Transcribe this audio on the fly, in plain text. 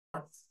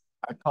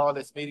I call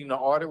this meeting to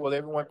order. Will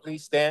everyone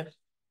please stand?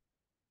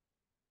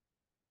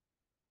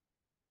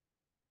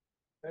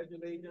 Pledge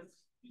allegiance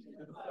to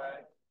the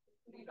flag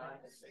of the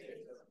United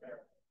States of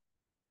America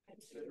and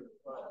to the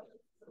republic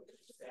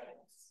which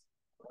stands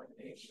one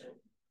nation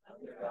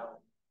under God,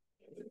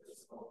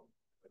 indivisible,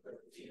 with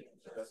liberty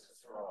and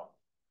justice for all.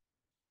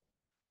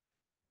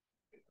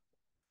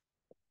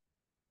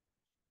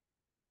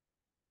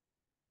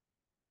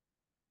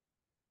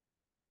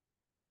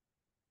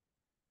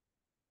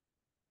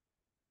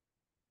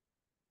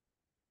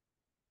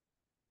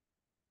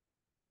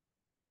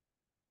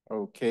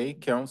 Okay,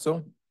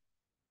 council.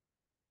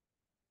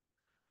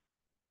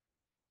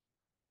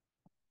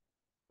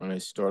 I'm going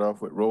to start off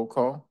with roll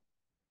call.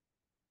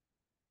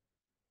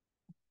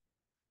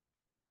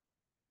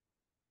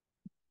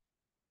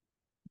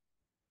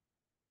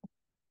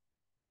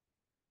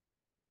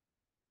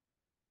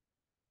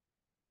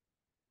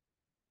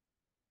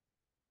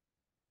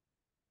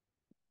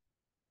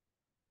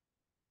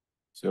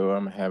 So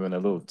I'm having a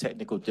little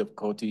technical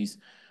difficulties.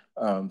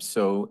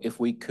 So if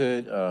we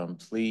could,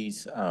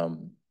 please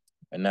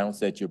announce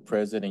that you're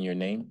present and your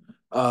name.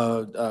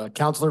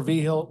 Councilor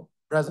Vigil,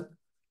 present.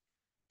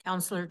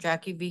 Councilor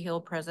Jackie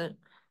Vigil, present.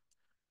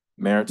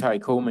 Mayor Ty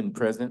Coleman,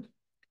 present.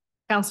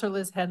 Councilor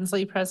Liz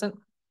Hensley, present.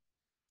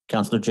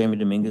 Councilor Jamie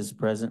Dominguez,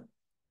 present.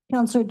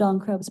 Councilor Don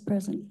Krebs,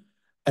 present.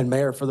 And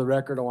Mayor, for the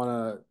record, I want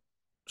to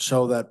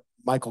show that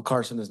Michael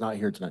Carson is not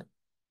here tonight.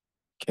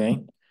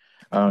 Okay.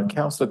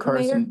 Councilor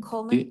Carson. Mayor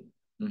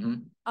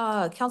Coleman.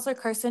 Councilor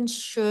Carson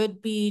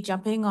should be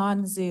jumping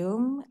on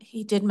Zoom.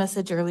 He did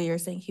message earlier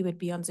saying he would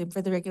be on Zoom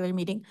for the regular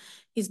meeting.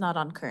 He's not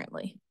on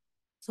currently,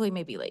 so he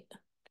may be late.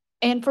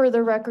 And for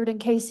the record, in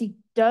case he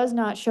does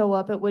not show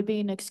up, it would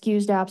be an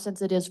excused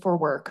absence. It is for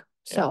work.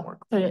 So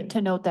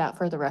to note that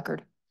for the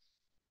record.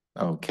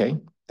 Okay,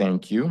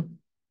 thank you.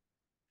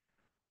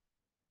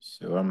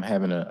 So I'm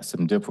having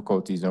some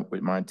difficulties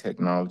with my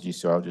technology,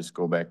 so I'll just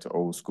go back to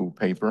old school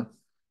paper.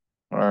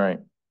 All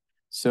right.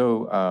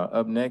 So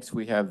up next,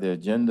 we have the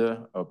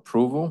agenda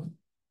approval.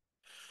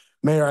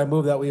 Mayor, I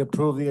move that we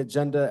approve the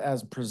agenda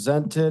as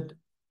presented,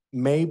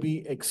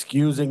 maybe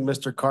excusing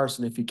Mr.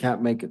 Carson if he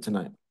can't make it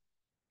tonight.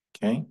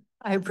 Okay.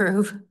 I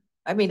approve.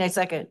 I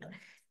second.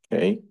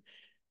 Okay.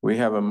 We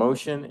have a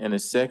motion and a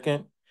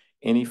second.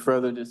 Any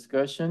further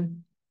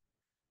discussion?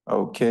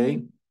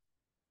 Okay.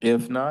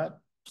 If not,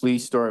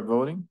 please start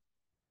voting.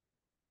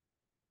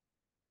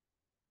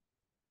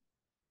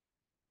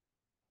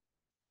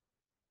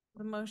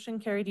 The motion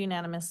carried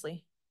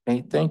unanimously.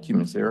 Okay, thank you,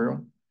 Ms.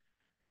 Ariel.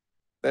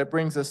 That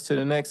brings us to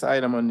the next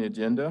item on the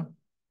agenda.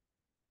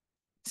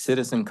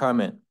 Citizen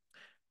comment.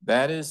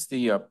 That is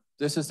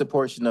this is the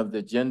portion of the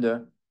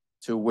agenda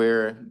to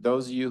where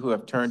those of you who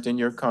have turned in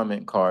your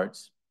comment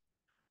cards,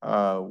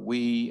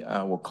 we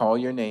will call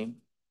your name.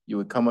 You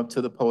would come up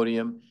to the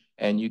podium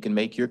and you can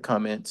make your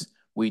comments.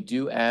 We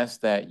do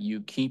ask that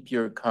you keep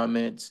your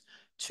comments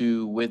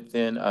to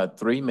within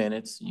 3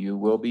 minutes. You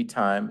will be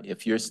timed.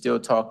 If you're still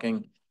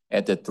talking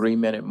at the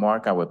 3-minute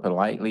mark, I would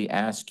politely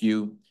ask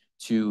you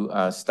to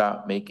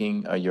stop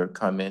making your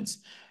comments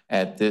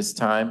at this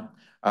time.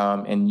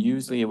 And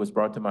usually it was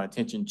brought to my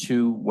attention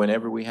too,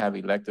 whenever we have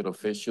elected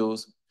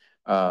officials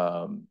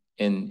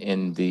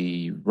in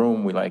the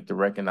room, we like to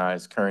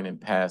recognize current and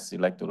past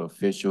elected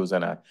officials.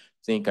 And I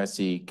think I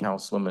see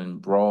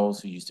Councilwoman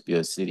Brawls, who used to be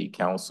a city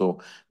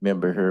council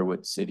member here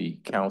with city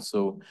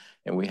council.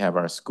 And we have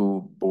our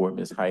school board,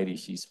 Ms. Heidi,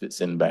 she's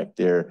sitting back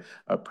there,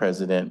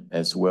 president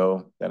as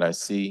well that I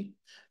see.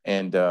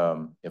 And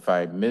if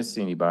I miss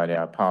anybody,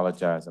 I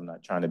apologize. I'm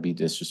not trying to be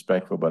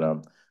disrespectful, but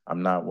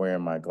I'm not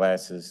wearing my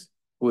glasses.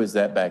 Who is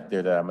that back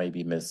there that I may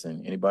be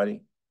missing?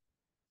 Anybody?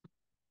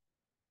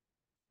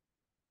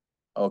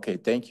 Okay,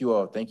 thank you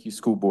all. Thank you,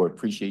 school board.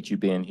 Appreciate you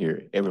being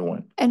here,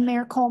 everyone. And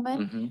Mayor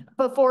Coleman,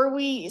 before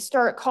we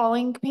start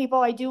calling people,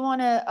 I do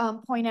want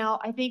to point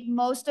out, I think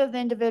most of the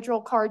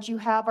individual cards you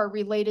have are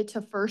related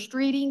to first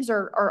readings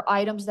or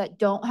items that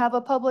don't have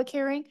a public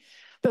hearing.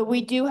 But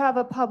we do have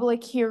a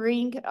public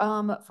hearing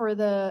for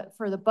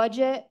the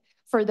budget,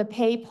 for the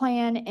pay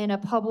plan, and a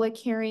public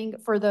hearing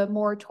for the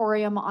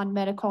moratorium on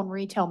medical and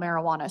retail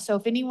marijuana. So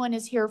if anyone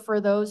is here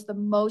for those, the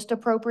most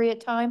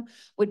appropriate time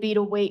would be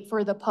to wait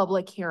for the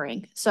public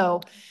hearing. So,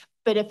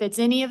 but if it's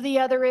any of the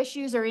other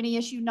issues or any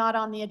issue not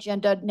on the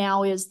agenda,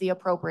 now is the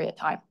appropriate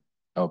time.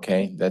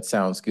 Okay, that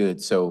sounds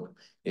good. So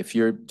if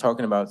you're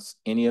talking about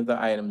any of the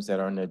items that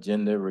are on the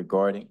agenda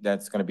regarding,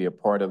 that's going to be a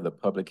part of the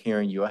public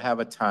hearing, you'll have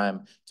a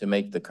time to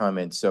make the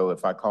comment. So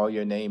if I call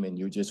your name and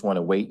you just want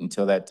to wait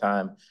until that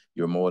time,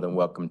 you're more than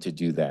welcome to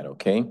do that,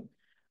 okay?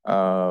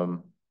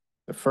 The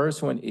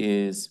first one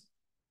is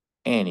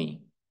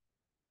Annie.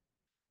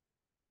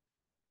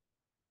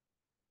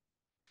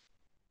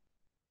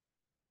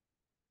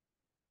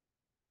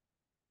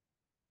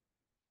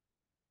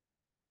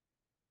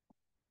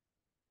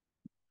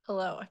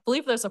 Hello, I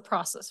believe there's a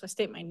process. I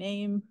state my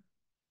name.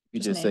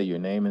 You just say your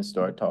name and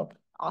start talking.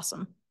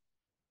 Awesome.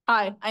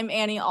 Hi, I'm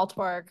Annie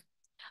Altwarg.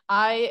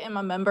 I am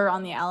a member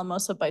on the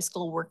Alamosa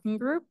Bicycle Working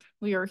Group.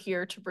 We were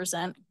here to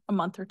present a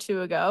month or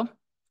two ago.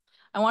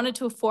 I wanted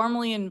to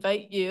formally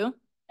invite you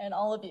and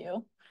all of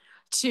you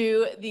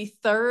to the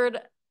third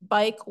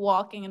bike,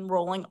 walking, and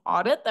rolling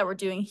audit that we're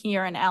doing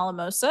here in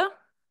Alamosa.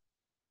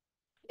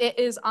 It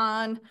is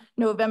on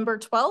November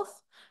 12th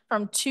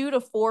from 2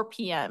 to 4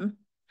 p.m.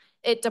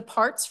 It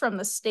departs from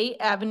the State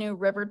Avenue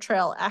River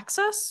Trail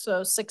access,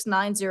 so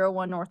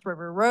 6901 North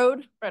River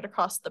Road, right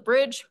across the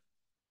bridge.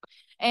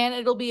 And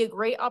it'll be a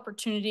great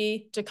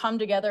opportunity to come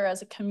together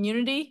as a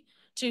community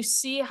to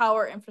see how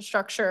our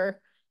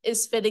infrastructure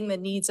is fitting the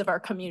needs of our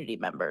community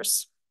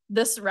members.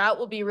 This route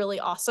will be really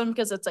awesome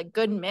because it's a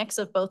good mix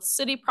of both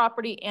city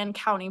property and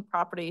county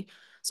property.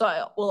 So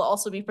I will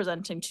also be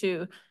presenting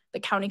to the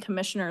county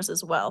commissioners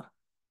as well.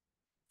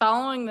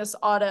 Following this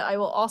audit, I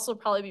will also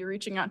probably be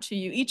reaching out to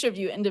you, each of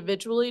you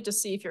individually, to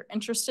see if you're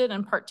interested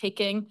in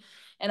partaking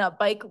in a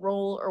bike,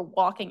 roll, or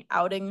walking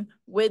outing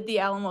with the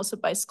Alamosa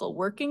Bicycle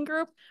Working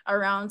Group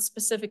around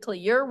specifically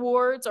your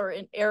wards or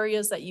in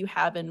areas that you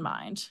have in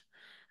mind.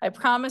 I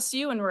promise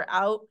you, when we're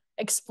out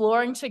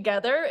exploring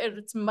together,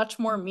 it's much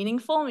more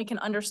meaningful and we can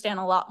understand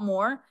a lot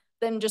more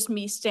than just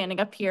me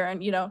standing up here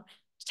and,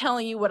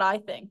 telling you what I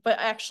think, but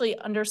actually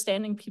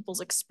understanding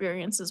people's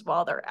experiences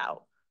while they're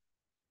out.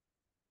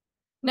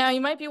 Now,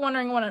 you might be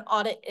wondering what an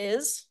audit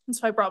is, and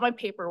so I brought my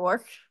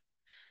paperwork.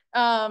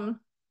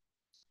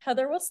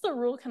 Heather, what's the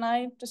rule? Can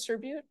I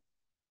distribute?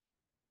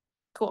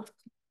 Cool.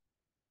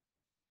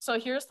 So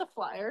here's the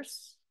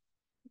flyers.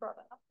 Brought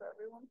it up for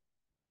everyone.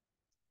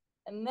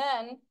 And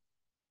then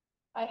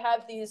I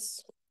have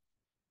these,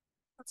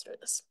 let's do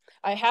this.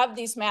 I have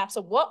these maps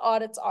of what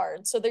audits are.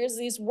 So there's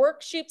these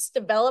worksheets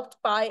developed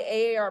by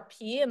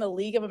AARP and the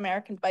League of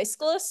American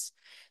Bicyclists.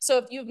 So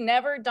if you've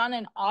never done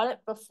an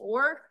audit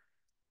before,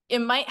 it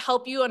might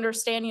help you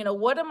understand,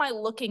 what am I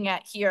looking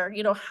at here?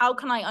 How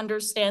can I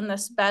understand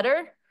this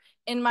better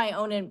in my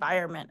own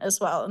environment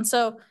as well? And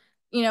so,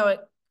 it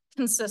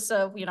consists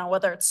of,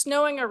 whether it's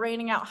snowing or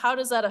raining out, how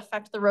does that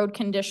affect the road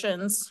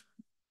conditions?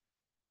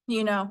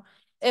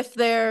 If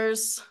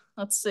there's,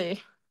 let's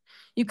see,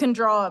 you can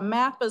draw a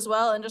map as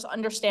well and just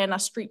understand a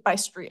street by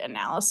street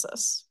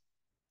analysis.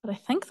 But I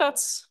think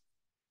that's,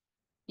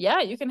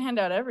 yeah, you can hand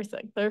out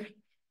everything.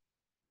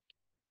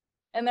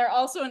 And they're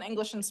also in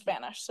English and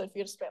Spanish, so if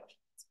you have Spanish.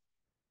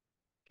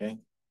 Okay.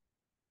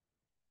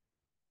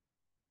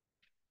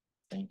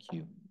 Thank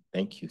you.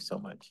 Thank you so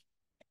much.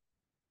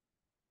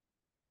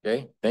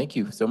 Okay, thank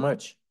you so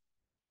much.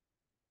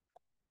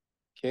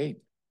 Okay.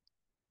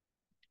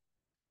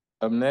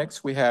 Up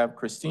next, we have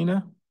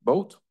Christina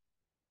Bolt.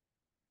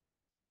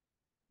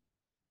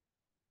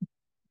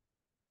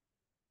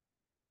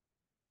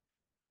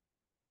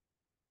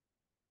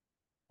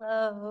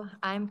 Hello,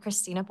 I'm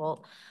Christina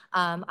Bolt.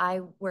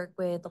 I work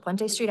with La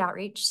Puente Street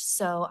Outreach,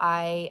 so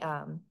I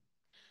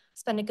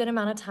spend a good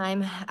amount of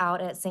time out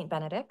at St.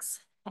 Benedict's,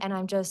 and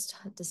I'm just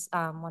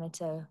wanted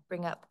to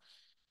bring up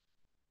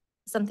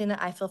something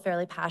that I feel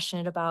fairly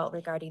passionate about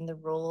regarding the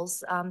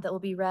rules that will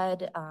be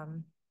read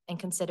and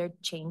considered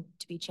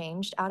to be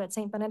changed out at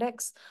St.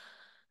 Benedict's.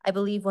 I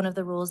believe one of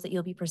the rules that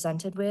you'll be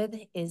presented with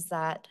is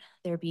that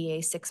there be a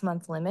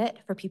 6-month limit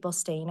for people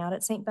staying out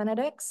at St.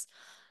 Benedict's.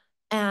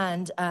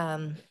 And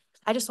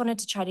I just wanted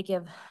to try to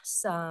give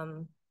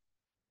some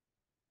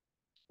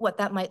what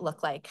that might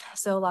look like.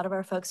 So a lot of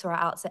our folks who are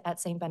out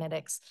at St.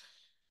 Benedict's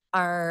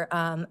are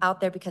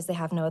out there because they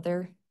have no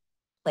other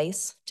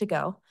place to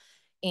go.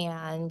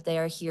 And they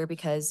are here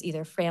because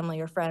either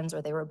family or friends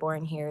or they were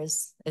born here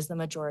is the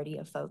majority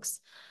of folks.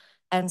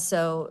 And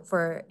so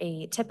for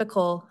a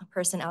typical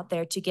person out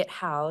there to get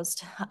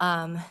housed,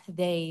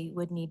 they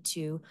would need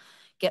to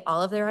get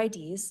all of their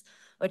IDs,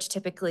 which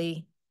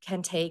typically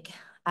can take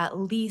at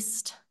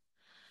least,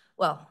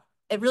 well,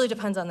 it really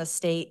depends on the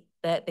state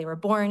that they were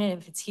born in.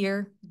 If it's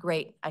here,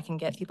 great, I can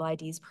get people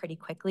IDs pretty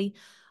quickly.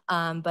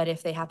 But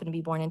if they happen to be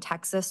born in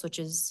Texas, which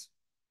is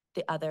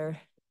the other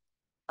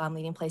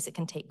leading place, it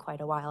can take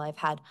quite a while. I've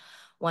had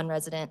one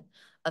resident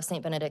of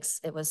St.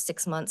 Benedict's, it was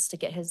 6 months to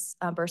get his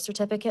birth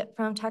certificate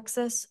from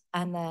Texas.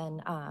 And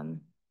then,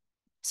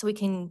 so we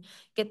can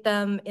get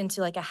them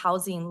into like a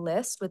housing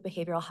list with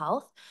behavioral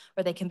health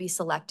where they can be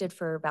selected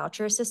for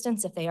voucher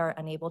assistance if they are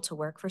unable to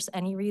work for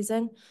any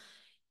reason.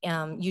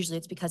 Usually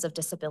it's because of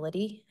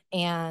disability,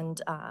 and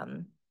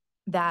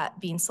that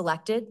being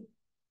selected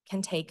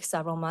can take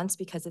several months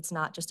because it's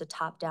not just a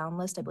top-down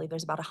list. I believe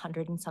there's about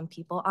 100 and some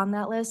people on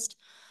that list.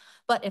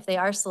 But if they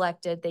are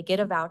selected, they get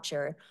a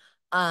voucher,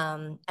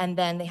 and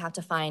then they have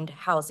to find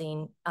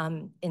housing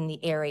in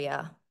the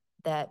area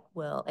that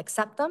will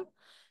accept them.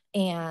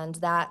 And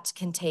that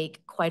can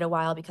take quite a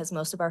while because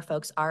most of our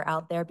folks are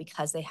out there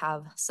because they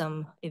have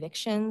some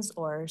evictions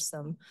or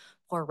some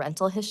poor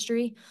rental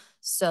history.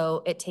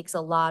 So it takes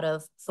a lot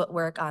of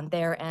footwork on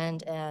their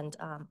end and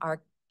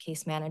our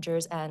case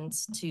managers'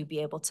 ends to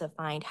be able to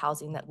find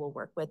housing that will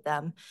work with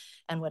them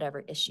and whatever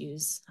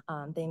issues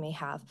they may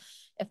have.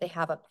 If they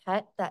have a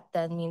pet, that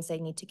then means they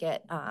need to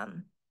get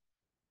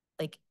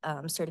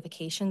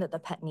certification that the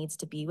pet needs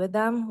to be with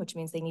them, which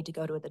means they need to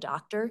go to the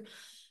doctor.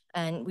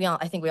 And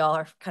I think we all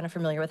are kind of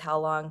familiar with how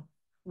long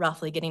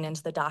roughly getting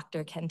into the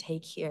doctor can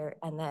take here.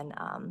 And then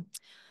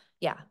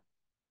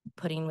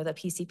putting with a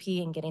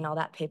PCP and getting all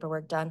that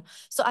paperwork done.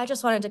 So I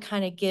just wanted to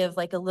kind of give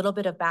like a little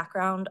bit of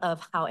background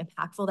of how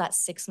impactful that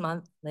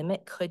 6-month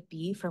limit could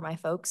be for my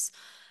folks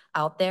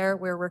out there.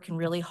 We're working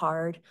really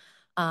hard.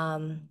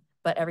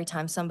 But every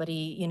time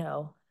somebody,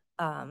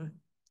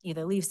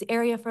 either leaves the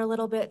area for a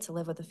little bit to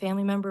live with a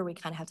family member, we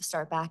kind of have to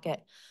start back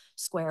at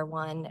square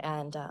one.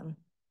 And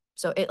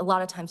so it a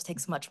lot of times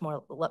takes much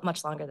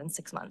longer than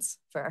 6 months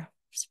for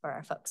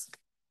our folks.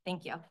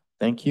 Thank you.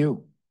 Thank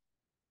you.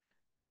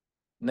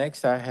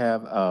 Next, I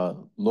have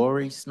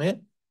Lori Smith.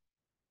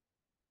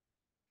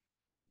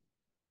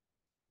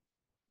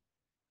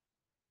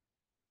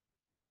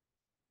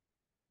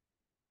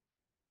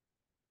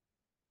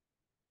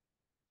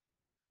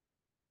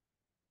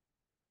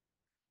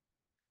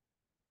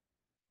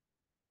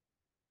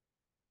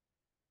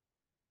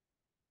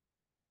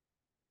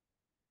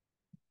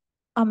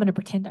 I'm going to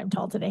pretend I'm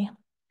tall today.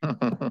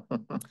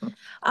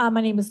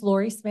 My name is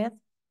Lori Smith.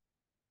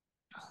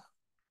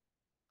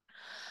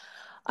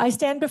 I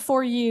stand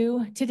before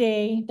you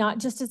today, not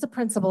just as a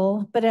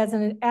principal, but as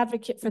an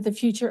advocate for the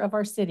future of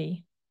our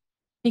city.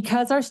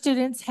 Because our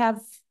students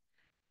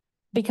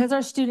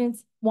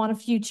want a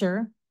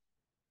future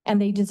and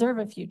they deserve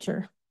a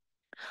future.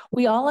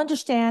 We all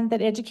understand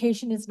that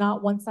education is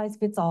not one size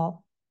fits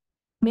all.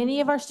 Many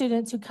of our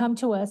students who come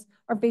to us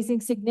are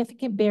facing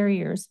significant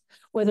barriers,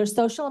 whether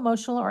social,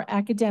 emotional, or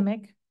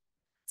academic.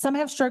 Some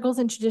have struggles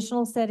in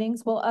traditional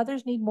settings, while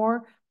others need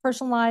more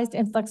personalized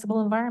and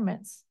flexible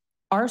environments.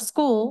 Our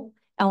school,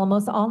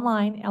 Alamosa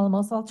Online,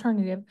 Alamosa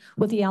Alternative,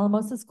 with the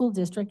Alamosa School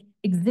District,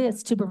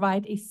 exists to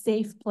provide a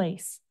safe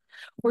place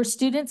where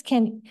students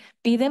can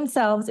be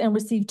themselves and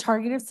receive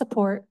targeted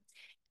support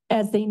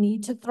as they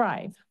need to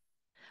thrive.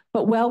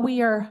 But while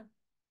we are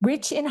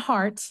rich in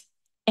heart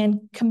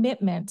and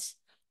commitment,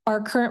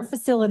 our current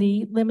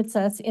facility limits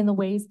us in the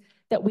ways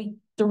that we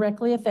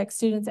directly affect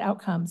students'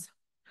 outcomes.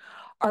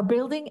 Our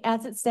building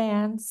as it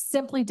stands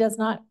simply does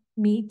not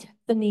meet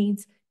the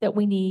needs that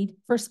we need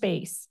for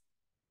space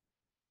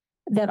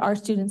that our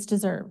students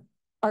deserve.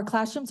 Our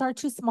classrooms are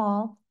too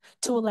small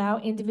to allow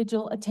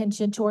individual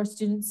attention to our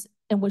students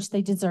in which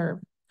they deserve.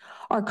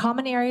 Our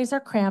common areas are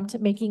cramped,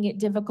 making it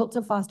difficult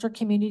to foster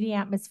community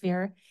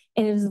atmosphere,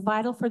 and it is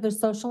vital for their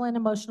social and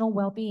emotional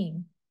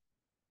well-being.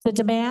 The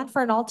demand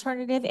for an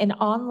alternative and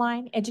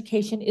online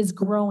education is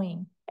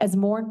growing as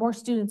more and more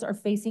students are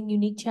facing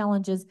unique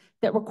challenges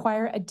that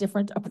require a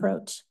different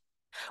approach.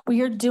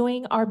 We are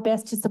doing our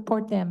best to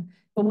support them,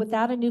 but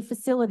without a new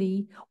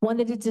facility, one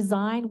that is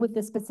designed with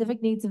the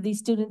specific needs of these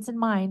students in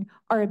mind,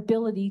 our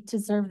ability to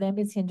serve them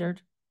is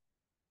hindered.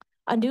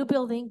 A new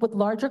building with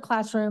larger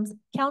classrooms,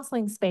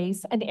 counseling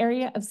space, an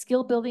area of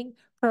skill building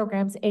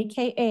programs,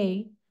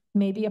 AKA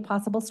maybe a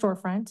possible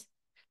storefront,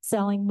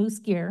 selling moose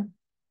gear.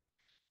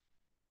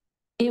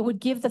 It would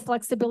give the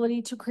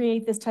flexibility to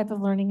create this type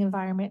of learning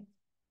environment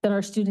that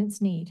our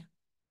students need.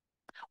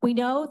 We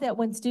know that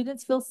when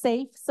students feel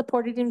safe,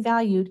 supported, and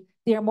valued,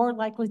 they are more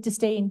likely to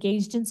stay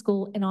engaged in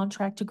school and on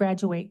track to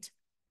graduate.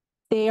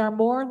 They are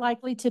more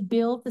likely to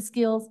build the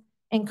skills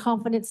and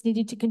confidence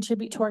needed to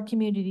contribute to our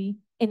community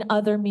in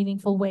other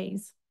meaningful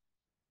ways.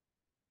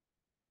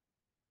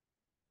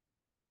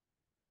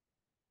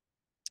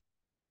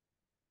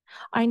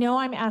 I know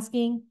I'm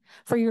asking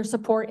for your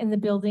support in the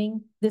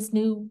building this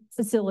new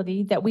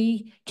facility that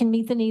we can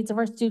meet the needs of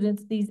our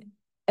students,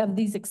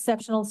 these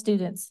exceptional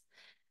students.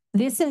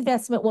 This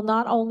investment will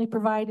not only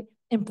provide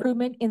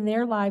improvement in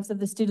their lives of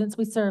the students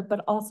we serve,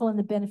 but also in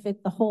the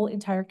benefit the whole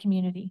entire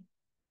community.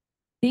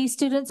 These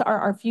students are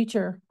our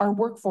future, our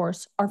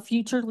workforce, our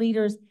future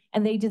leaders,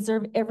 and they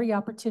deserve every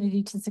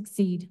opportunity to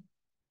succeed.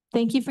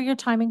 Thank you for your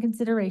time and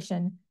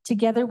consideration.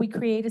 Together, we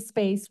create a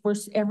space where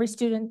every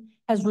student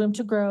has room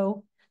to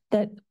grow,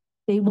 that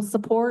they will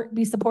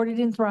be supported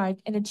and thrive,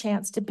 and a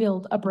chance to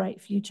build a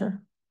bright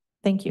future.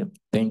 Thank you.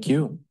 Thank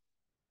you.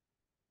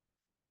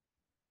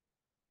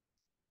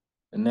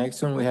 The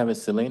next one we have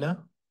is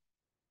Selena.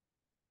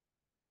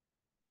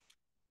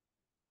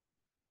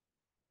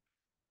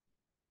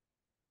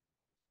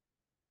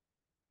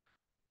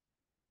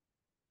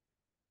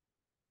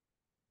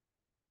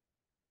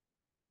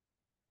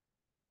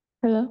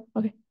 Hello,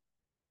 okay.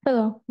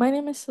 Hello, my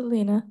name is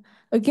Selena.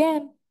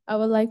 Again, I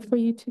would like for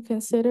you to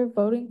consider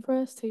voting for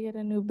us to get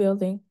a new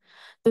building.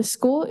 The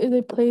school is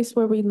a place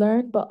where we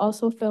learn, but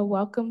also feel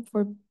welcome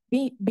for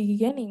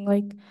beginning.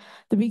 Like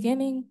the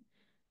beginning,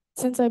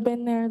 since I've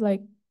been there,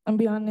 like, I'm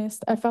be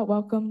honest, I felt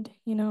welcomed,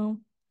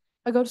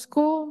 I go to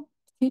school,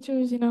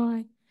 teachers,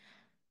 I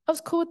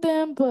was cool with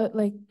them, but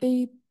like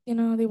they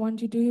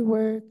wanted you to do your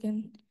work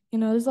and,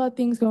 there's a lot of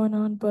things going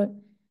on, but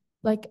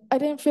like I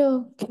didn't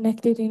feel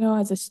connected,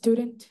 as a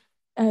student,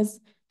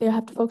 as they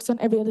have to focus on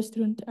every other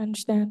student, I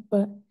understand,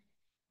 but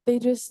they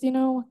just,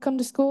 come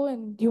to school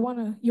and you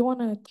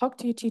wanna talk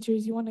to your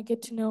teachers, you wanna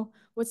get to know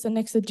what's the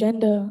next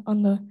agenda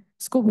on the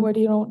school board.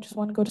 You don't just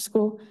wanna go to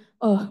school,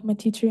 oh, my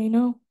teacher,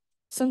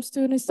 Some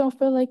students don't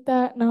feel like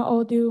that, not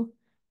all do,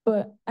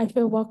 but I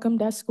feel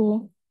welcomed at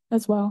school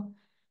as well.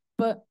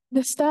 But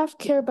the staff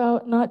care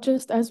about not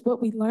just as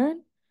what we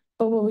learn,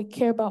 but what we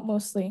care about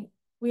mostly.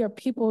 We are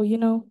people, you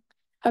know.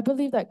 I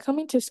believe that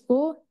coming to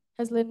school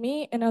has led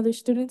me and other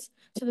students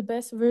to the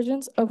best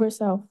versions of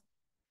ourselves.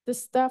 The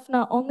staff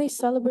not only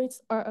celebrates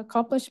our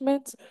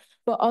accomplishments,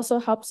 but also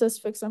helps us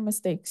fix our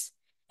mistakes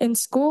in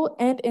school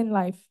and in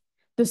life.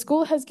 The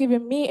school has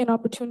given me an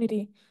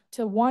opportunity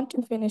to want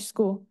to finish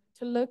school,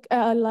 to look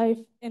at life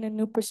in a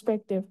new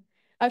perspective.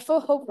 I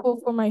feel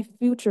hopeful for my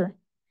future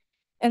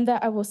and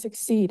that I will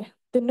succeed.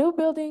 The new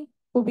building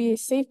will be a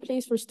safe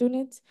place for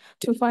students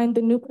to find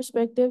the new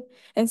perspective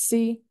and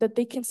see that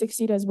they can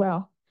succeed as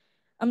well.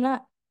 I'm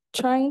not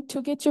trying to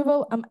get your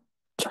vote, I'm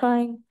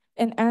trying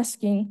and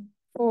asking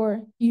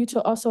for you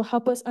to also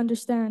help us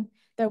understand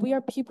that we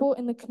are people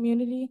in the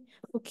community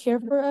who care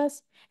for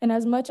us and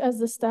as much as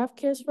the staff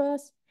cares for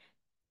us.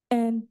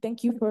 And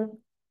thank you for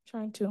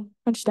trying to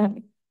understand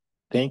me.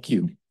 Thank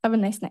you. Have a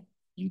nice night.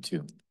 You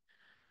too.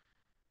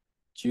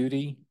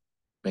 Judy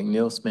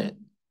McNeil-Smith.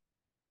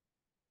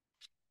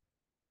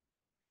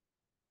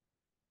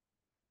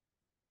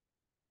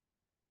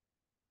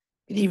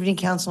 Good evening,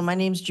 Council. My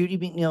name is Judy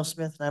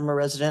McNeil-Smith, and I'm a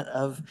resident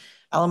of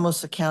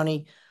Alamosa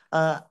County.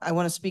 I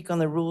want to speak on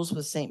the rules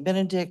with St.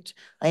 Benedict.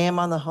 I am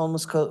on the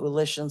Homeless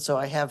Coalition, so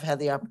I have had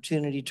the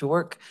opportunity to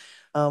work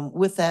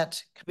with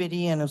that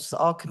committee, and as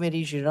all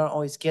committees, you don't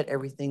always get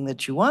everything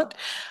that you want.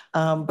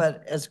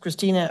 But as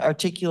Christina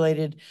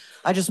articulated,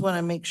 I just want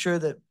to make sure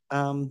that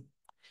the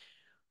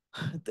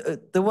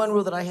one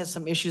rule that I have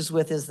some issues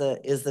with is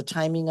the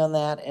timing on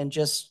that, and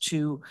just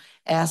to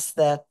ask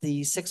that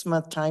the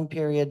 6-month time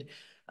period.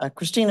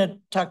 Christina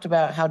talked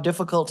about how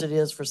difficult it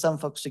is for some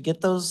folks to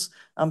get those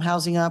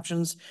housing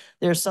options.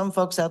 There are some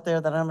folks out there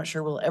that I'm not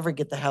sure will ever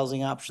get the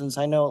housing options.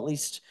 I know at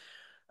least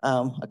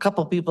a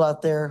couple people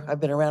out there. I've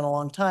been around a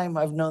long time.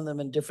 I've known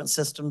them in different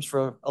systems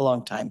for a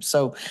long time.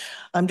 So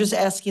I'm just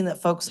asking that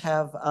folks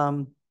have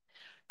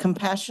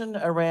compassion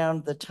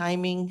around the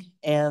timing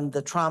and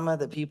the trauma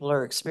that people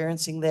are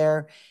experiencing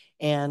there.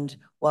 And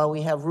while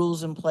we have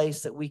rules in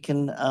place, that we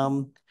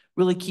can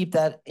really keep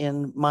that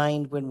in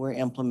mind when we're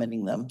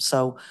implementing them.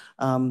 So,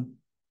 and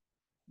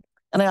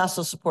I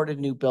also supported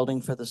a new building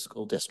for the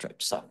school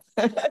district. So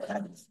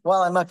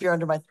while I'm up here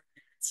under my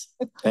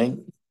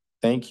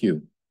Thank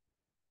you.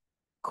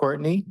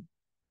 Courtney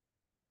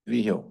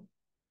Vigil.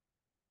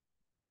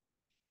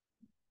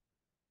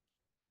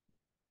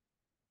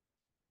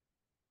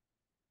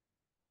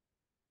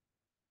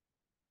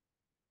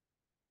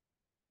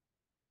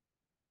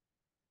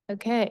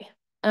 Okay,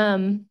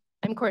 I'm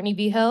Courtney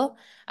Vigil.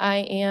 I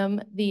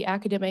am the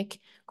academic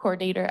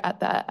coordinator at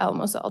the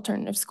Alamosa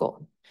Alternative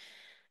School.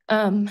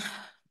 I'm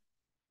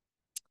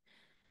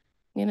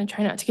gonna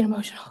try not to get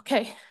emotional,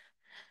 okay.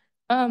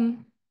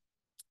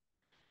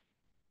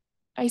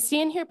 I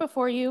stand here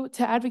before you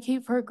to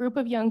advocate for a group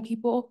of young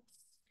people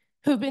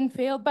who've been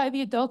failed by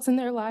the adults in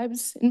their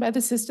lives and by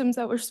the systems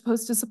that were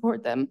supposed to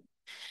support them.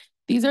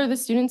 These are the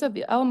students of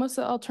the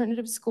Alamosa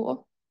Alternative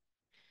School.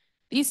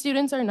 These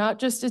students are not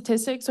just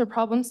statistics or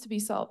problems to be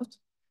solved.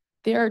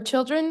 They are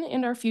children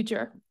and our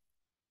future.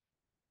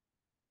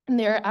 And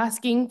they're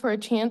asking for a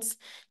chance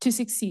to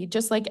succeed,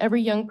 just like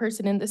every young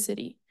person in the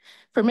city.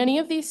 For many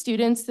of these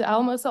students, the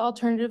Alamosa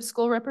Alternative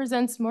School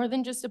represents more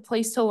than just a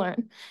place to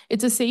learn.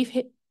 It's a safe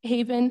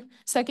haven,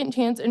 second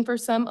chance, and for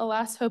some, a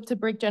last hope to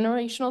break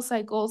generational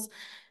cycles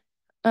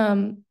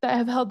that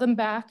have held them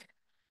back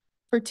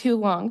for too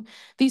long.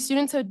 These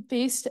students have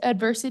faced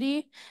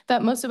adversity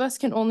that most of us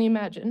can only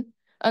imagine.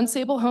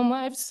 Unstable home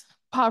lives,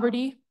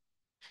 poverty,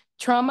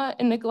 trauma,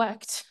 and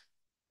neglect.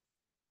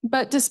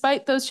 But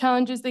despite those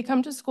challenges, they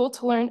come to school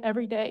to learn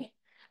every day,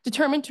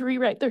 determined to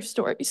rewrite their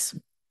stories.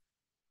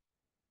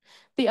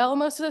 The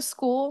Alamosa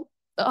School,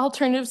 the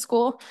Alternative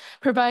School,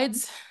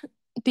 provides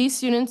these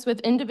students with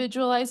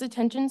individualized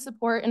attention,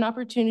 support, and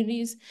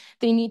opportunities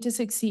they need to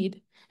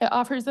succeed. It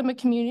offers them a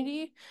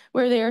community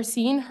where they are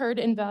seen, heard,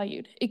 and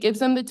valued. It gives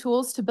them the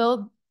tools to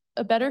build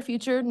a better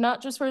future,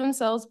 not just for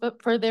themselves,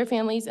 but for their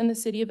families and the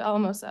city of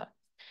Alamosa.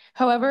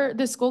 However,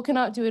 the school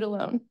cannot do it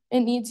alone. It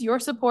needs your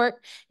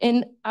support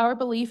and our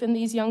belief in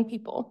these young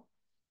people.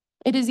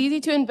 It is easy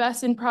to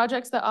invest in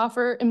projects that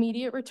offer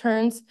immediate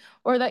returns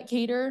or that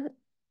cater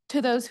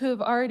to those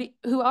who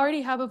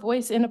already have a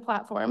voice and a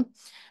platform.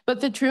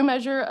 But the true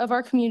measure of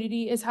our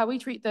community is how we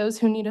treat those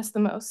who need us the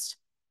most.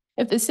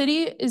 If the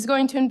city is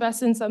going to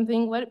invest in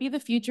something, let it be the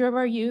future of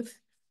our youth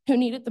who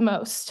need it the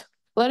most.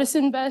 Let us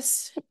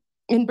invest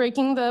in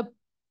breaking the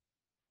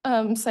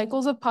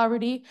cycles of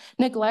poverty,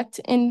 neglect,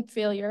 and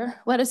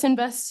failure. Let us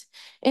invest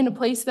in a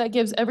place that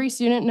gives every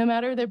student, no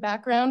matter their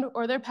background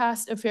or their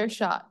past, a fair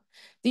shot.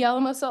 The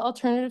Alamosa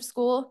Alternative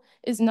School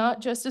is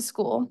not just a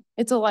school,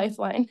 it's a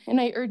lifeline, and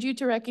I urge you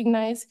to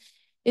recognize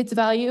its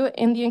value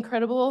and the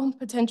incredible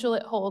potential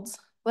it holds.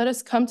 Let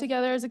us come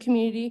together as a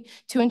community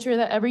to ensure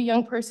that every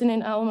young person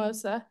in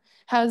Alamosa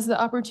has the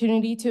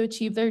opportunity to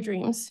achieve their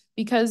dreams,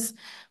 because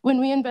when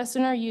we invest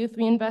in our youth,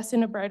 we invest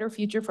in a brighter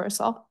future for us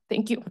all.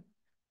 Thank you.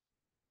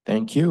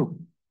 Thank you.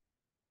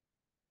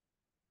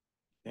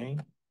 Okay.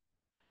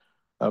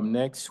 Up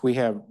next, we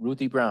have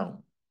Ruthie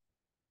Brown.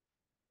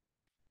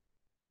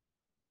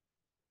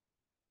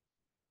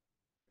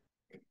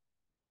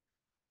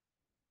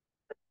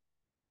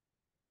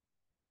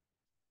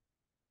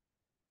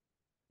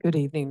 Good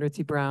evening,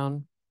 Ruthie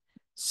Brown,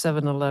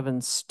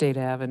 711 State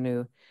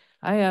Avenue.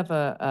 I have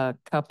a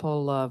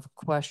couple of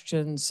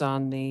questions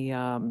on the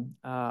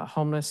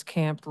homeless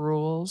camp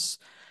rules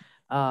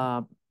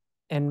and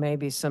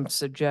maybe some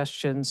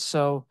suggestions.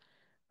 So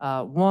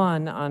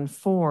one, on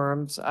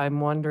forms,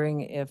 I'm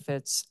wondering if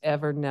it's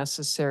ever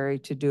necessary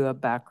to do a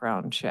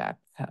background check.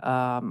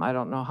 I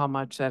don't know how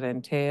much that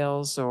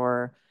entails,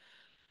 or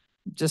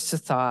just a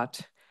thought.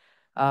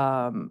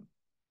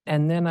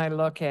 And then I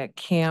look at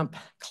camp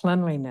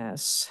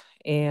cleanliness,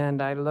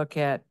 and I look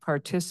at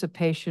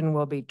participation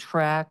will be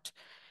tracked.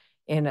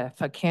 And if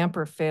a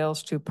camper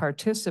fails to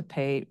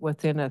participate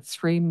within a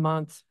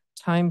 3-month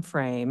time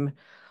frame,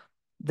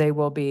 they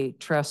will be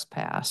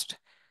trespassed.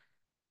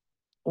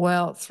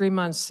 Well, 3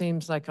 months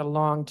seems like a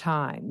long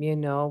time, you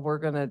know, we're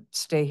gonna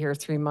stay here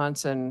 3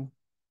 months and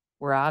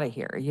we're out of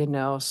here, you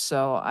know,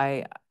 so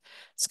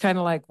it's kind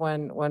of like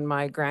when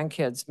my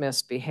grandkids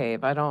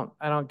misbehave, I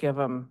don't give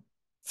them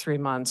 3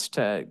 months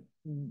to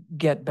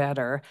get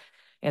better.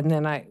 And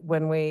then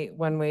when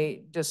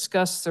we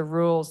discuss the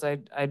rules,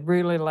 I'd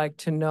really like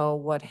to know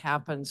what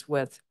happens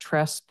with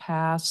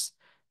trespass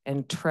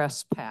and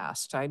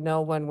trespassed. I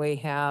know when we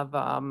have,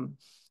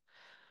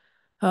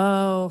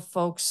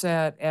 folks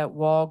at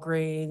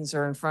Walgreens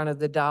or in front of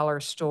the dollar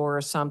store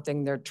or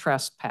something, they're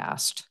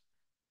trespassed.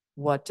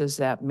 What does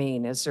that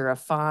mean? Is there a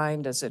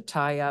fine? Does it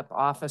tie up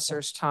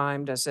officers'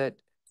 time? Does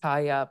it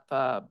tie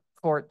up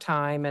court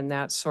time and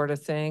that sort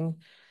of thing?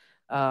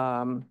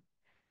 And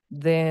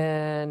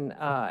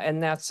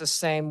that's the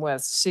same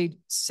with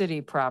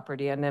city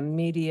property, an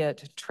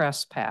immediate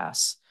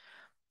trespass.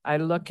 I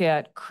look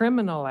at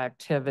criminal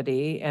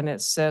activity, and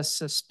it says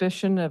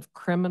suspicion of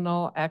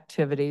criminal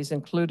activities,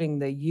 including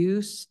the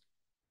use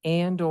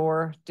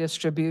and/or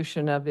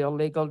distribution of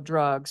illegal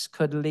drugs,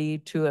 could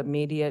lead to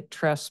immediate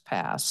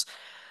trespass.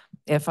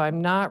 If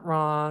I'm not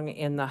wrong,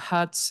 in the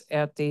huts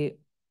at the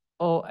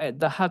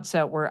huts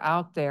that were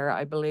out there,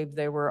 I believe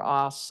they were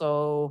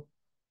also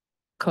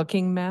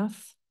cooking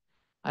meth.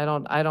 I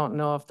don't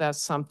know if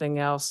that's something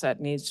else that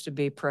needs to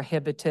be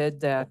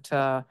prohibited, that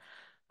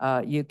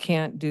you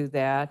can't do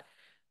that.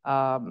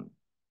 And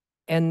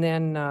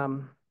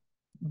then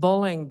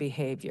bullying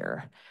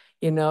behavior.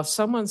 You know, if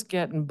someone's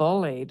getting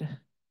bullied,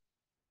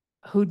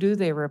 who do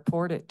they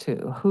report it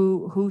to?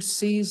 Who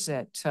sees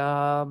it?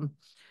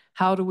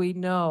 How do we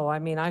know? I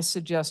mean, I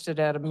suggested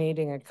at a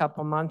meeting a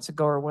couple months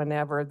ago or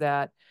whenever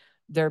that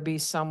there be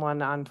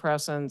someone on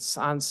presence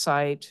on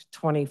site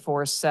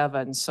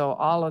 24/7. So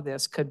all of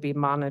this could be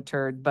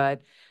monitored,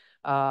 but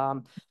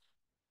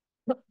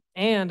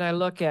and I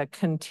look at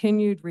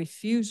continued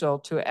refusal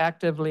to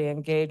actively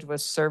engage with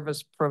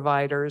service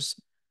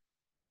providers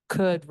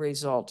could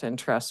result in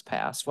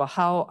trespass. Well,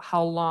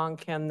 how long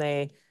can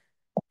they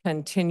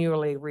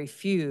continually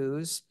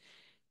refuse?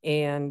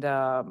 And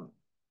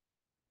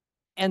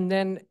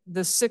then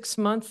the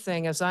 6-month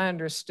thing, as I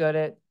understood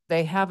it,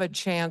 they have a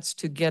chance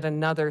to get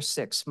another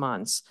 6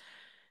 months.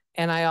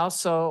 And I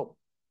also,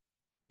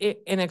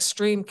 in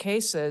extreme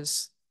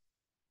cases,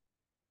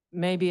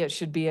 maybe it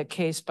should be a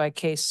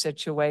case-by-case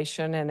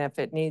situation, and if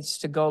it needs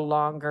to go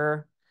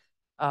longer,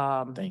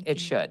 it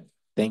should.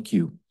 Thank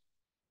you.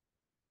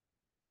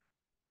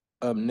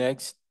 Up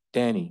next,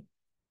 Danny.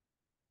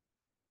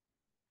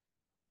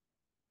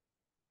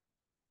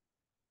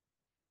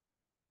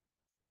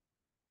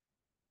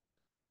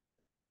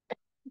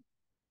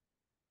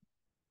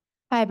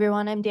 Hi,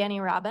 everyone. I'm Danny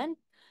Robin.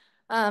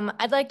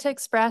 I'd like to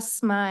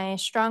express my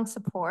strong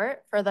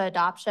support for the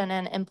adoption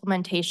and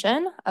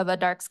implementation of a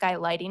dark sky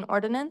lighting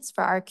ordinance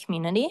for our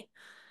community.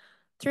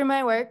 Through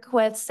my work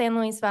with San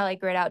Luis Valley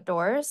Great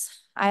Outdoors,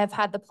 I have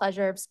had the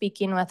pleasure of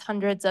speaking with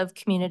hundreds of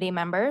community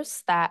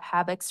members that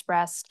have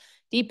expressed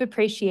deep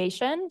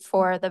appreciation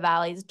for the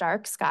valley's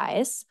dark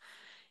skies,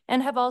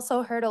 and have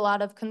also heard a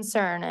lot of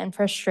concern and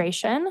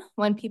frustration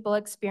when people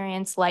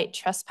experience light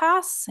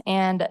trespass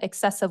and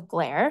excessive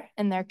glare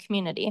in their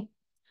community.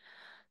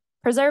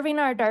 Preserving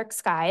our dark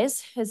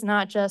skies is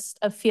not just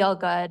a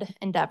feel-good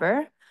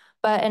endeavor,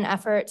 but an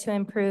effort to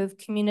improve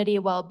community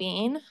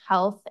well-being,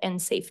 health,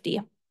 and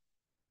safety.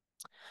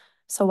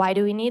 So why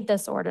do we need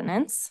this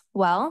ordinance?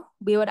 Well,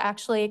 we would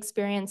actually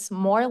experience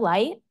more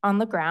light on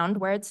the ground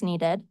where it's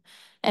needed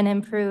and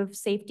improve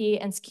safety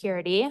and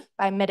security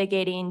by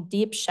mitigating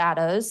deep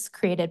shadows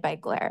created by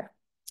glare.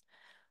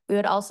 We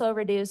would also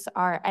reduce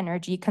our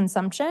energy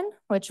consumption,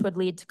 which would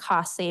lead to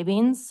cost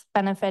savings,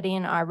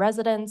 benefiting our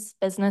residents,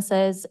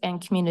 businesses,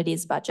 and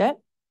communities' budget.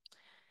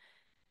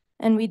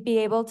 And we'd be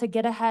able to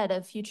get ahead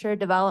of future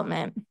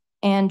development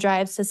and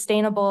drive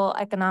sustainable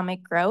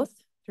economic growth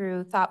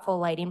through thoughtful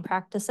lighting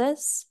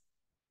practices.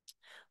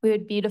 We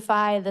would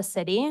beautify the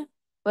city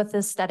with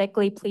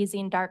aesthetically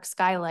pleasing dark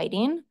sky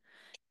lighting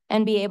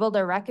and be able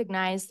to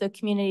recognize the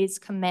community's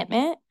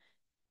commitment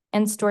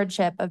and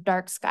stewardship of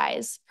dark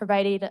skies,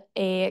 providing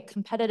a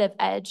competitive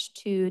edge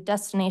to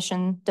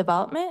destination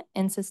development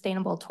and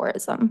sustainable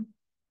tourism.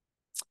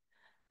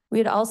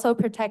 We'd also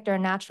protect our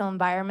natural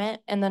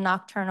environment and the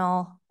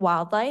nocturnal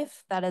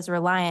wildlife that is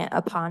reliant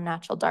upon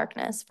natural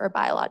darkness for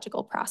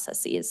biological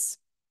processes.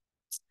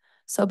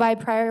 So by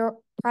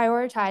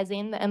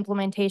prioritizing the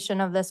implementation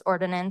of this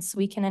ordinance,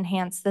 we can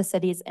enhance the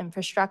city's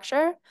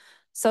infrastructure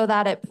so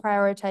that it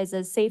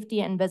prioritizes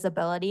safety and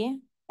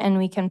visibility, and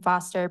we can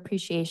foster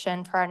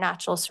appreciation for our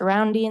natural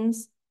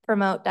surroundings,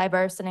 promote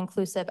diverse and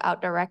inclusive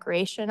outdoor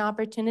recreation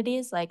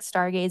opportunities like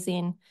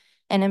stargazing,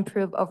 and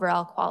improve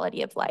overall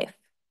quality of life.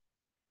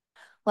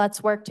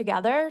 Let's work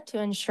together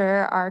to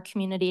ensure our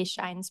community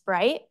shines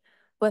bright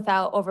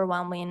without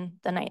overwhelming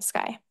the night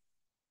sky.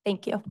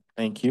 Thank you.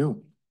 Thank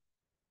you.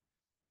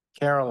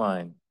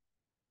 Caroline.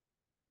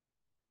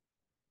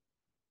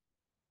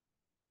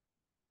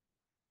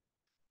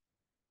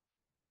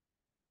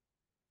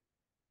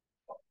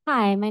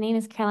 Hi, my name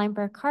is Caroline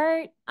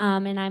Burkhart,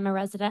 and I'm a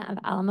resident of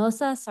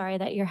Alamosa. Sorry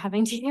that you're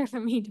having to hear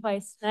from me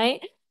twice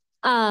tonight.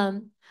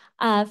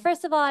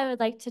 First of all, I would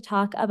like to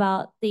talk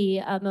about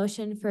the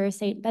motion for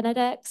St.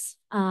 Benedict's.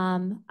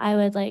 I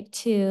would like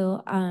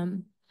to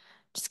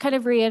just kind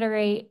of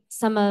reiterate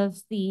some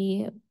of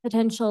the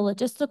potential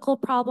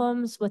logistical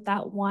problems with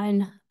that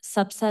one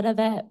subset of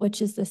it,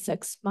 which is the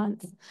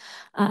 6-month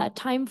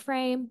time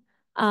frame.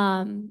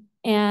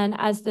 And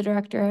as the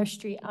director of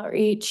street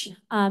outreach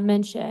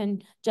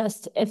mentioned,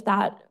 just if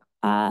that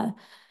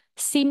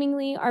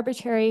seemingly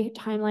arbitrary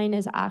timeline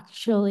is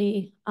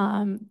actually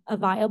a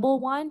viable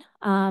one,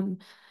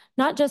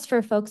 not just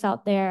for folks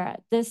out there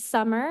this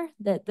summer,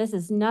 that this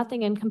is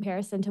nothing in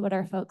comparison to what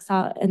our folks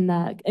out in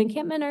the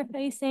encampment are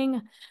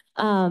facing.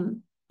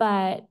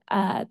 But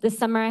this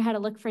summer I had to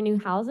look for new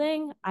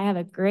housing. I have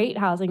a great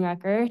housing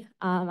record.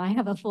 I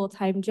have a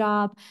full-time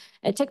job.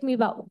 It took me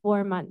about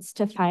 4 months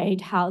to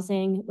find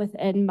housing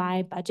within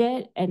my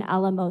budget in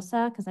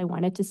Alamosa because I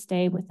wanted to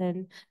stay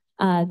within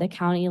the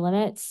county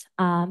limits.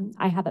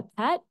 I have a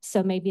pet,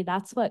 so maybe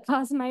that's what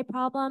caused my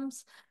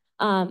problems.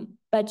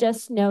 But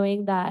just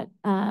knowing that,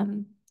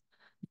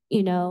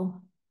 you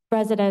know,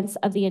 residents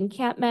of the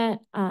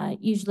encampment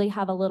usually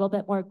have a little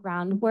bit more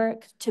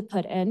groundwork to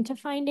put into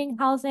finding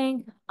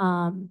housing.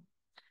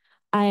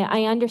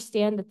 I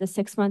understand that the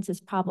 6 months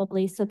is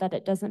probably so that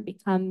it doesn't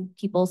become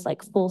people's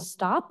like full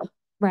stop,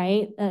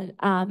 right? And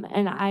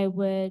I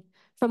would,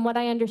 from what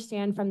I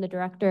understand from the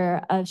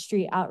director of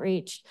street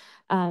outreach,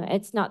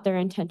 it's not their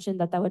intention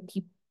that that would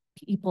be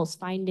people's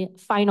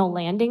final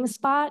landing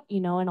spot, you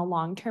know, in a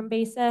long-term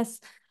basis,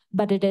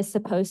 but it is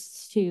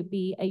supposed to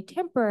be a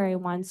temporary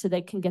one so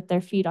they can get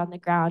their feet on the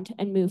ground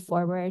and move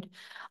forward.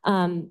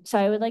 So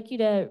I would like you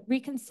to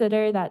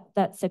reconsider that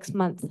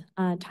 6-month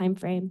time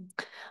frame.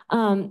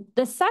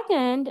 The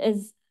second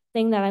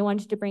thing that I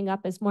wanted to bring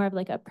up is more of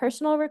like a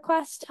personal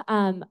request.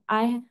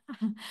 I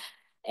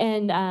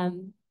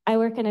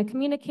work in a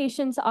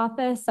communications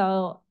office,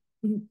 so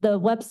the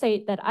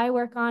website that I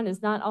work on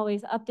is not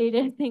always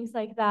updated, things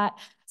like that.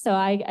 So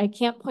I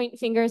can't point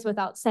fingers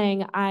without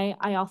saying I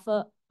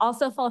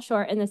also fall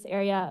short in this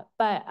area.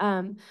 But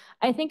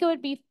I think it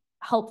would be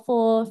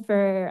helpful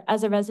for,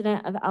 as a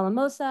resident of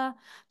Alamosa,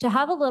 to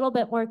have a little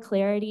bit more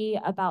clarity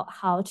about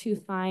how to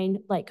find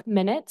like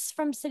minutes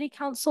from city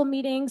council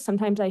meetings.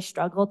 Sometimes I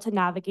struggle to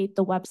navigate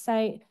the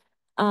website.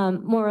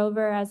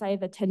 Moreover, as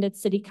I've attended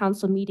city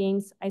council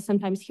meetings, I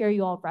sometimes hear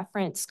you all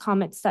reference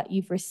comments that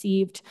you've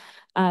received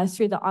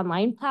through the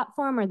online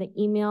platform or the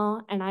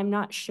email, and I'm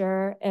not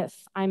sure if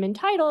I'm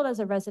entitled as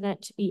a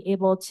resident to be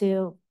able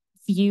to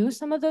view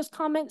some of those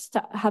comments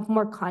to have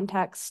more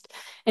context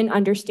in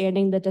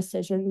understanding the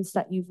decisions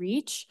that you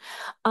reach.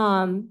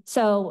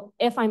 So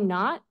if I'm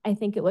not, I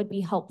think it would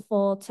be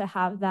helpful to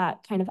have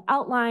that kind of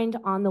outlined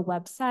on the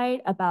website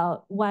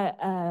about what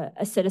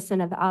a citizen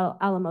of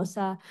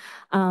Alamosa,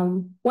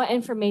 what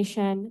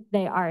information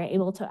they are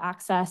able to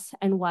access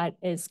and what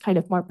is kind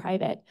of more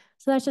private.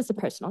 So that's just a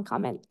personal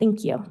comment.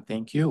 Thank you.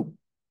 Thank you.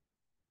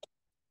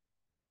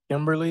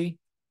 Kimberly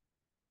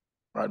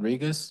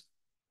Rodriguez.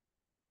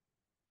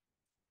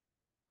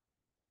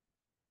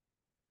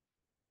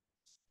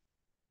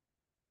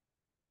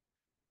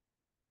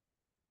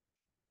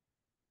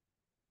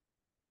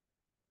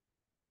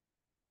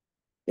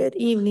 Good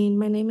evening.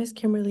 My name is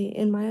Kimberly.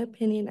 In my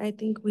opinion, I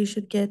think we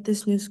should get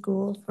this new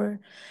school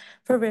for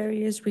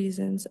various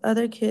reasons.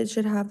 Other kids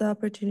should have the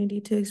opportunity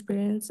to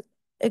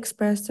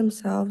express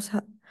themselves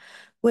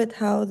with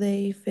how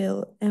they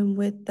feel and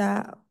with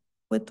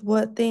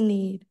what they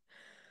need,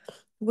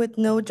 with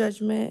no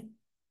judgment,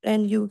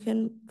 and you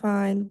can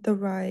find that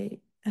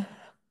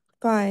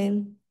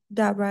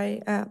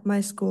right at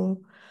my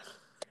school.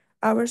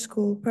 Our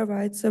school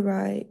provides the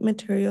right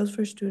materials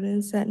for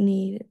students that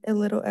need a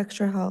little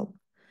extra help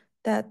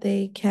that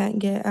they can't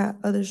get at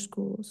other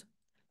schools.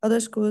 Other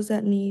schools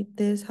that need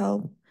this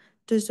help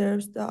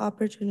deserves the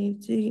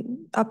opportunity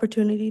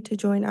to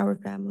join our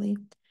family.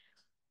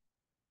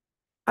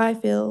 I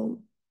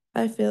feel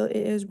it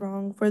is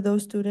wrong for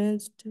those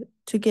students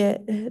to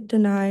get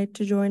denied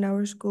to join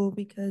our school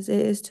because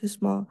it is too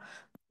small.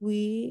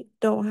 We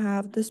don't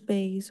have the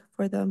space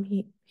for them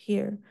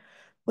here.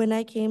 When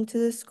I came to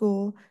the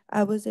school,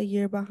 I was a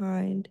year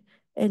behind,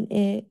 and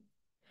it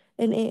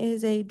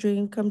is a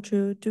dream come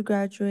true to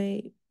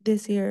graduate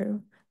this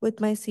year with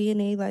my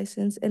CNA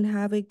license and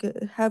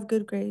have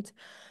good grades.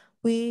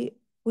 We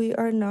We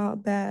are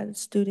not bad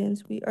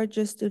students. We are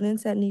just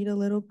students that need a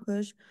little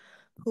push,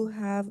 who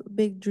have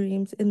big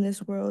dreams in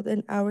this world.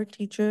 And our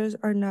teachers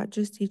are not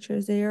just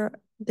teachers. They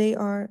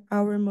are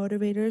our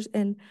motivators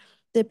and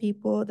the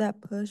people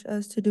that push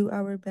us to do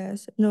our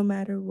best no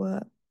matter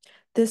what.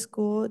 This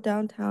school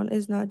downtown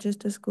is not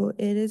just a school.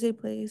 It is a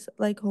place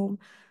like home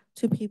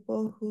to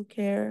people who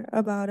care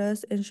about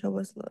us and show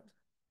us love.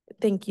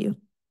 Thank you.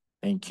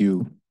 Thank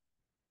you.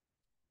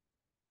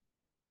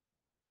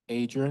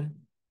 Adrian?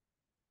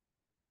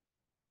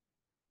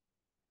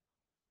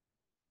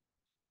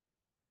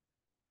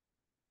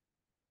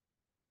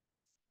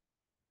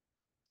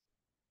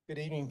 Good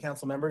evening,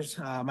 council members.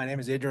 My name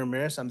is Adrian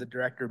Ramirez. I'm the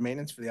Director of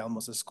Maintenance for the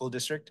Alamosa School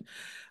District.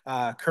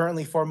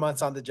 Currently 4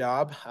 months on the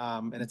job,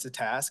 and it's a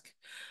task.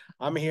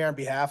 I'm here on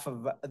behalf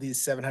of the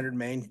 700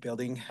 Main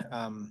building.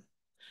 And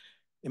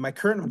my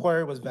current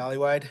employer was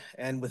Valleywide,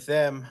 and with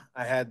them,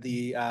 I had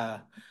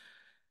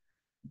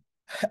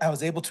I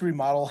was able to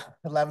remodel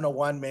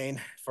 1101 Main.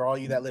 For all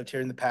you that lived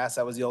here in the past,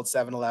 that was the old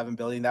 7-Eleven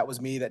building. That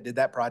was me that did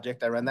that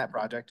project. I ran that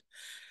project.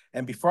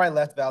 And before I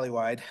left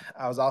Valleywide,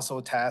 I was also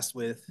tasked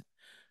with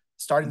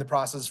starting the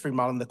process of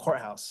remodeling the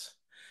courthouse.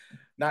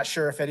 Not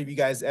sure if any of you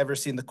guys ever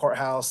seen the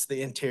courthouse,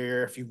 the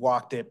interior, if you've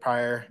walked it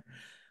prior.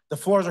 The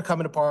floors are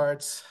coming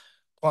apart,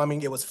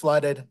 plumbing, it was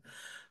flooded,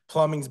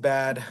 plumbing's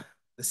bad,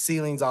 the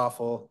ceiling's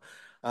awful.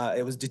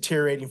 It was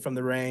deteriorating from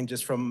the rain,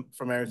 just from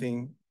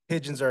everything.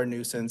 Pigeons are a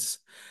nuisance.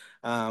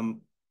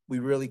 We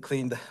really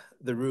cleaned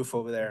the roof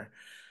over there.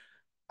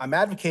 I'm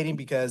advocating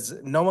because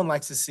no one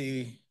likes to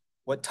see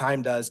what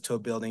time does to a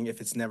building if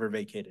it's never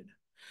vacated.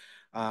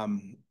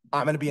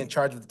 I'm going to be in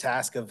charge of the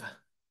task of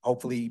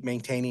hopefully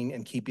maintaining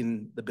and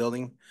keeping the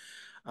building.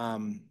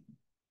 I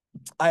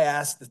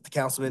asked that the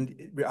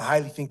councilman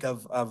highly think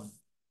of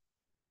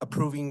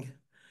approving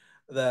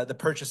the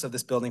purchase of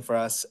this building for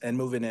us and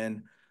moving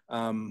in.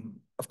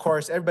 Of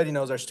course, everybody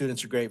knows our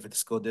students are great for the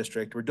school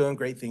district. We're doing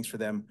great things for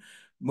them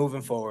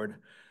moving forward,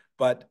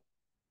 but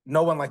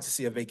no one likes to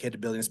see a vacated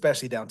building,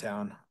 especially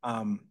downtown,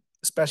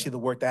 especially the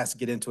work that has to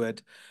get into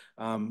it.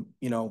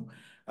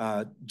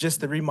 Just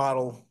the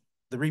remodel,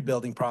 the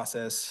rebuilding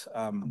process,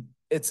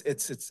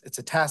 it's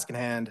a task in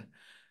hand.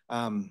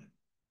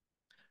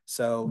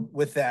 So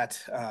with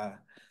that,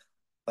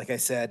 like I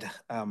said,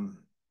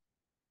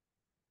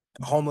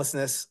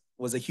 homelessness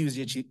was a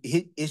huge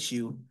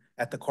issue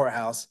at the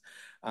courthouse.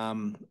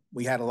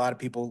 We had a lot of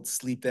people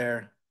sleep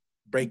there,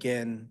 break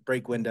in,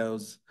 break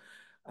windows,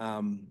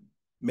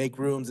 make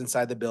rooms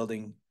inside the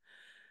building.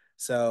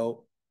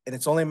 So, and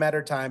it's only a matter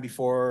of time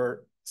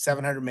before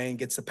 700 Main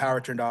gets the power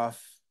turned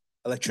off,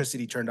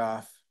 electricity turned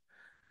off.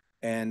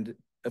 And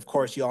of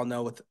course, you all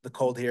know with the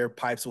cold here,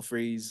 pipes will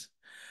freeze.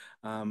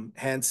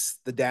 Hence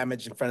the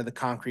damage in front of the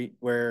concrete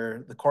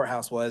where the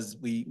courthouse was.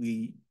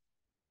 We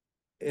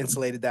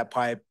insulated that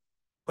pipe,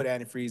 put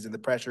antifreeze, and the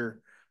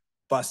pressure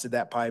busted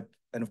that pipe.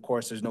 And of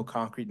course, there's no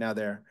concrete now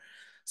there.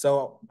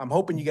 So I'm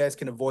hoping you guys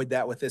can avoid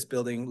that with this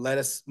building. Let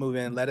us move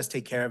in, let us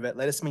take care of it,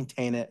 let us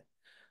maintain it.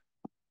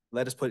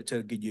 Let us put it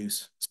to good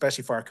use,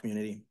 especially for our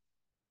community.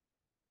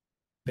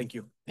 Thank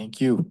you. Thank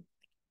you.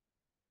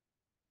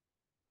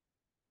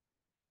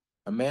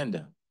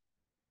 Amanda.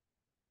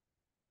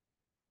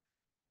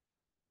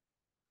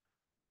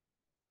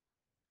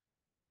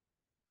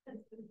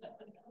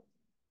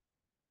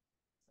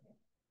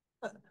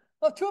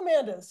 Oh, two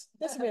Amandas.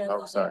 This Amanda.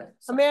 Oh, sorry.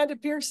 Amanda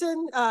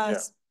Pearson,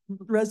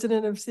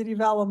 resident of City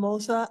of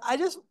Alamosa. I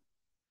just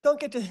don't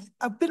get to,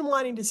 I've been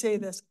wanting to say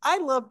this. I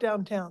love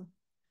downtown.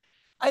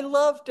 I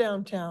love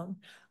downtown.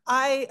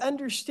 I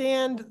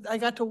understand, I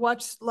got to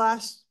watch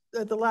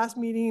at the last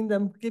meeting,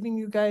 them giving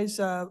you guys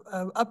a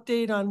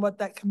update on what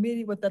that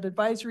committee, what that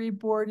advisory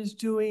board is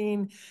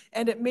doing.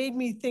 And it made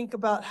me think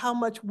about how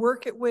much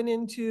work it went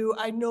into.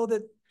 I know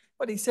that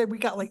what he said, we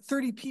got like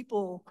 30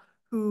 people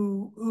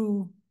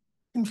who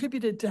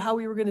contributed to how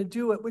we were going to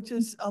do it, which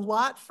is a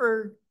lot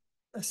for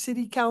a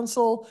city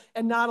council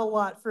and not a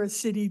lot for a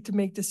city to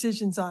make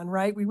decisions on,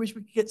 right? We wish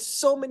we could get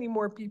so many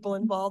more people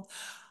involved.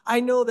 I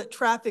know that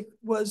traffic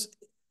was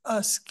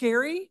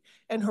scary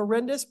and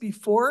horrendous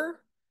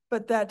before,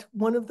 but that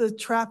one of the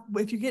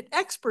if you get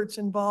experts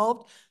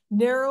involved,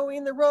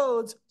 narrowing the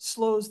roads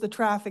slows the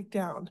traffic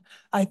down.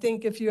 I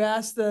think if you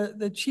ask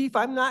the chief,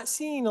 I'm not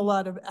seeing a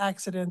lot of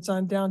accidents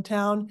on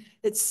downtown.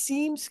 It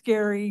seems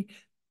scary.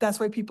 That's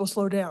why people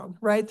slow down,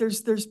 right?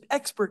 There's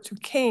experts who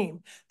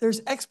came.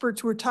 There's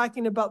experts who are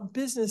talking about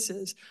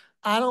businesses.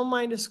 I don't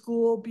mind a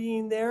school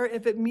being there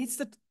if it meets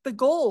the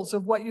goals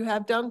of what you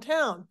have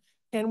downtown.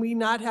 Can we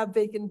not have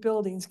vacant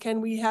buildings?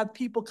 Can we have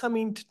people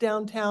coming to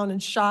downtown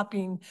and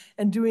shopping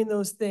and doing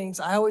those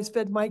things? I always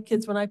fed my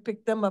kids when I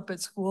picked them up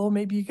at school.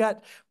 Maybe you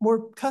got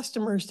more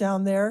customers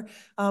down there.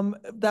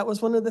 That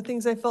was one of the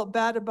things I felt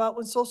bad about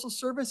when social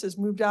services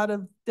moved out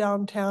of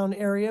downtown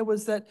area,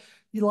 was that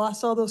you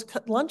lost all those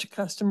lunch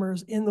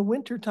customers in the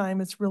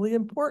wintertime. It's really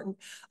important.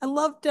 I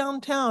love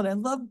downtown. I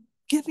love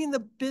giving the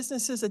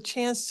businesses a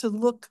chance to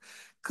look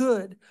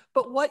good.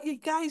 But what you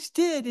guys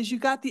did is you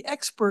got the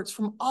experts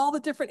from all the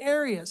different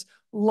areas.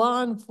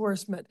 law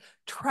enforcement,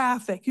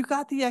 traffic. You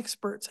got the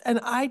experts. And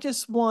I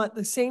just want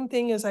the same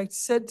thing as I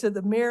said to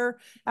the mayor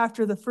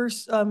after the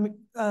first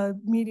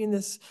meeting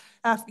this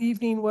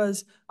evening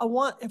was,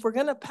 if we're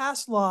gonna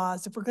pass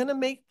laws, if we're gonna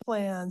make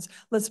plans,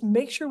 let's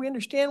make sure we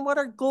understand what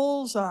our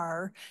goals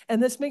are.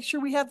 And let's make sure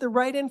we have the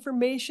right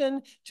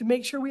information to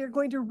make sure we are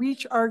going to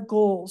reach our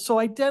goals. So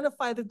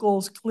identify the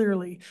goals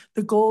clearly.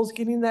 The goals,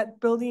 getting that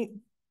building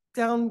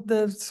down,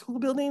 the school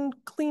building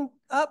cleaned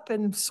up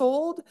and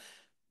sold,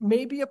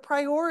 may be a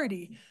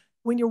priority.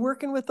 When you're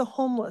working with the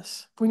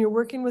homeless, when you're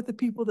working with the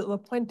people that La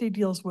Puente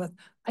deals with,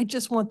 I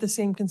just want the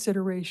same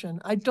consideration.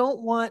 I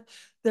don't want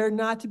there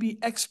not to be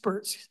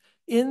experts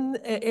in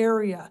the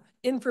area,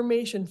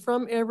 information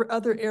from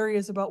other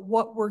areas about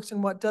what works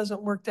and what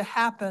doesn't work to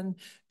happen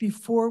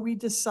before we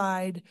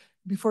decide,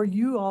 before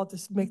you all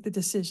just make the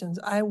decisions.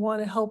 I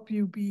want to help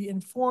you be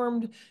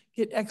informed,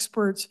 get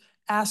experts,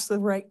 ask the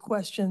right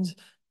questions.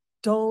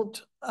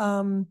 Don't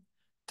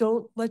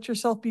let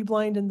yourself be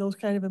blind in those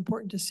kind of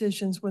important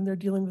decisions when they're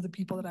dealing with the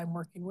people that I'm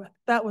working with.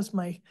 That was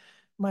my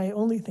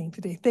only thing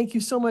today. Thank you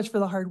so much for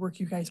the hard work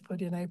you guys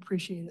put in. I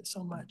appreciate it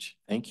so much.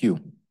 Thank you.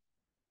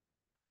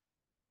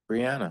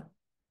 Brianna.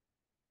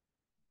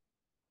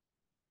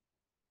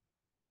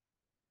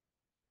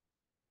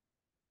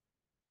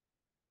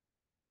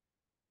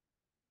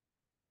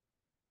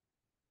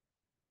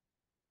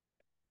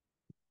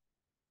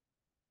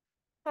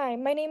 Hi,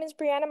 my name is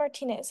Brianna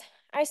Martinez.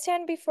 I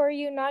stand before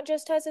you not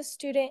just as a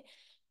student,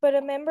 but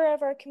a member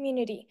of our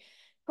community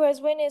who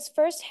has witnessed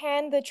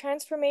firsthand the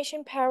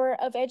transformation power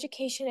of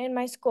education in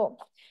my school.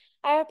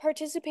 I have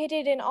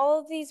participated in all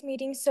of these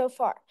meetings so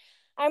far.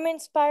 I'm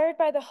inspired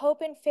by the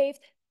hope and faith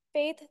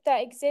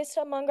that exists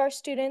among our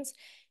students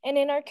and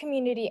in our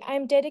community. I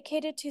am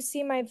dedicated to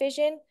see my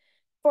vision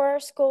for our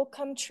school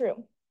come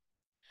true.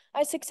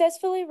 I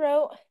successfully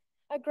wrote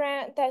a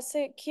grant that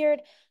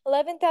secured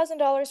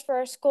 $11,000 for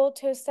our school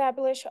to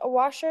establish a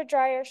washer,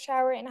 dryer,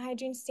 shower, and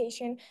hygiene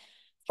station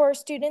for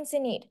students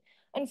in need.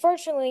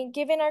 Unfortunately,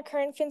 given our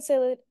current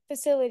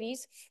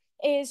facilities,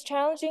 it is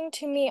challenging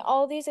to meet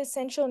all these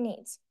essential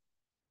needs.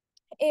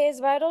 It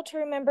is vital to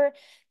remember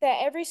that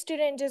every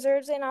student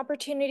deserves an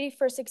opportunity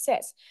for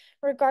success,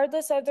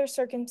 regardless of their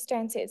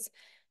circumstances.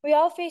 We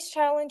all face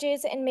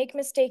challenges and make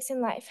mistakes in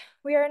life.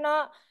 We are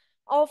not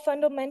all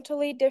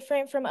fundamentally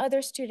different from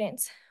other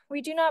students.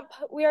 We do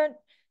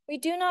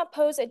not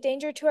pose a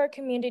danger to our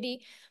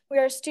community. We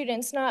are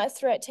students, not a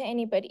threat to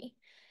anybody.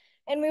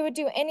 And we would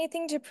do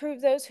anything to prove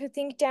those who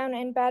think down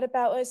and bad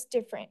about us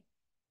different.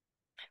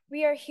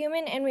 We are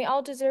human and we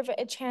all deserve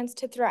a chance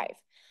to thrive.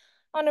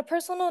 On a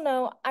personal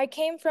note, I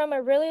came from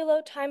a really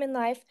low time in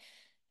life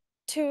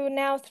to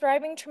now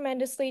thriving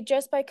tremendously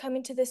just by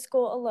coming to this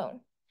school alone.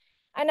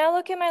 I now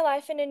look at my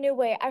life in a new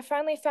way. I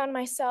finally found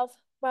myself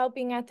while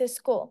being at this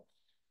school.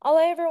 All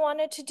I ever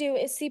wanted to do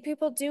is see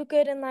people do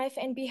good in life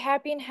and be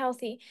happy and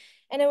healthy,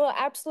 and it will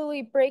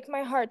absolutely break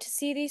my heart to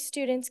see these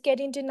students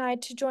getting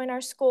denied to join our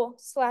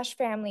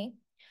school/family,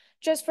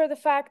 just for the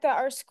fact that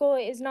our school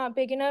is not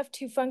big enough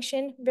to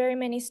function very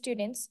many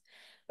students.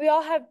 We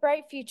all have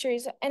bright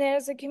futures, and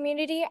as a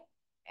community,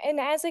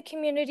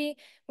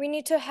 we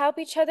need to help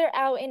each other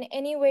out in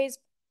any ways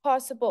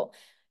possible,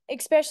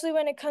 especially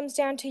when it comes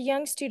down to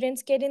young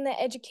students getting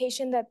the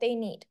education that they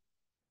need.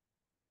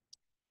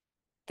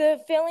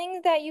 The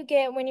feeling that you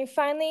get when you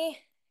finally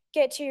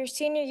get to your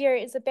senior year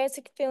is a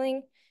basic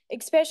feeling,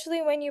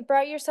 especially when you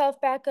brought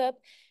yourself back up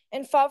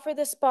and fought for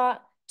the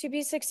spot to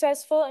be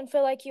successful and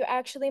feel like you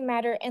actually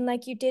matter and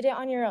like you did it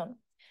on your own.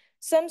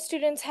 Some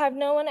students have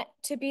no one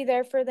to be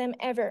there for them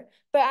ever,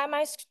 but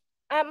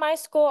at my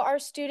school, our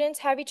students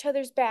have each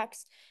other's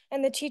backs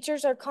and the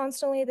teachers are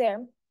constantly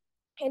there.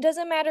 It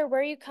doesn't matter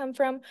where you come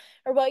from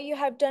or what you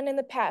have done in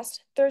the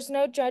past. There's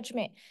no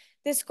judgment.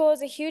 This school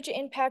has a huge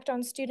impact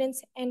on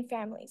students and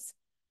families.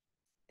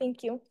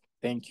 Thank you.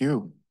 Thank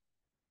you.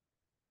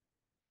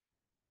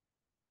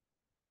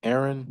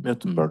 Aaron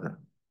Miltenberger.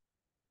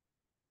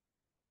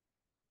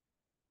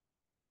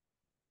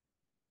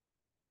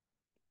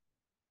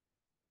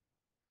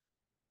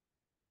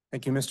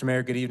 Thank you, Mr.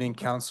 Mayor. Good evening,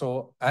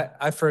 council.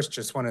 I first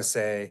just want to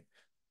say,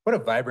 what a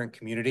vibrant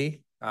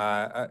community.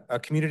 A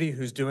community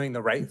who's doing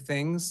the right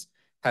things,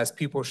 has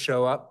people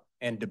show up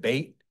and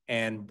debate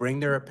and bring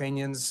their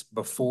opinions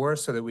before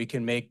so that we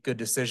can make good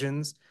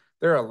decisions.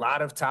 There are a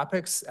lot of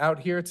topics out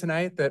here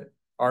tonight that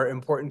are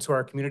important to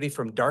our community,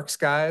 from dark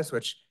skies,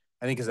 which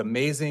I think is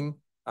amazing,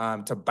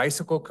 to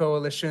bicycle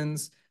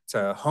coalitions,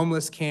 to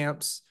homeless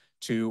camps,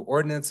 to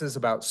ordinances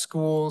about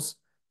schools.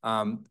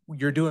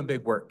 You're doing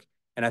big work.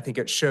 And I think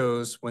it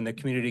shows when the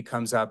community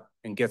comes up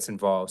and gets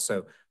involved.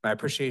 So my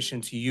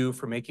appreciation to you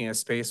for making a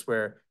space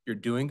where you're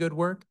doing good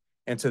work,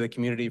 and to the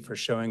community for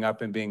showing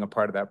up and being a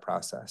part of that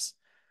process.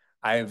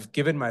 I've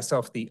given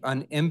myself the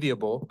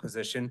unenviable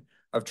position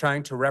of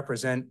trying to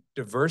represent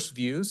diverse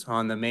views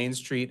on the Main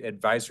Street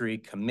Advisory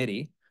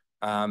Committee.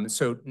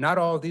 So not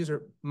all of these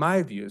are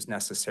my views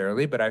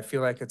necessarily, but I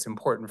feel like it's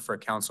important for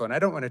council. And I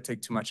don't want to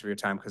take too much of your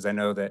time because I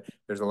know that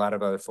there's a lot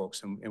of other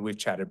folks and we've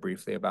chatted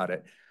briefly about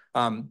it.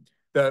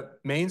 The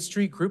Main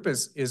Street group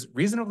is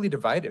reasonably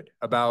divided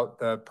about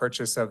the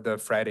purchase of the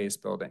Fridays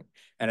building.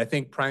 And I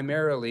think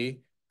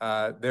primarily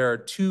there are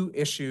two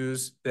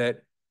issues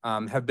that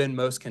have been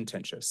most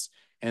contentious.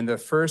 And the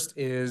first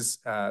is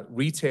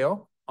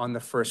retail on the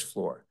first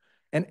floor.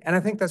 And I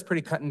think that's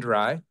pretty cut and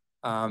dry.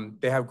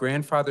 They have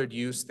grandfathered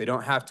use. They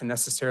don't have to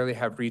necessarily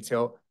have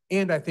retail.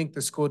 And I think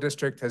the school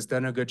district has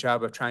done a good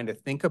job of trying to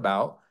think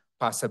about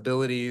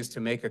possibilities to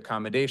make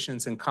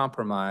accommodations and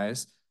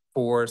compromise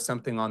for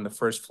something on the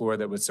first floor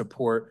that would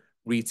support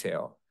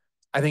retail.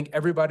 I think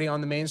everybody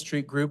on the Main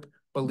Street group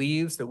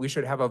believes that we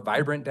should have a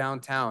vibrant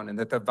downtown and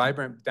that the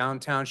vibrant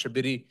downtown should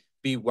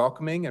be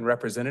welcoming and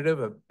representative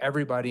of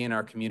everybody in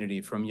our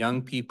community, from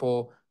young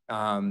people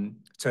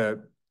to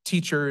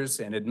teachers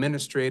and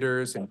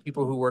administrators and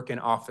people who work in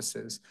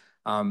offices.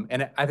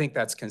 And I think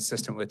that's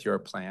consistent with your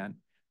plan.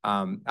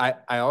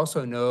 I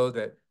also know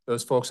that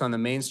those folks on the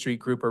Main Street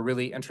group are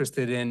really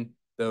interested in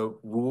the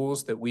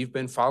rules that we've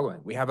been following.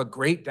 We have a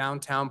great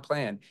downtown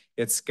plan.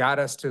 It's got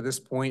us to this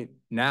point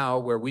now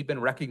where we've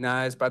been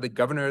recognized by the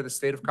governor of the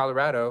state of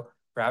Colorado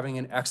for having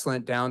an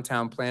excellent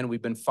downtown plan.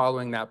 We've been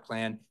following that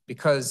plan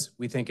because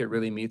we think it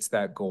really meets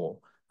that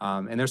goal.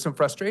 And there's some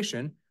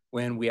frustration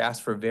when we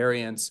ask for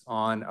variance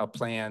on a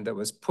plan that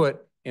was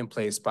put in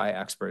place by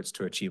experts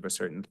to achieve a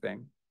certain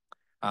thing.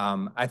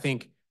 I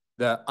think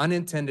the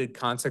unintended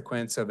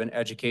consequence of an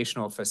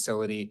educational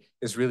facility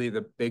is really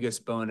the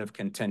biggest bone of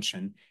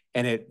contention.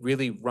 And it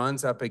really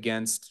runs up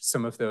against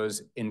some of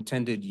those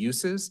intended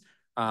uses,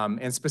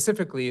 and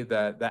specifically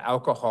the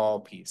alcohol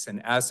piece.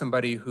 And as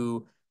somebody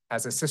who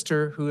has a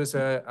sister who is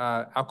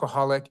a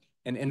alcoholic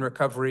and in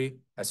recovery,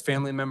 has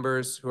family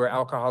members who are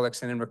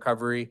alcoholics and in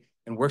recovery,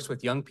 and works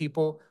with young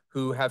people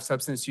who have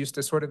substance use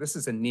disorder, this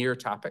is a near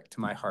topic to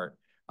my heart.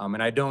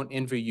 And I don't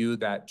envy you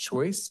that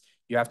choice.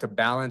 You have to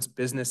balance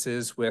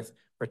businesses with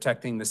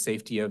protecting the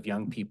safety of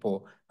young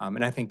people.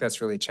 And I think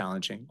that's really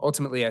challenging.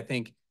 Ultimately, I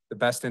think the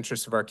best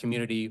interests of our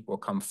community will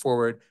come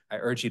forward. I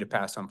urge you to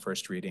pass on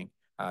first reading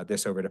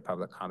this over to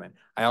public comment.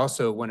 I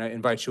also want to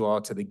invite you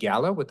all to the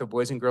gala with the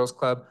Boys and Girls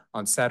Club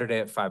on Saturday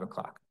at 5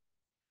 o'clock.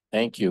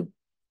 Thank you.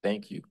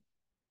 Thank you.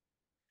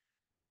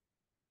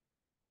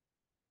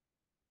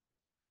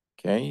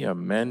 Okay,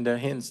 Amanda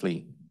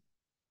Hensley.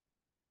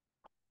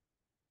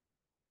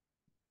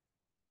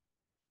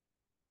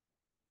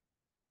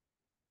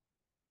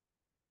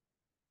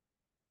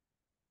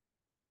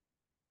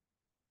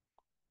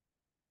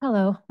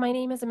 Hello, my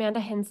name is Amanda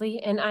Hensley,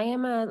 and I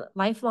am a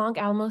lifelong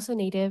Alamosa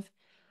native,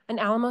 an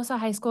Alamosa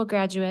High School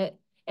graduate,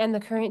 and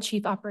the current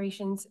Chief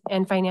Operations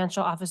and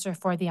Financial Officer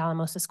for the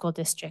Alamosa School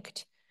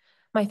District.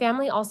 My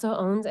family also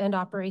owns and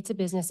operates a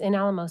business in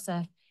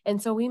Alamosa,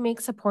 and so we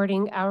make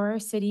supporting our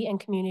city and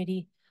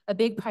community a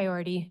big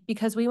priority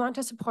because we want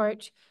to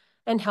support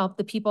and help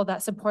the people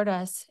that support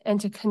us and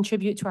to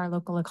contribute to our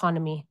local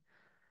economy.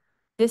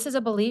 This is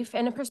a belief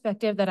and a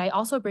perspective that I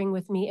also bring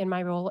with me in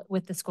my role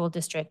with the school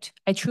district.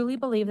 I truly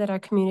believe that our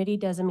community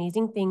does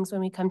amazing things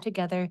when we come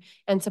together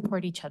and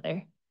support each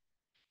other.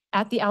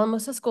 At the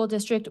Alamosa School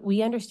District,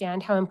 we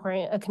understand how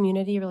important a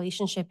community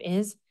relationship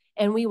is,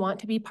 and we want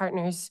to be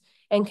partners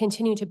and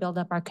continue to build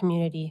up our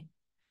community.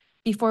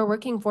 Before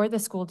working for the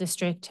school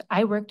district,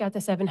 I worked at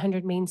the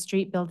 700 Main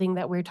Street building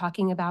that we're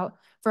talking about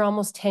for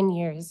almost 10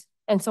 years.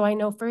 And so I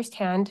know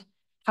firsthand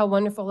how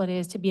wonderful it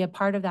is to be a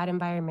part of that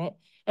environment,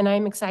 and I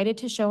am excited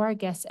to show our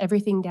guests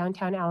everything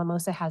downtown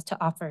Alamosa has to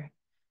offer.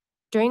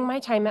 During my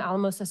time at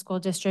Alamosa School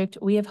District,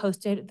 we have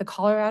hosted the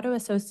Colorado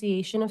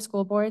Association of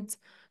School Boards,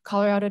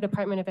 Colorado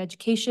Department of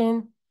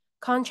Education,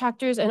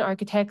 contractors and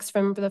architects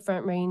from the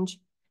Front Range,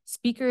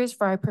 speakers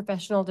for our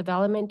professional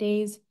development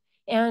days,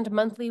 and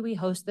monthly we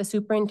host the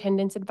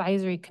Superintendent's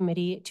Advisory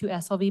Committee to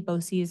SLV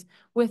BOCES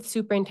with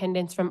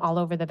superintendents from all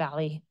over the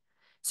Valley.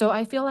 So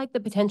I feel like the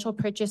potential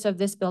purchase of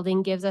this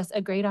building gives us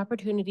a great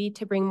opportunity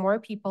to bring more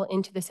people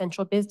into the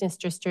central business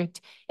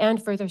district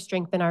and further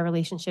strengthen our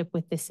relationship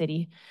with the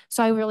city.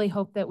 So I really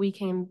hope that we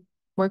can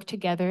work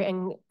together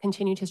and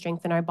continue to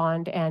strengthen our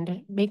bond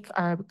and make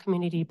our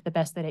community the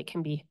best that it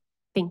can be.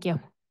 Thank you.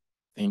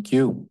 Thank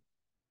you.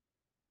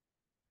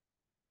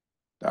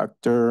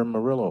 Dr.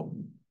 Murillo.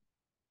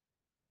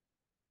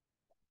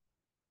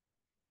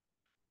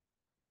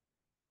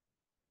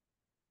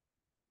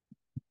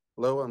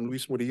 Hello, I'm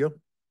Luis Murillo.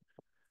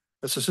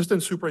 As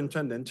Assistant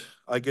Superintendent,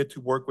 I get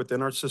to work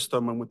within our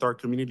system and with our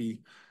community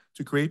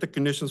to create the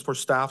conditions for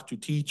staff to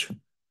teach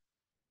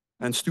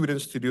and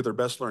students to do their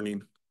best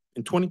learning.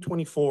 In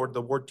 2024,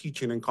 the word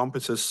teaching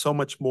encompasses so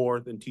much more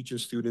than teaching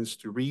students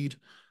to read,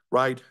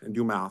 write, and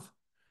do math.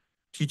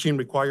 Teaching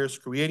requires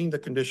creating the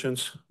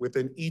conditions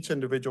within each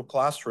individual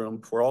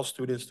classroom for all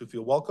students to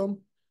feel welcome,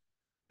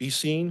 be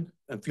seen,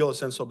 and feel a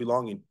sense of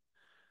belonging.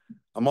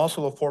 I'm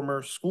also a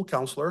former school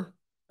counselor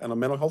and a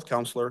mental health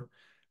counselor.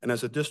 And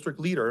as a district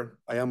leader,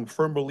 I am a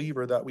firm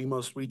believer that we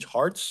must reach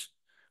hearts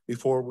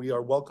before we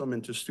are welcome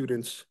into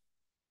students'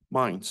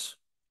 minds.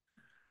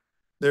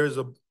 There is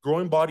a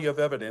growing body of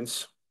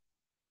evidence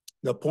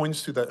that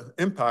points to the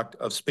impact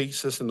of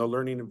spaces in the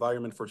learning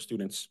environment for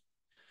students.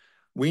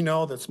 We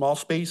know that small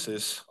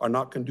spaces are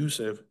not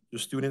conducive to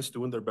students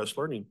doing their best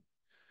learning.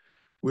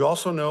 We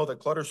also know that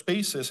cluttered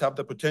spaces have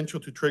the potential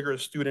to trigger a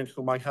student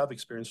who might have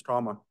experienced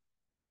trauma.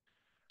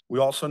 We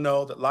also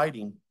know that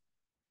lighting,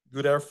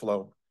 good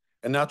airflow,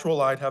 and natural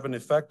light have an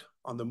effect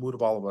on the mood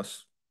of all of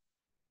us.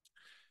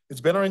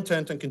 It's been our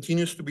intent and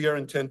continues to be our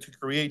intent to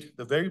create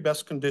the very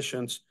best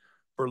conditions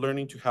for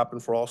learning to happen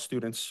for all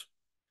students.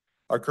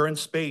 Our current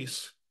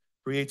space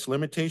creates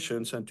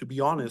limitations and, to be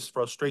honest,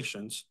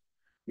 frustrations,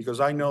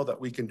 because I know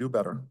that we can do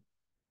better.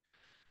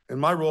 In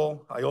my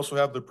role, I also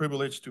have the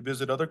privilege to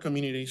visit other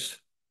communities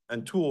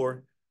and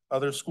tour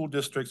other school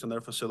districts and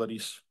their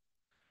facilities.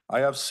 I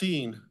have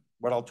seen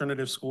what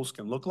alternative schools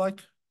can look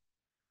like,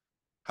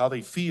 how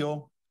they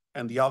feel,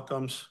 and the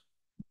outcomes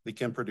they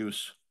can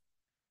produce.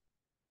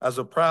 As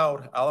a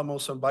proud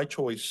Alamosan by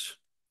choice,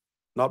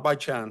 not by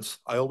chance,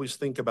 I always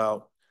think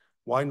about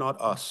why not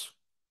us?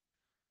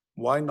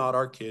 Why not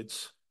our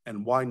kids?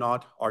 And why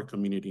not our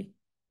community?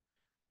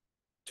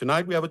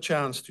 Tonight, we have a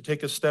chance to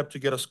take a step to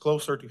get us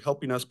closer to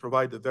helping us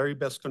provide the very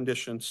best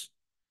conditions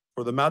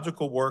for the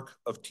magical work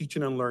of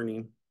teaching and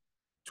learning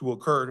to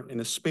occur in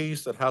a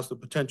space that has the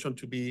potential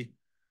to be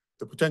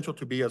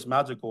as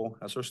magical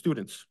as our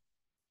students.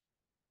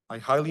 I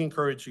highly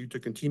encourage you to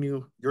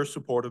continue your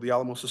support of the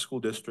Alamosa School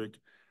District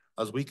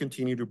as we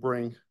continue to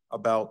bring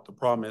about the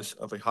promise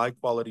of a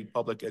high-quality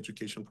public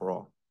education for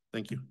all.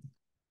 Thank you.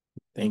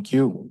 Thank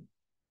you.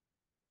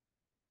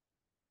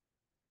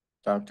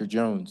 Dr.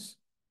 Jones.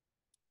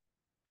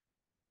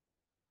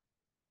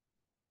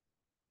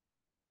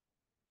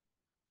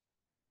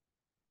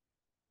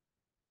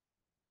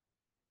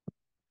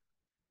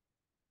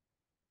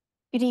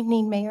 Good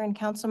evening, Mayor and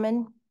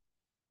Councilman.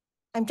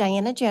 I'm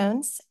Diana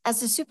Jones.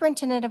 As the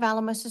Superintendent of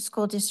Alamosa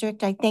School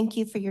District, I thank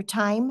you for your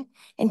time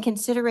and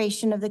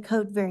consideration of the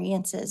code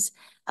variances,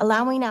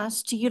 allowing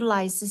us to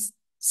utilize this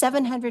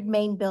 700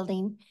 Main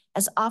building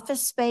as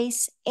office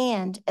space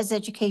and as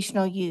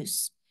educational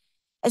use.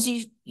 As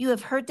you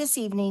have heard this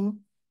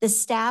evening, the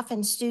staff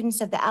and students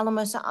of the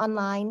Alamosa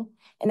Online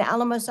and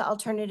Alamosa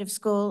Alternative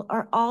School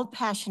are all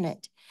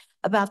passionate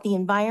about the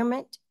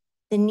environment,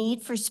 the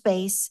need for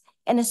space,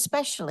 and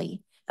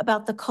especially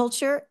about the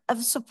culture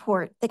of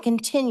support that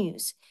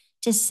continues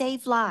to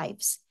save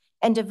lives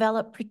and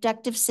develop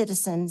productive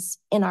citizens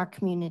in our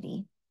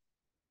community.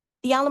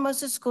 The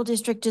Alamosa School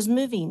District is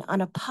moving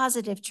on a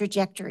positive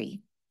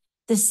trajectory.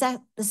 The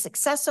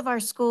success of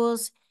our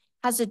schools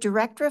has a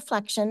direct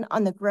reflection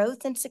on the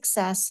growth and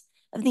success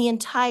of the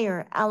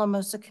entire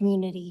Alamosa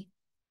community.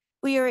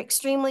 We are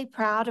extremely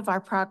proud of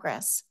our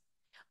progress.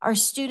 Our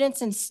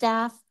students and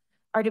staff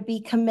are to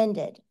be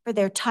commended for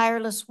their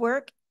tireless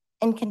work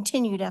and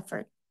continued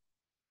effort.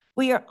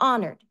 We are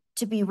honored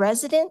to be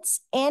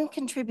residents and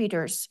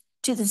contributors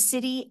to the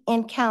city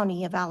and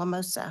county of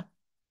Alamosa.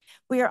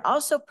 We are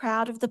also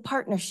proud of the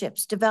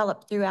partnerships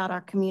developed throughout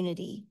our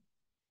community.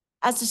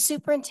 As the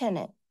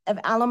superintendent of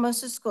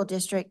Alamosa School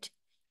District,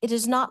 it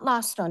is not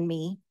lost on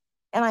me,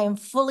 and I am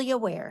fully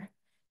aware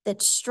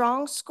that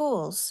strong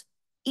schools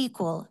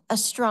equal a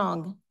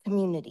strong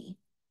community.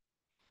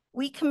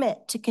 We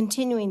commit to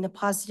continuing the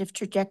positive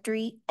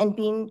trajectory and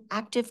being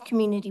active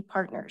community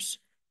partners.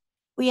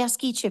 We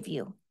ask each of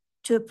you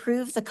to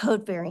approve the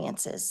code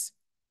variances.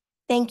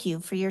 Thank you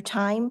for your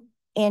time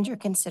and your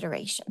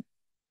consideration.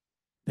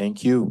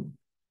 Thank you.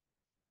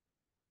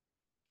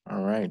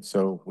 All right,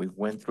 so we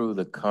went through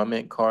the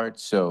comment card.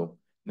 So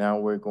now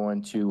we're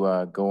going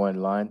to go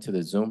online to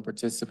the Zoom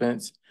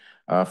participants.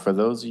 For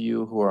those of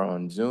you who are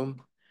on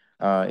Zoom,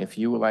 if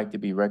you would like to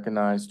be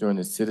recognized during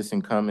the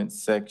citizen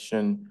comments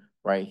section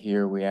right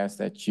here, we ask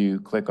that you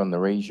click on the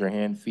raise your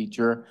hand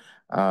feature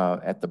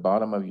at the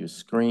bottom of your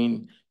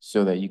screen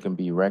so that you can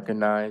be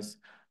recognized.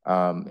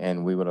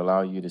 And we would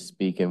allow you to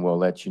speak, and we'll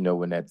let you know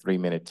when that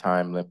 3-minute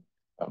time limit.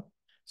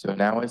 So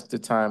now is the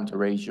time to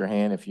raise your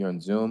hand if you're on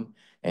Zoom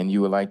and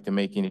you would like to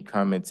make any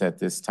comments at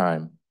this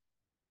time.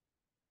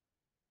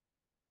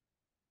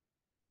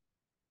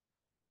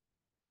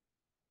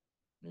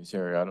 Ms.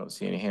 Harry, I don't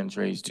see any hands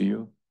raised to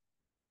you.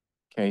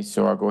 Okay,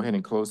 so I'll go ahead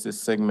and close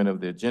this segment of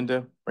the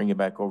agenda, bring it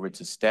back over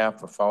to staff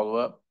for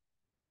follow-up.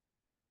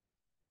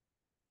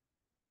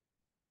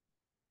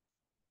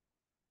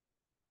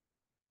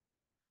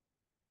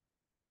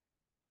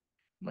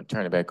 I'm gonna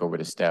turn it back over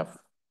to staff.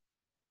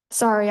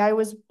 Sorry, I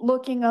was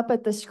looking up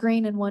at the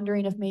screen and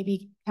wondering if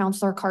maybe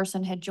Counselor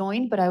Carson had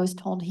joined, but I was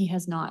told he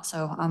has not,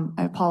 so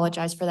I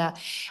apologize for that.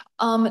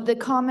 The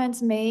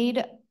comments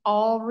made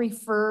all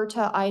refer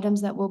to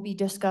items that will be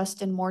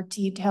discussed in more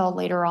detail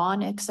later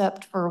on,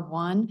 except for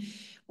one,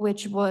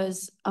 which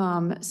was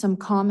some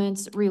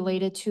comments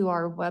related to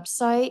our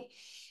website.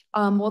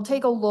 We'll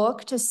take a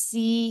look to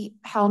see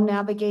how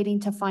navigating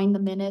to find the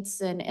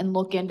minutes and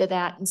look into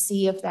that and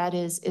see if that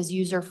is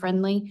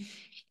user-friendly.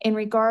 In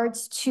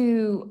regards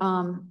to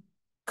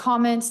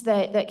comments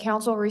that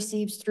council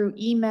receives through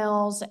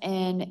emails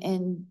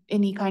and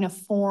any kind of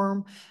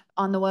form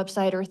on the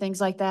website or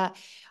things like that.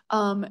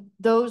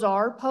 Those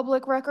are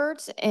public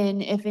records,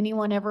 and if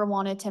anyone ever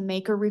wanted to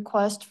make a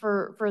request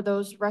for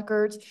those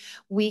records,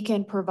 we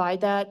can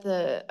provide that.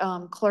 The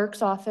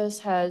clerk's office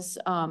has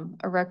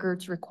a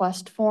records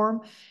request form,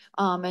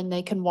 and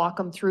they can walk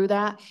them through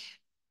that.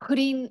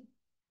 Putting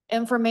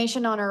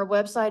information on our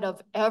website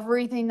of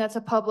everything that's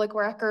a public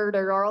record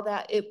or all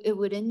that, it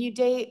would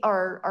inundate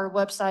our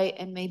website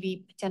and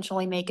maybe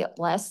potentially make it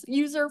less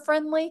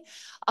user-friendly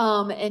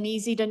and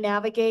easy to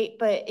navigate.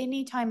 But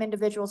anytime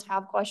individuals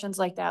have questions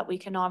like that, we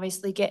can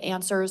obviously get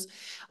answers.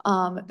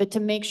 But to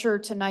make sure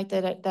tonight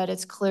that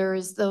it's clear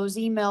is those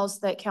emails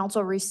that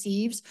council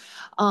receives,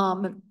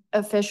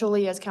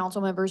 officially as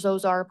council members,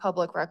 those are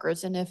public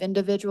records. And if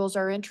individuals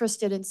are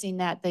interested in seeing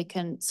that, they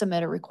can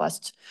submit a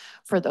request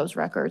for those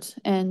records.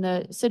 And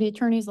the city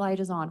attorney's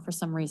light is on for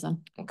some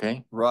reason.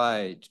 Okay.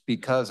 Right,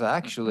 because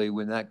actually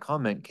when that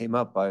comment came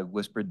up, I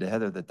whispered to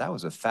Heather that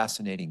was a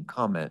fascinating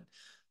comment.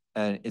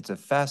 And it's a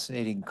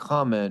fascinating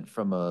comment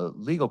from a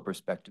legal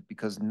perspective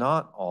because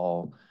not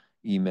all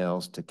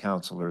emails to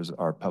counselors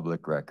are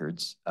public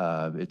records.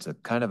 It's a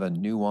kind of a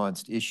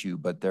nuanced issue,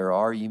 but there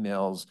are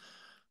emails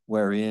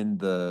wherein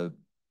the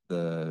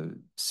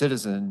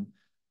citizen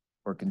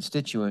or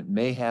constituent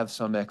may have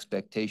some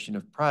expectation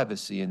of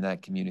privacy in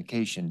that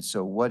communication.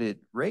 So what it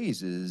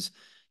raises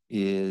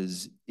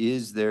is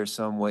there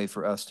some way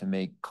for us to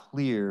make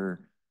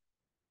clear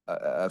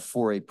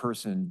for a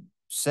person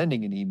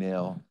sending an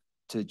email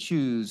to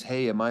choose,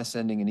 hey, am I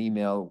sending an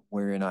email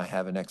wherein I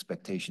have an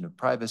expectation of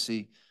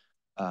privacy?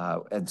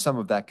 And some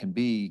of that can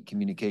be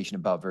communication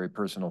about very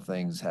personal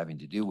things having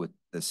to do with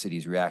the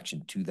city's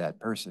reaction to that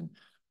person.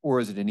 Or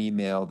is it an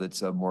email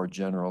that's a more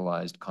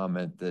generalized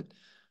comment that,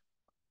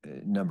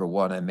 number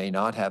one, I may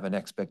not have an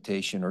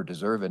expectation or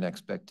deserve an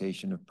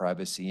expectation of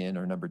privacy in,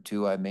 or number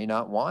two, I may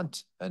not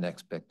want an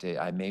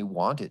expectation. I may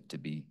want it to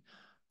be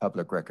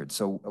public record.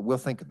 So we'll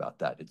think about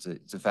that.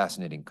 It's a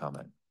fascinating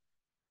comment.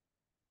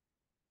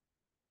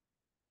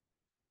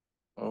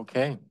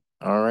 Okay,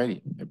 all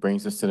righty. It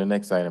brings us to the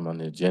next item on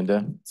the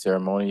agenda,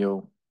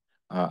 ceremonial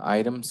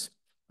items,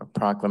 a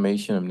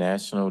proclamation of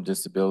National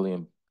Disability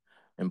and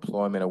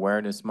Employment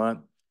Awareness Month.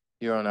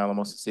 Here on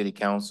Alamosa City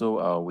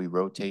Council, we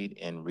rotate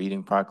in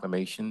reading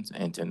proclamations,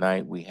 and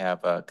tonight we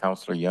have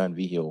Councilor Jan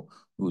Vigil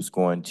who's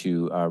going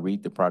to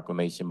read the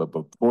proclamation. But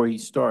before he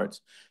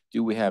starts,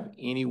 do we have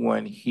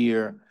anyone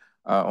here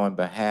on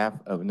behalf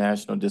of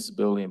National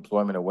Disability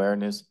Employment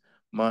Awareness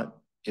Month?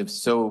 If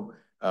so,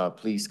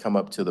 please come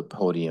up to the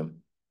podium.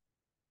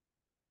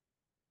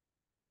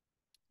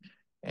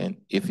 And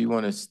if you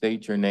want to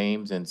state your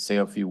names and say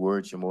a few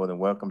words, you're more than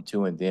welcome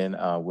to. And then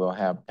we'll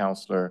have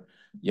Councilor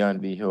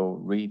Jan Vigil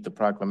read the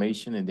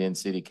proclamation, and then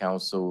City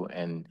Council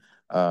and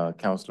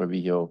Councilor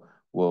Vigil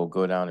will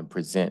go down and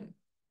present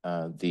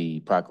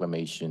the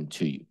proclamation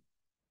to you.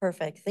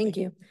 Perfect, thank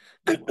you.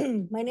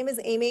 My name is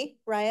Amy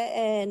Raya,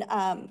 and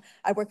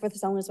I work with the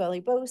San Luis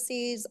Valley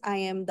BOCES. I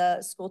am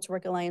the School to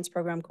Work Alliance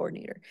Program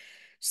Coordinator.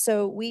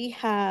 So we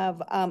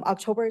have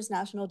October is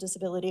National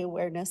Disability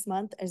Awareness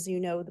Month. As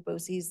you know, the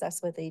BOCES,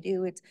 that's what they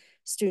do. It's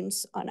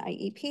students on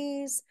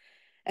IEPs.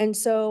 And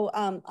so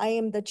I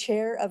am the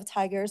chair of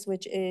TIGERS,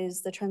 which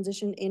is the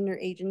Transition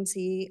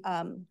Interagency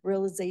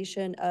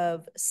Realization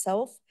of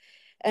Self.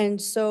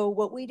 And so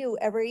what we do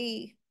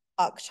every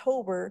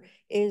October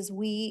is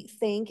we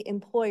thank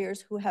employers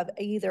who have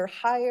either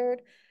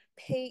hired,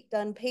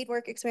 done paid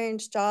work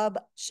experience, job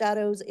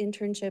shadows,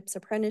 internships,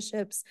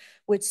 apprenticeships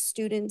with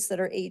students that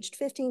are aged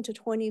 15 to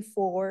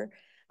 24,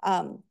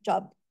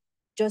 job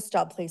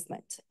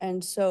placement.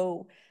 And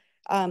so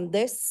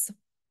this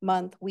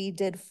month we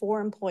did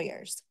 4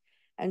 employers.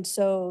 And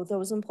so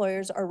those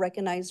employers are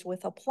recognized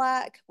with a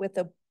plaque, with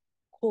a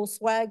cool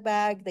swag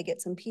bag, they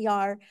get some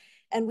PR,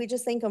 and we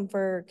just thank them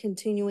for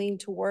continuing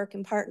to work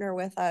and partner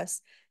with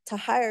us to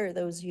hire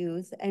those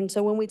youth. And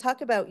so when we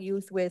talk about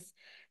youth with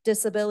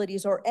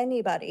disabilities or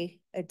anybody,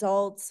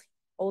 adults,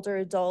 older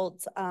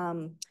adults,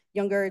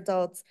 younger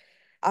adults,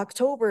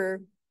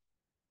 October,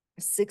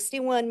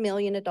 61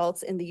 million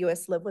adults in the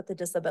US live with a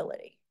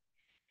disability.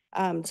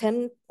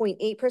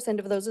 10.8%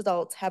 of those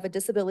adults have a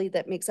disability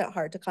that makes it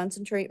hard to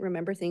concentrate,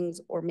 remember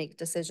things, or make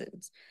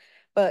decisions.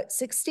 But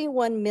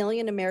 61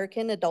 million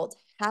American adults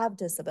have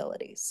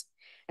disabilities.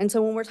 And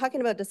so when we're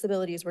talking about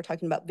disabilities, we're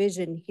talking about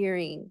vision,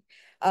 hearing,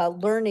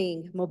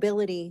 learning,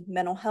 mobility,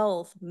 mental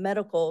health,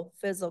 medical,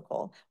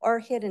 physical, or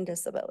hidden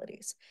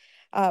disabilities.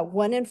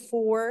 1 in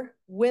 4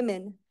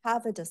 women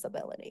have a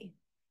disability.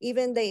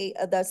 Even the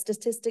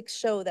statistics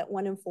show that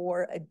 1 in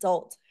 4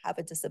 adults have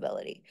a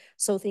disability.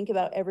 So think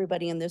about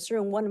everybody in this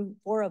room. 1 in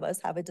 4 of us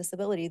have a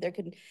disability.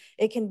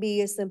 It can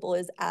be as simple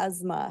as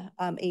asthma,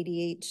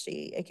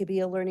 ADHD. It could be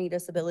a learning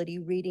disability,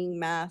 reading,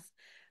 math.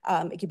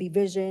 It could be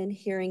vision,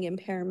 hearing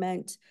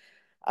impairment.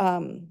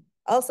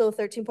 Also,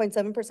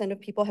 13.7% of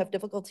people have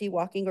difficulty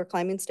walking or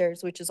climbing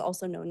stairs, which is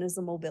also known as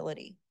a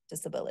mobility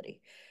disability.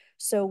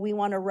 So we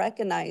want to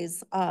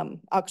recognize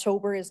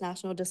October is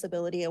National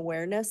Disability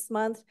Awareness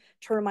Month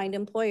to remind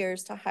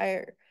employers to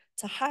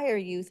hire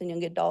youth and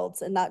young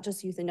adults, and not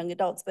just youth and young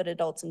adults, but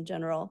adults in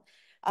general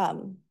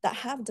that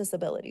have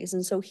disabilities.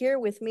 And so here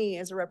with me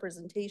is a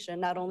representation.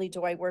 Not only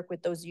do I work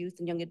with those youth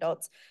and young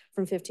adults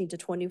from 15 to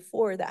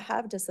 24 that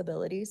have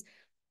disabilities,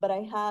 but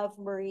I have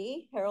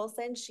Marie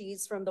Harrelson.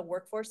 She's from the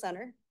Workforce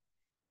Center.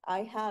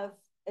 I have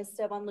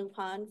Esteban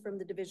Lujan from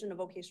the Division of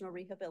Vocational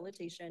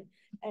Rehabilitation,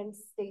 and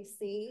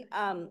Stacy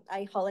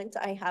Holland,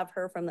 I have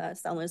her from the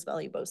San Luis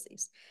Valley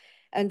BOCES.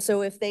 And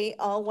so if they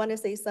all want to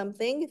say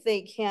something,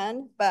 they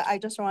can, but I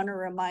just want to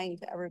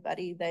remind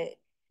everybody that,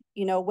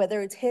 you know,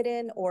 whether it's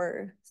hidden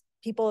or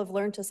people have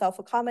learned to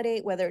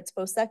self-accommodate, whether it's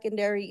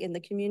post-secondary in the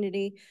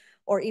community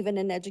or even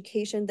in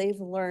education, they've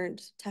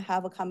learned to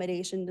have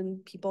accommodation,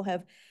 and people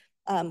have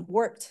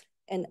worked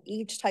in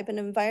each type of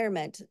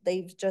environment.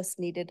 They've just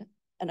needed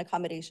an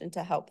accommodation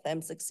to help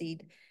them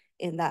succeed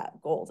in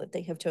that goal that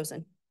they have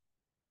chosen.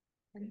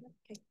 Okay,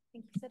 I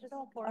think you said it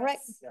all for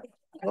us.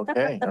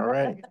 Okay, all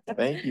right.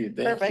 Thank you,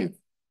 thank you.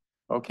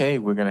 Okay,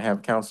 we're gonna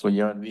have Councilor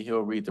Young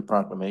Vigil read the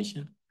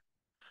proclamation.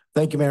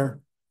 Thank you,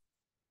 Mayor.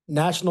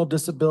 National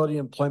Disability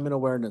Employment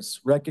Awareness,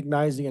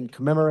 recognizing and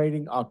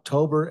commemorating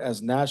October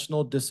as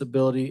National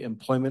Disability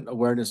Employment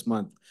Awareness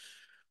Month.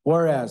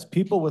 Whereas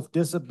people with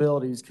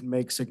disabilities can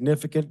make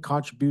significant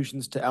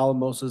contributions to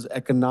Alamosa's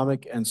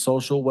economic and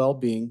social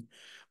well-being,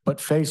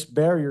 but face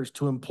barriers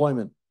to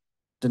employment,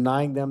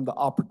 denying them the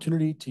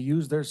opportunity to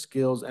use their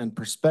skills and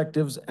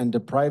perspectives and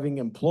depriving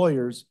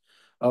employers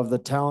of the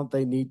talent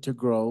they need to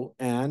grow.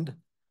 And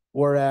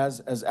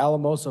whereas as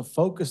Alamosa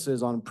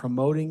focuses on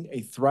promoting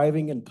a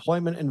thriving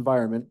employment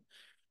environment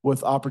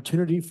with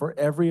opportunity for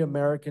every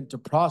American to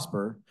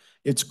prosper,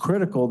 it's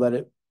critical that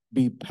it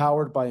be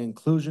powered by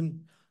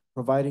inclusion,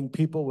 providing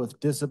people with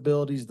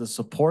disabilities the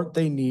support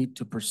they need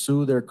to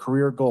pursue their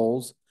career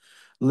goals,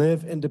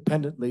 live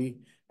independently,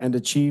 and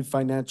achieve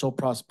financial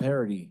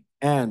prosperity.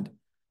 And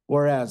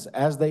whereas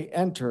as they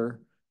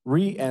enter,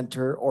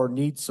 re-enter, or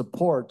need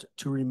support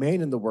to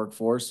remain in the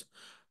workforce,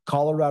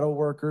 Colorado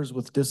workers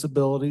with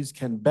disabilities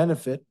can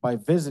benefit by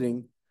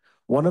visiting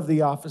one of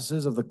the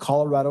offices of the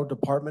Colorado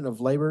Department of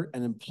Labor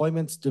and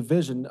Employment's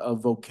Division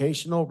of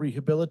Vocational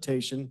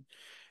Rehabilitation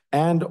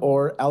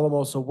and/or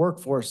Alamosa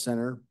Workforce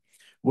Center,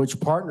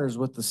 which partners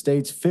with the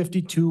state's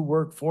 52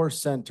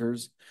 workforce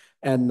centers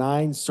and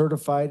 9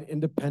 certified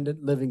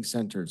independent living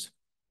centers.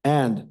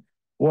 And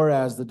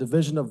whereas the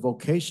Division of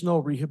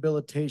Vocational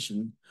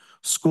Rehabilitation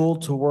School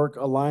to Work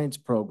Alliance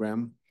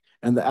Program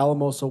and the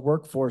Alamosa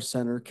Workforce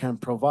Center can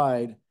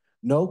provide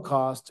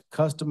no-cost,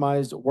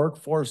 customized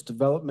workforce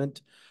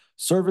development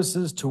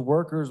services to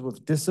workers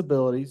with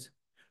disabilities,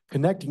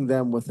 connecting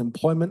them with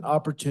employment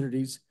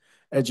opportunities,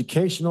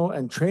 educational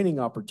and training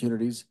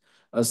opportunities,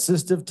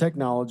 assistive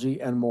technology,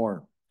 and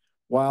more,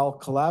 while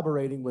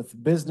collaborating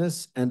with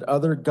business and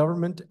other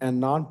government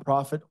and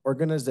nonprofit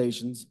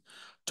organizations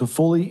to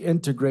fully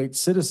integrate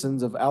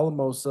citizens of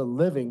Alamosa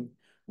living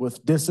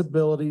with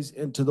disabilities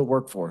into the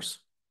workforce.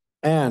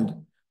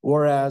 And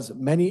whereas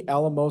many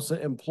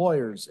Alamosa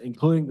employers,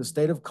 including the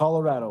state of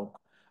Colorado,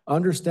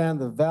 understand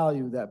the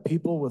value that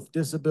people with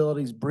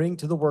disabilities bring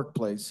to the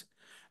workplace,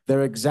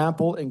 their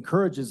example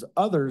encourages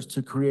others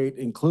to create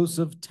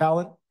inclusive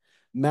talent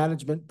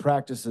management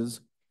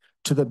practices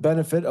to the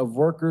benefit of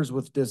workers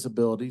with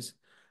disabilities,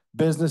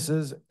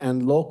 businesses,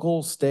 and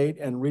local, state,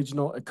 and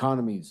regional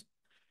economies.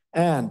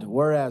 And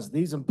whereas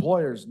these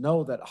employers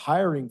know that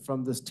hiring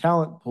from this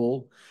talent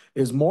pool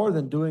is more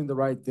than doing the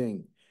right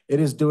thing, it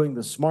is doing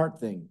the smart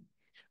thing.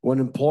 When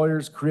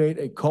employers create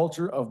a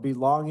culture of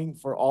belonging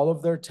for all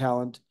of their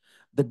talent,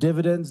 the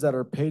dividends that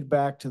are paid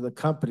back to the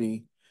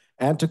company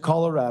and to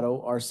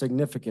Colorado are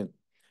significant.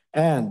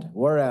 And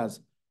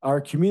whereas our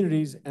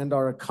communities and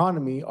our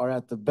economy are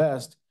at the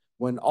best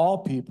when all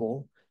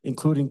people,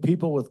 including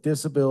people with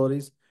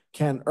disabilities,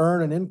 can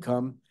earn an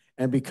income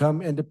and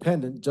become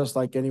independent just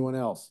like anyone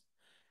else.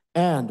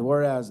 And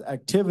whereas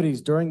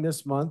activities during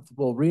this month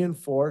will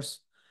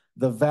reinforce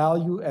the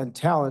value and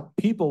talent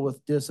people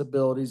with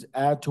disabilities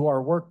add to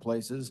our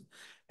workplaces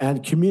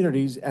and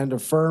communities, and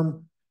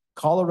affirm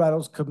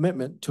Colorado's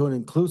commitment to an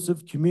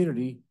inclusive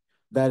community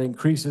that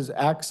increases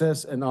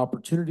access and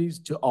opportunities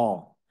to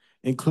all,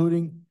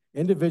 including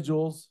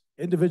individuals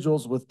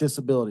with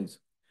disabilities.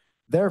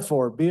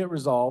 Therefore, be it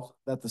resolved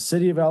that the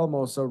City of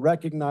Alamosa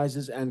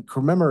recognizes and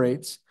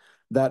commemorates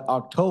that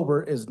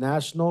October is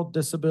National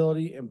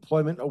Disability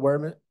Employment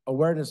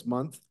Awareness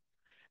Month,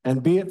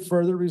 and be it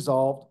further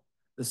resolved,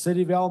 the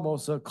City of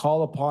Alamosa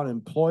call upon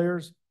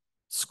employers,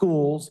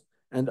 schools,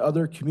 and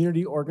other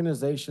community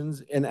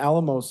organizations in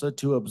Alamosa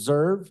to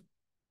observe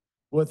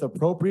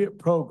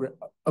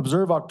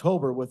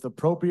October with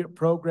appropriate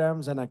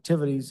programs and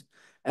activities,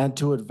 and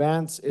to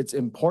advance its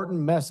important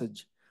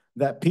message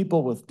that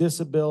people with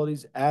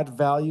disabilities add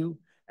value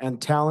and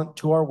talent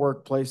to our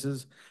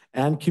workplaces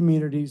and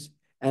communities.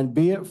 And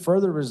be it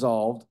further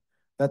resolved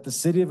that the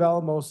City of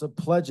Alamosa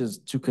pledges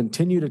to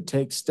continue to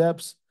take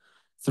steps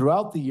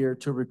throughout the year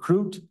to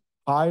recruit,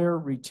 hire,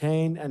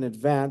 retain, and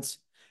advance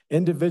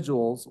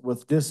individuals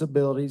with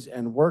disabilities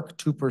and work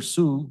to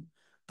pursue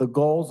the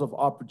goals of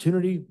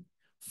opportunity,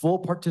 full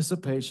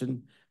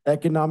participation,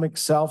 economic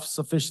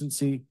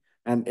self-sufficiency,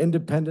 and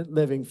independent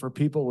living for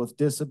people with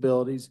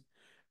disabilities,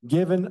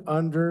 given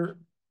under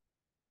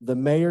the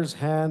mayor's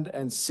hand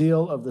and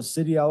seal of the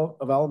City of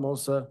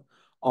Alamosa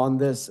on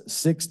this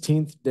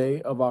 16th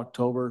day of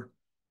October,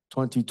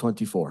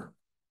 2024.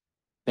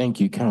 Thank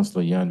you,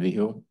 Councilor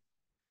Yanvijo.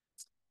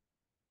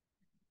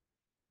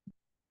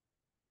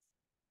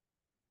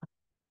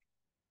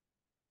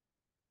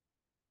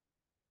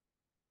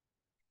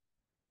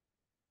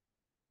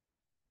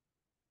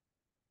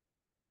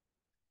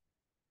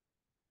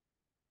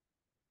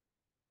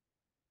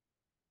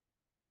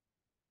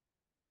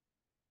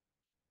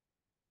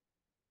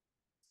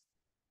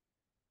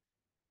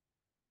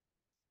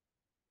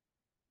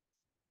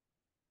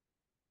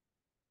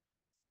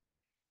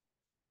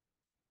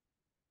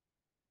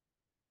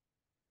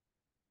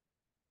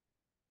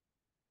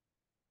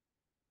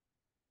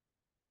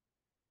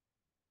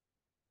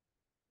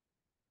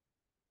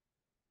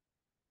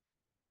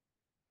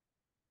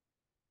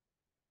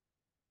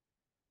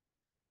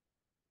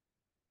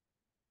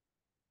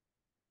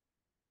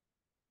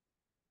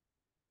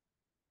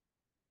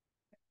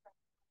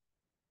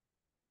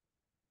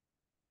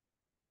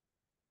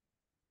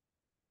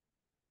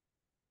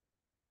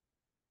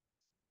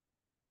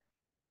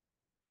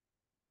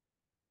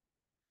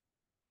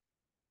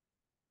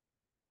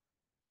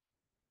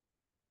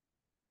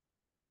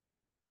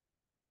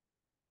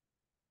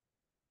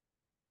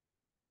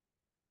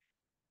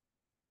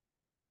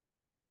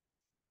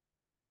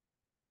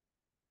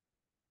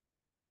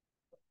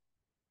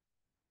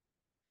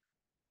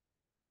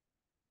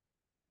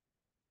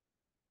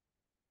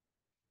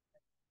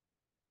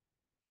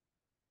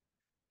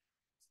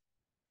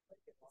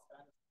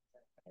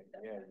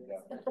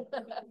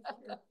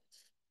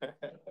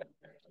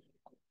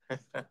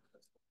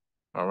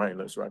 All right,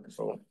 let's rock and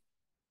roll.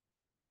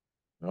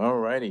 All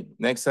righty,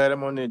 next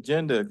item on the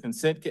agenda,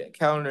 consent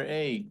calendar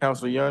A,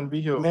 Councilor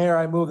Yanvijo. Mayor,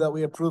 I move that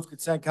we approve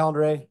consent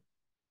calendar A.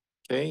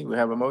 Okay, we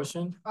have a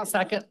motion. I'll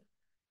second.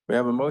 We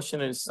have a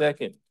motion and a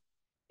second.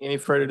 Any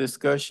further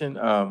discussion?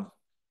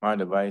 My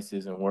device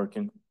isn't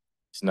working.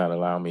 It's not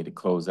allowing me to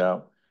close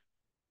out.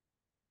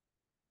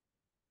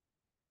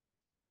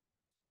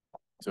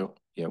 So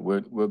yeah,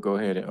 we'll go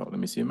ahead and let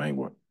me see, it might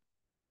work.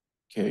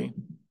 Okay.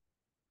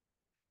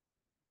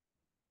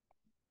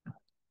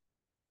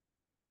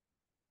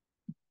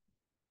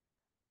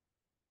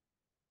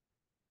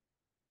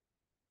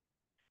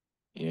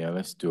 Yeah,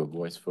 let's do a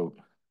voice vote.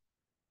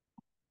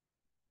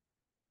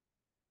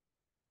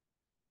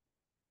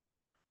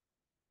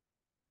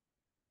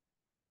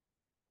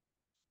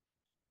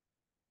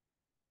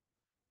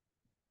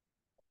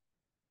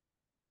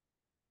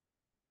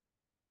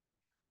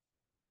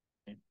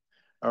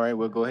 All right,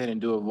 we'll go ahead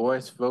and do a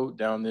voice vote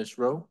down this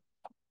row.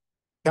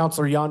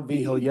 Councilor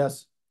Yanvijo,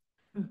 yes.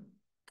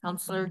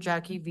 Counselor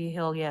Jackie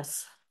Vigil,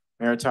 yes.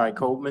 Mayor Ty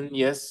Coleman,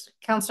 yes.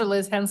 Counselor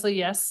Liz Hensley,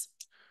 yes.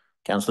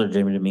 Counselor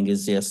Jamie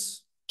Dominguez,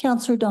 yes.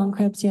 Counselor Dawn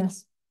Krebs,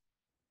 yes.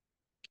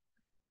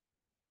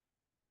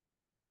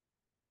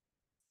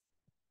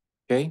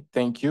 Okay,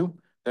 thank you.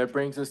 That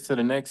brings us to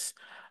the next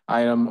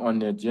item on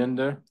the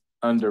agenda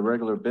under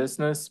regular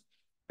business.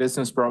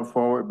 Business brought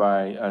forward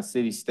by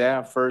city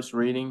staff, first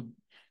reading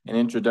and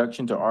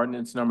introduction to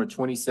ordinance number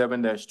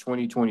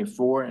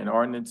 27-2024, and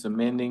ordinance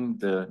amending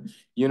the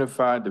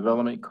Unified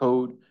Development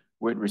Code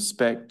with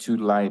respect to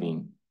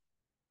lighting.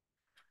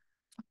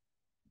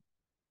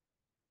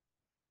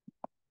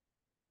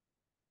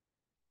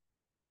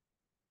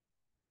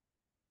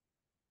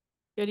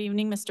 Good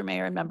evening, Mr.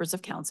 Mayor and members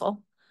of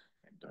council.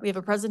 We have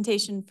a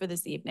presentation for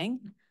this evening.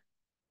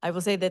 I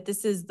will say that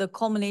this is the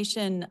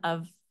culmination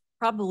of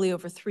probably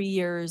over 3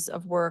 years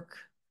of work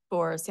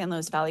for San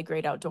Luis Valley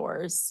Great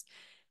Outdoors.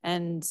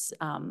 And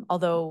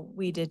although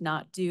we did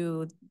not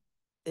do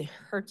the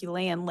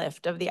Herculean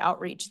lift of the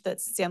outreach that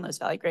San Luis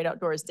Valley Great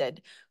Outdoors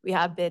did, we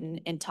have been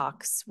in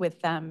talks with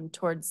them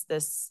towards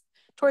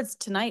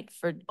tonight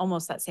for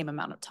almost that same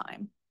amount of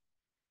time.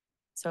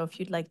 So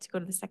if you'd like to go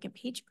to the second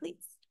page,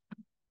 please.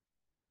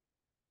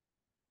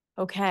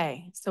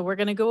 Okay, so we're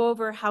gonna go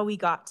over how we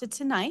got to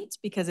tonight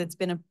because it's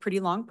been a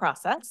pretty long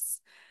process.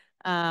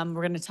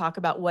 We're gonna talk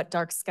about what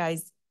Dark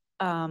Skies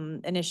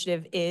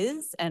initiative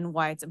is and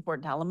why it's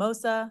important to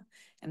Alamosa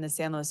and the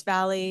San Luis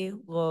Valley.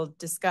 We'll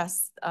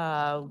discuss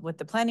what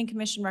the Planning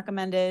Commission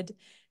recommended,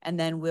 and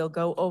then we'll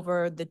go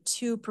over the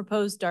 2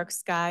 proposed dark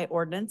sky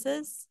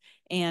ordinances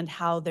and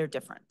how they're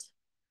different.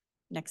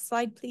 Next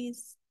slide,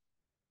 please.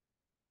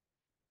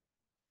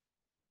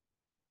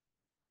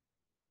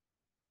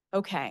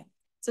 Okay.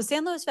 So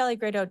San Luis Valley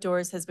Great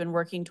Outdoors has been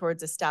working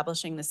towards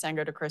establishing the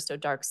Sangre de Cristo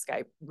Dark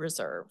Sky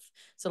Reserve.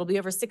 So it'll be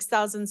over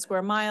 6,000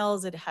 square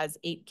miles. It has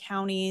 8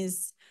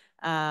 counties.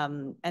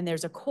 And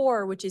there's a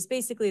core, which is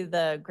basically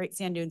the Great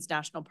Sand Dunes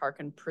National Park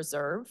and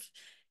Preserve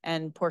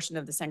and portion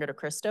of the Sangre de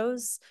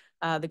Cristos.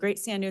 The Great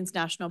Sand Dunes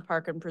National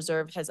Park and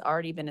Preserve has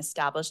already been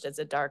established as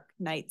a dark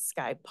night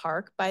sky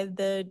park by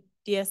the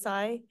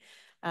DSI.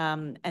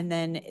 And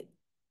then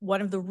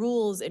one of the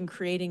rules in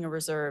creating a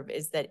reserve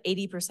is that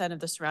 80% of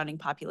the surrounding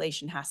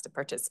population has to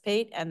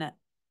participate and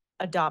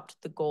adopt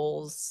the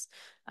goals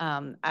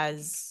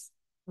as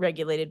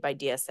regulated by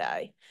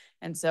DSI.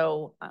 And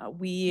so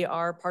we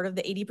are part of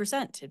the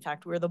 80%. In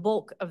fact, we're the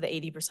bulk of the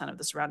 80% of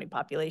the surrounding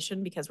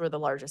population because we're the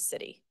largest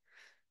city.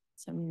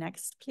 So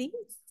next, please.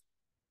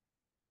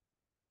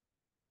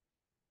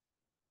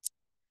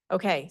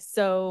 Okay,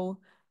 so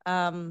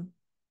kind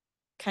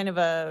of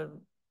a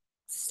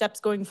steps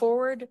going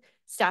forward.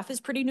 Staff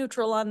is pretty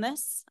neutral on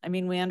this. I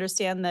mean, we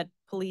understand that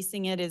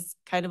policing it is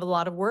kind of a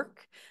lot of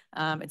work.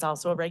 It's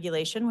also a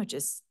regulation, which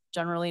is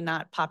generally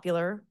not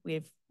popular,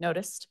 we've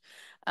noticed.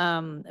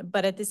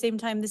 But at the same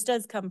time, this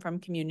does come from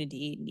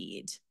community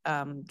need.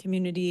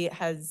 Community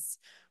has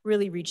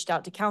really reached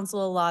out to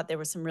council a lot. There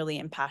was some really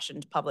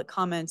impassioned public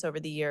comments over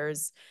the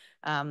years.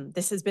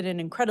 This has been an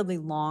incredibly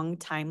long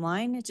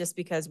timeline just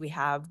because we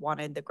have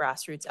wanted the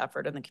grassroots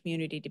effort in the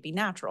community to be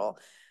natural.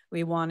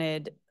 We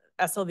wanted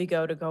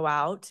SLVGO to go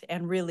out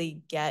and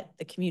really get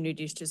the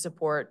communities to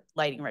support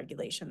lighting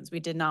regulations. We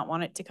did not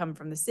want it to come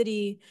from the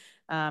city.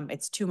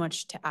 It's too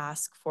much to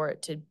ask for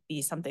it to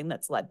be something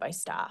that's led by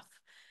staff.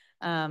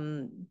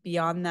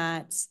 Beyond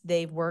that,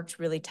 they've worked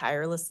really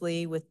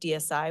tirelessly with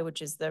DSI,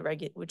 which is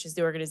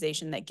the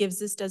organization that gives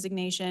this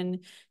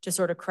designation, to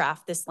sort of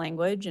craft this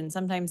language. And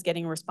sometimes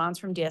getting a response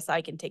from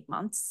DSI can take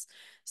months.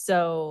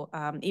 So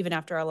even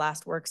after our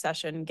last work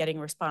session, getting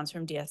a response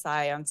from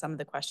DSI on some of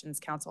the questions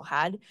council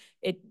had,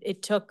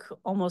 it took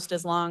almost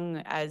as long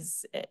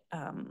as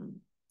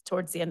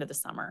towards the end of the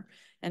summer.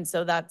 And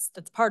so that's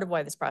part of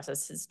why this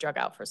process has drug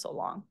out for so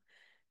long.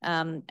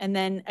 And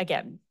then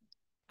again,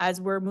 as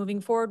we're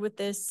moving forward with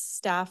this,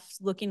 staff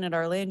looking at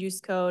our land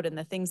use code and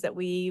the things that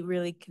we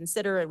really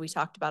consider, and we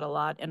talked about a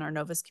lot in our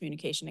Novus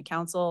communication to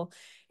council,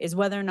 is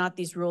whether or not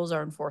these rules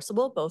are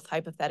enforceable, both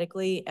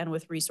hypothetically and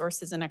with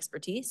resources and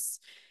expertise.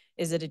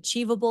 Is it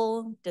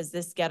achievable? Does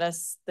this get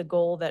us the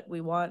goal that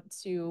we want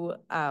to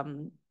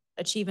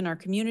achieve in our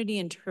community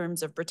in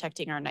terms of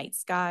protecting our night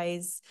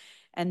skies?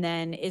 And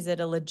then is it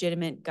a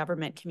legitimate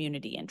government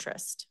community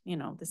interest? You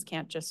know, this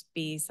can't just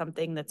be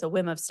something that's a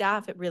whim of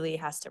staff. It really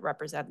has to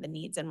represent the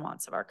needs and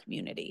wants of our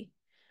community.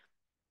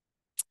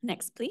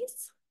 Next,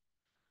 please.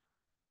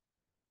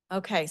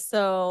 Okay,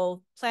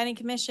 so Planning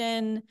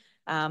Commission,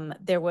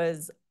 there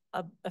was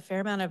a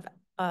fair amount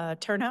of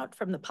turnout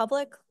from the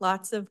public,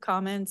 lots of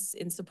comments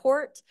in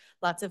support,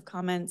 lots of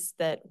comments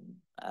that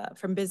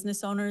from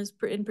business owners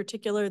in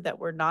particular that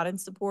were not in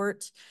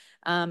support.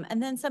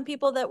 And then some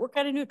people that were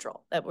kind of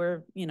neutral, that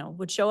were, you know,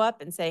 would show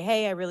up and say,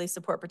 hey, I really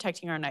support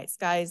protecting our night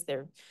skies.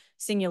 They're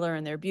singular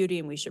in their beauty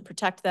and we should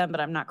protect them,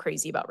 but I'm not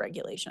crazy about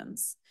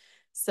regulations.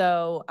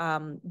 So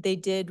they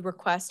did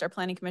request, our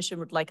Planning Commission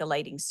would like a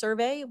lighting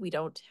survey. We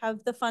don't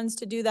have the funds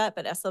to do that,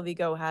 but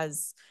SLVGO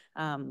has,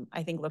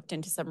 I think, looked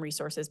into some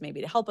resources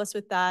maybe to help us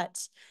with that.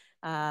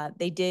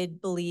 They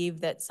did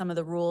believe that some of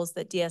the rules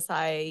that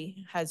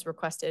DSI has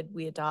requested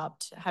we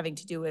adopt having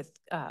to do with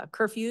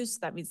curfews,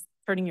 that means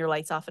turning your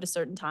lights off at a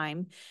certain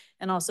time,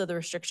 and also the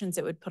restrictions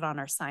it would put on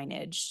our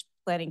signage,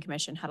 Planning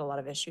Commission had a lot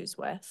of issues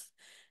with.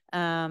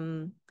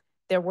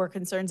 There were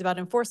concerns about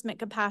enforcement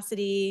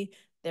capacity.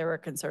 There were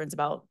concerns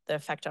about the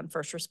effect on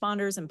first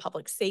responders and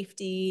public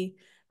safety.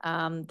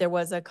 There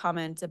was a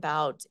comment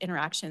about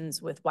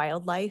interactions with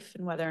wildlife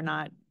and whether or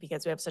not,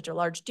 because we have such a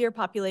large deer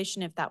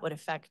population, if that would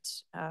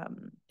affect,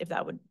 if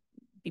that would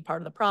be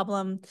part of the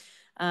problem.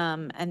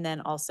 And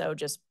then also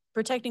just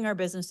protecting our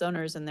business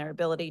owners and their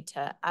ability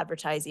to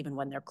advertise even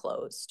when they're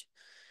closed.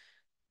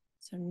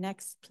 So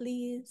next,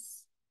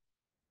 please.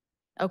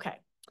 Okay,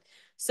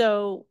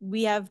 so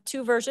we have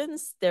two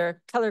versions.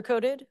 They're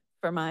color-coded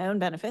for my own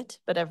benefit,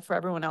 but for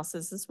everyone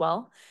else's as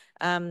well.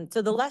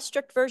 So the less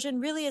strict version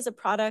really is a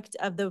product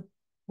of the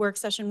work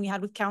session we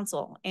had with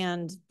council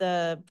and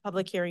the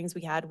public hearings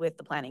we had with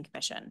the Planning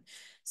Commission.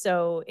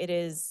 So it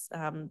is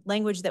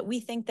language that we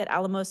think that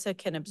Alamosa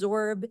can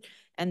absorb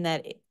and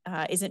that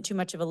isn't too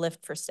much of a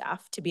lift for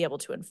staff to be able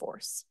to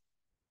enforce.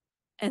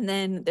 And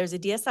then there's a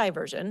DSI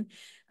version,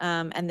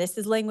 and this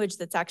is language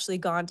that's actually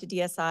gone to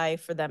DSI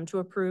for them to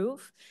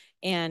approve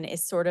and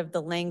is sort of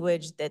the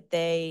language that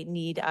they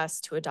need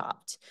us to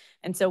adopt.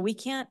 And so we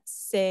can't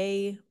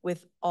say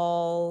with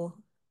all,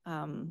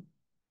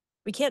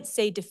 we can't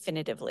say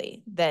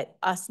definitively that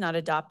us not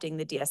adopting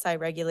the DSI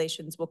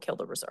regulations will kill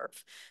the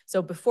reserve.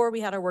 So before we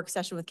had our work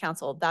session with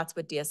council, that's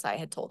what DSI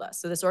had told us.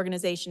 So this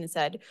organization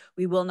said,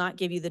 we will not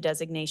give you the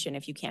designation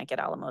if you can't get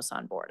Alamosa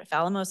on board. If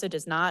Alamosa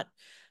does not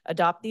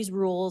adopt these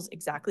rules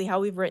exactly how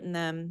we've written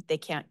them,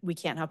 we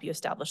can't help you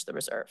establish the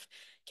reserve.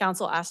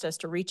 Council asked us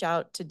to reach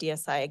out to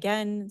DSI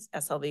again.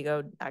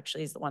 SLVGO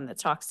actually is the one that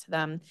talks to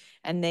them.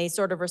 And they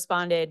sort of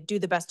responded, do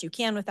the best you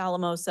can with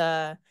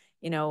Alamosa.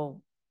 You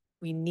know,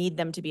 we need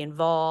them to be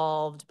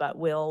involved, but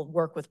we'll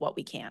work with what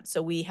we can.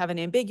 So we have an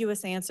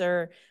ambiguous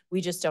answer.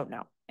 We just don't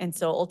know. And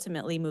so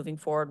ultimately moving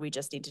forward, we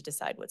just need to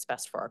decide what's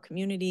best for our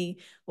community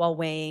while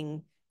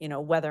weighing, you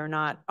know, whether or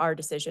not our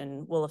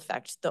decision will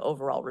affect the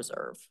overall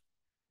reserve.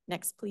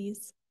 Next,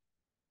 please.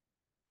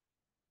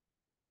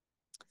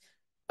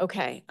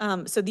 Okay,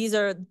 so these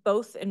are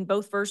both in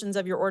both versions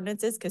of your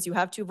ordinances, because you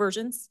have two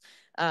versions.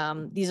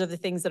 These are the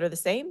things that are the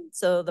same.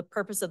 So the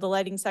purpose of the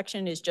lighting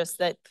section is just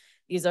that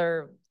these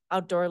are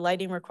outdoor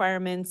lighting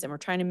requirements, and we're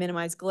trying to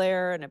minimize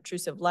glare and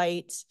obtrusive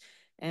light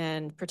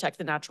and protect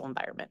the natural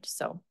environment.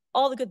 So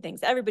all the good things,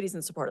 everybody's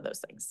in support of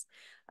those things.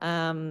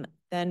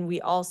 Then we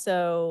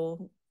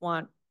also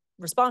want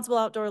responsible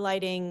outdoor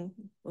lighting.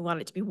 We want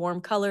it to be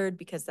warm colored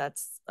because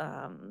that's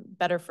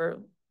better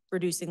for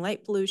reducing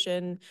light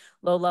pollution,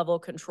 low level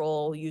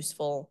control,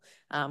 useful.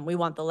 We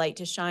want the light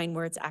to shine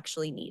where it's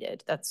actually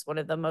needed. That's one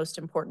of the most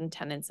important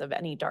tenets of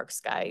any dark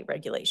sky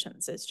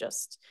regulations, is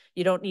just,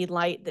 you don't need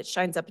light that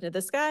shines up into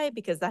the sky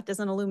because that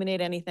doesn't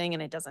illuminate anything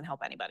and it doesn't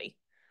help anybody.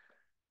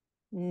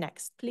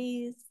 Next,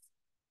 please.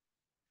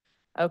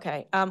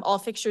 Okay, all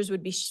fixtures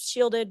would be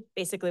shielded,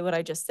 basically what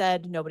I just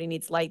said. Nobody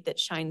needs light that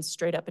shines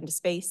straight up into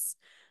space.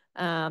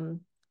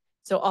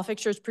 So all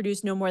fixtures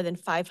produce no more than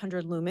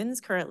 500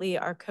 lumens. Currently,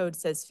 our code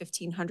says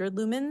 1,500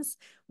 lumens.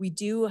 We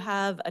do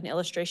have an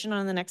illustration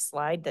on the next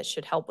slide that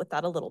should help with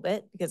that a little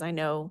bit, because I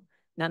know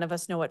none of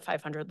us know what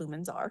 500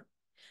 lumens are.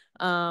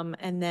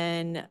 And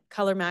then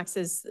color max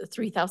is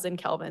 3,000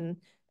 Kelvin.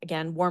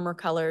 Again, warmer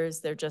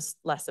colors, they're just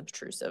less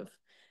obtrusive.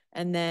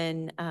 And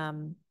then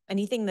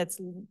anything that's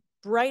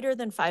brighter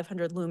than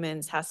 500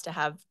 lumens has to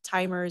have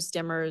timers,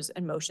 dimmers,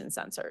 and motion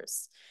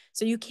sensors.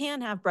 So you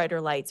can have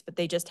brighter lights, but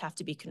they just have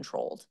to be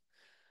controlled.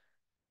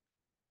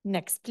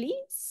 Next,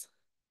 please.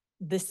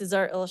 This is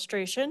our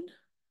illustration.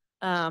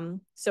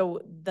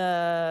 So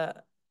the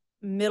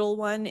middle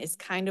one is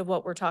kind of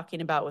what we're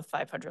talking about with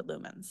 500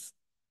 lumens.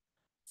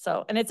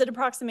 So, and it's an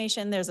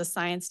approximation. There's a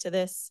science to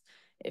this.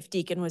 If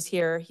Deacon was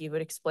here, he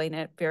would explain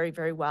it very,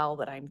 very well,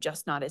 but I'm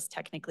just not as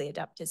technically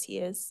adept as he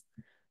is.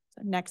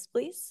 So next,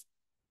 please.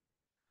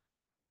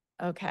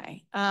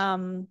 Okay.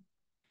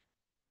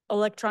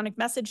 Electronic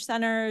message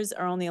centers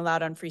are only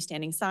allowed on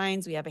freestanding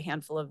signs. We have a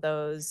handful of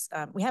those.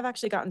 We have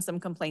actually gotten some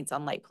complaints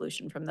on light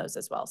pollution from those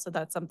as well. So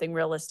that's something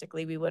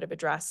realistically we would have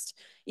addressed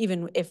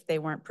even if they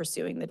weren't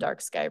pursuing the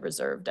dark sky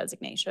reserve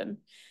designation.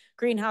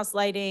 Greenhouse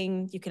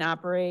lighting, you can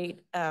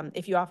operate,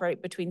 if you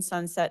operate between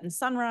sunset and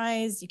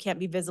sunrise, you can't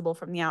be visible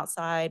from the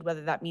outside,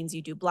 whether that means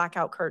you do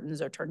blackout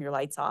curtains or turn your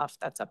lights off.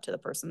 That's up to the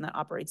person that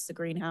operates the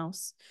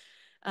greenhouse.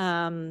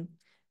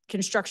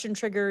 Construction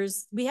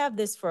triggers, we have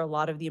this for a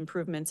lot of the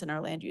improvements in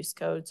our land use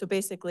code. So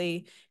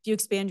basically, if you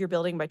expand your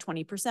building by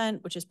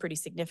 20%, which is pretty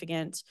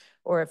significant,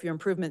 or if your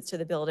improvements to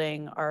the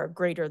building are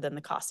greater than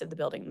the cost of the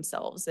building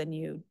themselves, then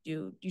you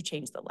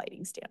change the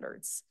lighting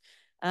standards.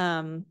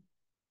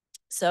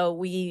 So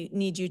we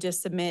need you to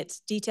submit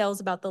details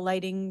about the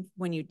lighting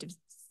when you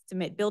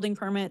submit building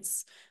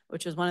permits,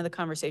 which was one of the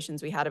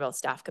conversations we had about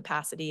staff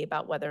capacity,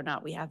 about whether or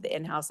not we have the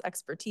in-house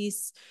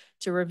expertise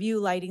to review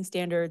lighting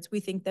standards. We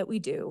think that we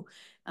do.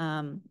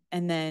 And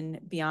then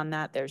beyond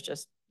that, there's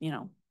just, you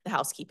know, the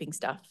housekeeping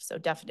stuff. So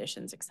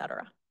definitions, et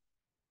cetera.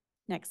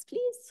 Next,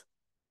 please.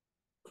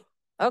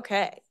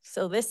 Okay,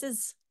 so this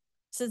is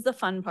the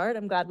fun part.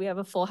 I'm glad we have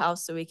a full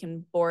house so we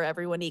can bore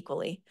everyone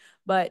equally.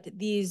 But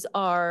these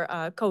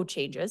are code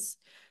changes.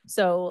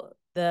 So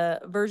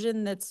the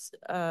version that's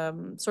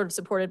sort of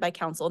supported by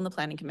council and the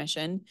planning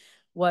commission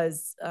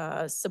was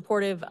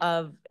supportive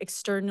of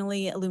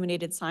externally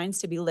illuminated signs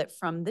to be lit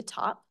from the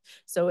top.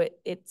 So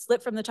it's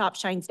lit from the top,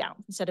 shines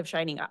down instead of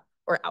shining up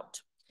or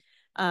out.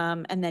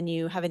 And then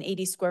you have an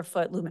 80 square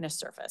foot luminous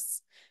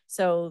surface.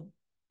 So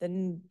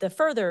then the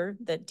further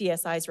that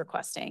DSI is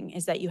requesting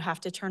is that you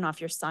have to turn off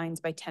your signs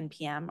by 10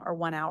 p.m. or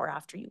 1 hour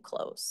after you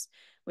close,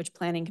 which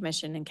planning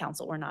commission and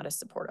council were not as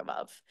supportive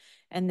of.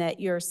 And that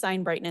your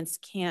sign brightness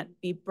can't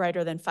be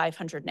brighter than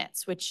 500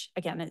 nits, which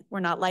again,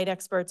 we're not light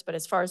experts, but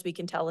as far as we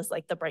can tell is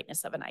like the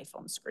brightness of an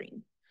iPhone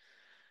screen.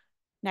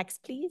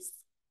 Next, please.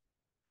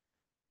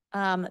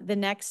 The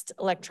next,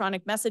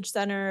 electronic message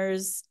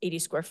centers, 80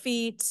 square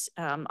feet,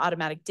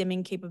 automatic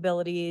dimming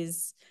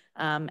capabilities.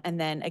 And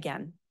then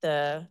again,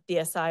 the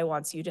DSI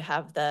wants you to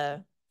have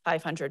the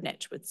 500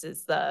 nits, which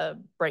is the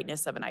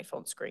brightness of an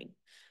iPhone screen.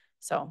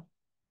 So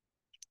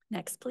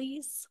next,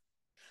 please.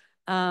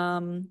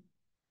 The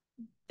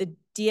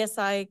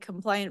DSI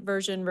compliant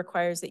version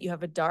requires that you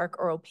have a dark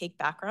or opaque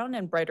background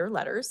and brighter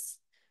letters.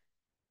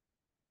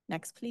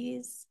 Next,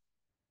 please.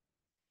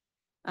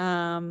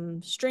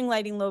 String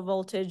lighting, low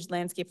voltage,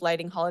 landscape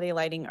lighting, holiday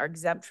lighting are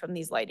exempt from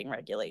these lighting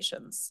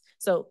regulations.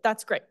 So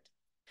that's great.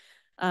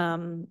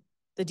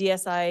 The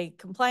DSI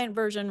compliant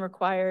version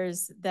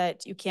requires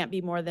that you can't be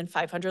more than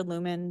 500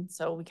 lumen.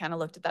 So we kind of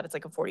looked at that. It's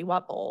like a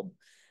 40-watt bulb.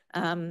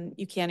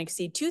 You can't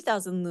exceed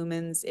 2,000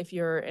 lumens if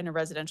you're in a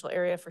residential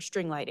area for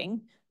string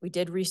lighting. We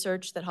did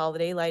research that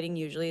holiday lighting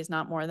usually is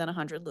not more than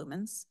 100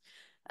 lumens.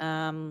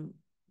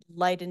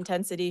 Light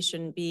intensity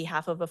shouldn't be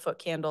half of a foot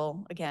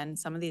candle. Again,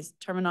 some of these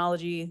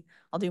terminology,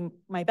 I'll do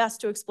my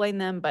best to explain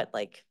them, but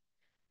like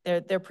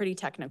they're pretty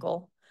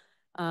technical.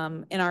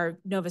 In our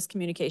Novus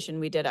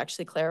communication, we did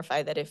actually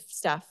clarify that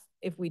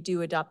if we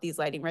do adopt these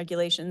lighting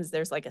regulations,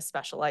 there's like a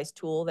specialized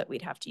tool that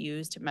we'd have to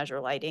use to measure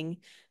lighting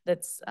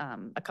that's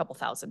a couple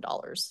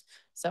 $1,000s.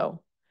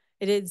 So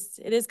it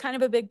is kind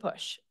of a big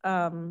push.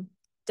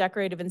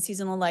 Decorative and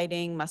seasonal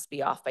lighting must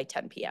be off by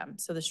 10 p.m.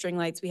 So the string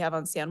lights we have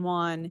on San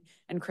Juan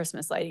and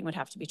Christmas lighting would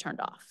have to be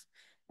turned off.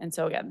 And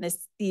so again,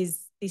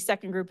 these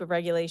second group of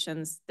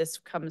regulations, this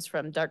comes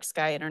from Dark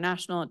Sky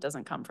International. It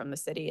doesn't come from the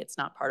city. It's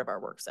not part of our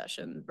work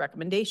session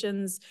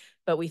recommendations,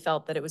 but we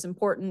felt that it was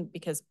important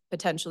because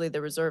potentially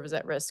the reserve is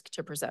at risk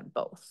to present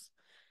both.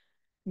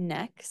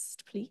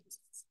 Next, please.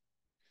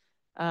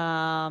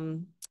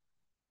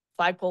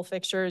 Flagpole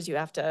fixtures, you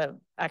have to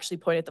actually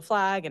point at the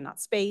flag and not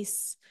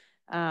space.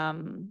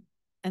 And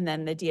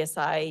then the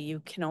DSI,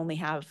 you can only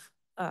have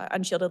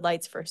unshielded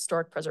lights for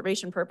historic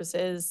preservation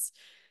purposes.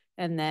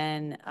 And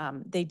then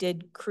they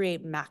did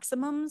create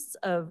maximums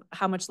of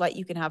how much light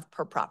you can have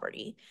per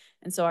property.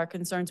 And so our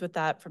concerns with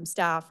that from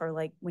staff are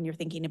like when you're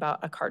thinking about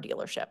a car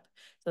dealership.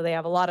 So they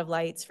have a lot of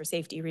lights for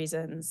safety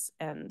reasons,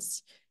 and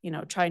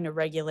trying to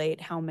regulate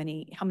how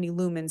many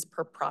lumens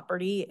per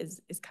property is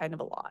kind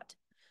of a lot.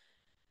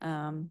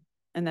 And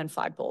then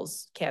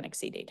flagpoles can't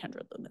exceed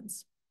 800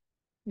 lumens.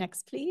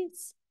 Next,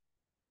 please.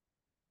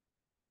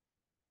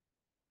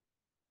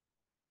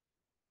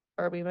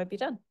 Or we might be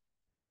done.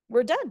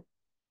 We're done.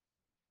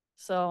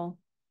 So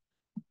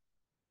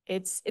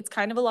it's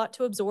kind of a lot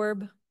to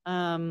absorb.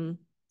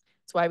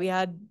 It's why we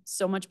had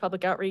so much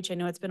public outreach. I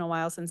know it's been a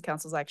while since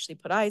council's actually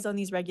put eyes on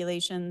these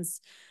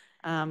regulations.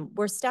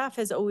 Where staff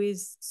has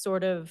always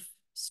sort of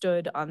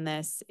stood on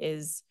this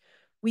is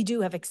we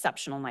do have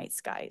exceptional night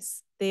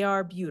skies. They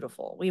are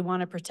beautiful. We want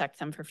to protect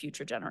them for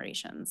future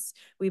generations.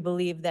 We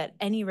believe that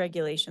any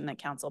regulation that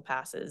council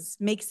passes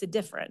makes a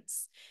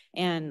difference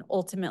and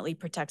ultimately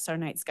protects our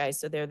night skies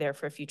so they're there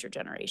for future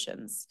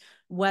generations.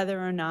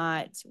 Whether or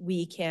not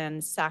we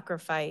can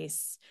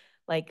sacrifice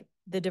like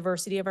the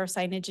diversity of our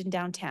signage in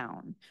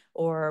downtown,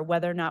 or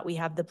whether or not we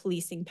have the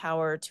policing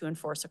power to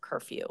enforce a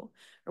curfew,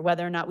 or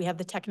whether or not we have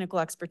the technical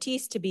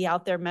expertise to be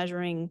out there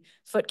measuring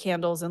foot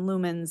candles and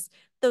lumens,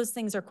 those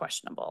things are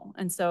questionable.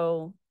 And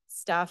so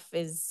staff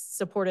is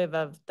supportive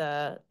of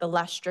the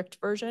less strict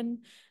version,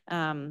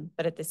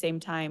 but at the same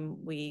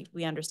time, we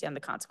understand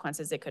the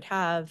consequences it could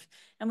have.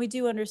 And we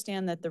do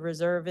understand that the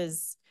reserve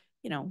is,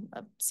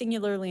 a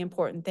singularly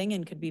important thing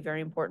and could be very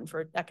important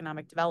for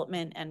economic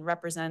development and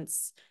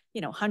represents,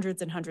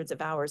 hundreds and hundreds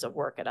of hours of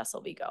work at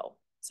SLV Go.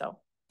 So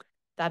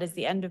that is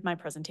the end of my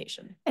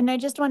presentation. And I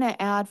just want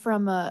to add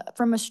from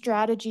a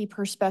strategy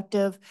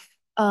perspective,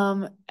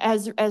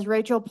 as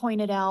Rachel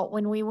pointed out,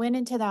 when we went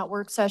into that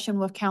work session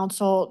with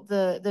council,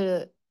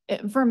 the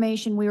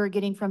information we were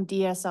getting from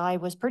DSI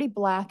was pretty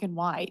black and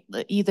white.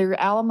 Either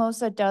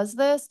Alamosa does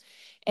this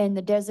and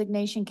the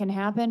designation can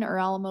happen, or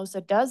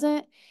Alamosa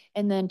doesn't,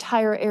 and the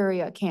entire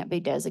area can't be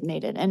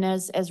designated. And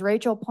as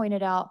Rachel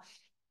pointed out,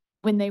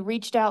 when they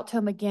reached out to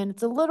him again,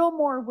 it's a little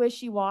more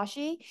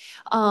wishy-washy.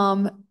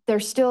 There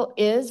still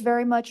is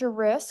very much a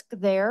risk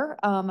there.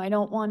 I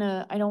don't want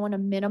to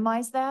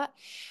minimize that.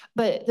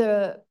 But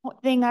the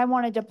thing I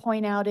wanted to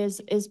point out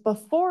is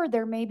before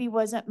there maybe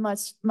wasn't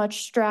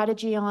much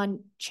strategy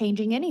on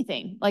changing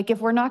anything. Like if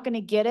we're not going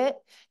to get it,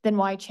 then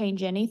why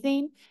change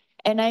anything?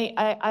 And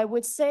I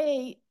would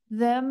say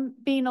them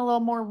being a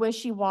little more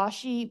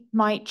wishy-washy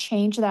might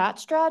change that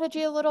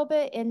strategy a little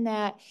bit, in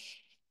that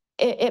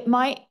it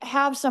might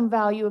have some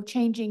value of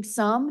changing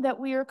some that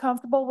we are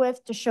comfortable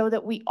with to show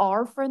that we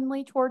are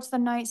friendly towards the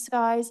night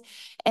skies,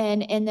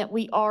 and that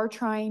we are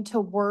trying to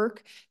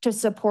work to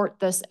support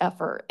this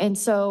effort. And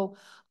so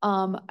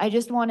I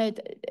just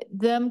wanted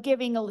them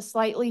giving a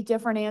slightly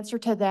different answer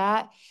to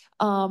that.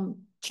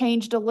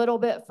 Changed a little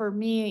bit for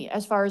me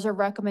as far as a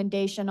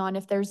recommendation on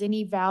if there's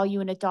any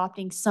value in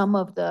adopting some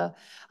of the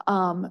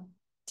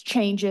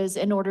changes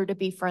in order to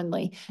be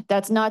friendly.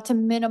 That's not to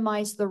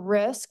minimize the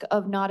risk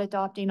of not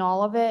adopting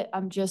all of it.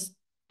 I'm just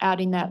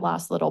adding that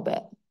last little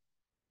bit.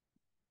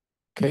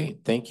 Okay,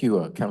 thank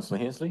you, Councilor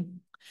Hensley.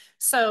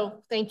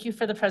 So thank you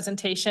for the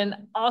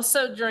presentation.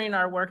 Also during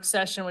our work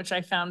session, which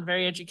I found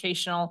very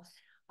educational,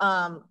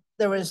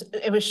 it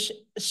was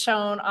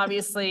shown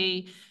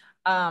obviously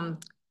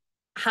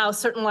how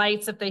certain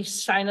lights, if they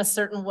shine a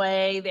certain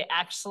way, they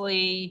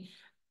actually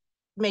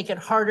make it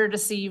harder to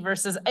see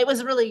versus, it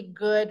was a really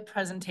good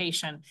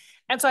presentation.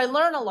 And so I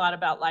learned a lot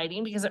about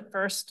lighting because at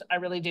first I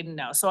really didn't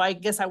know. So I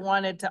guess I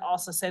wanted to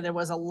also say there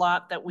was a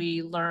lot that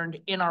we learned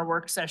in our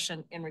work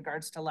session in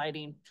regards to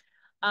lighting.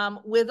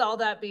 With all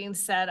that being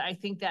said, I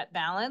think that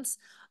balance,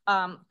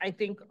 I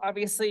think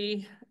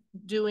obviously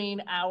doing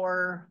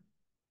our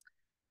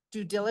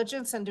due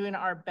diligence and doing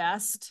our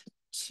best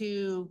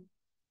to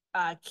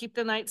keep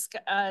the night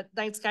sky,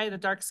 the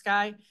dark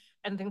sky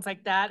and things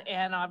like that.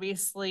 And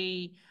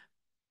obviously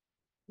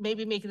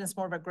maybe making this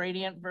more of a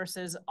gradient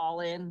versus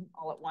all in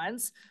all at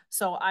once.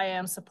 So I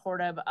am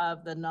supportive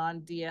of the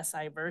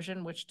non-DSI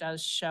version, which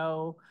does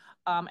show,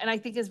 and I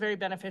think is very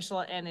beneficial,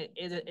 and it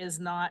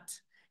is not,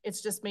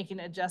 it's just making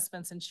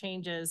adjustments and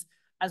changes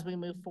as we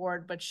move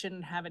forward, but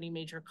shouldn't have any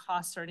major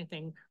costs or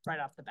anything right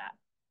off the bat.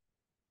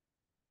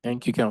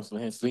 Thank you, Councilor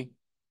Hensley.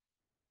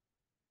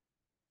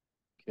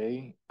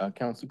 Okay,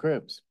 Councilor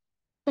Krebs.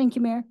 Thank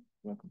you, Mayor.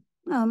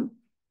 Welcome.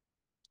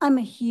 I'm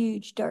a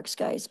huge dark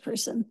skies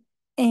person.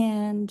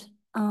 And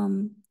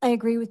I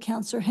agree with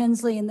Councilor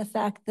Hensley in the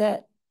fact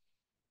that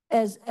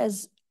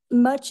as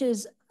much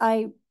as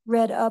I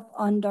read up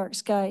on dark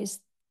skies,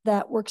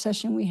 that work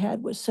session we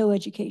had was so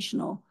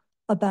educational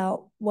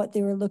about what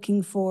they were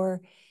looking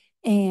for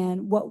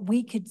and what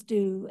we could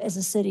do as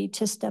a city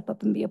to step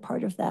up and be a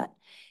part of that.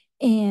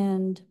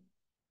 And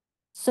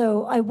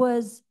so I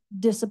was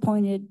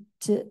disappointed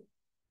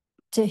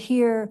to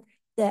hear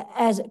that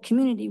as a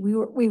community,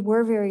 we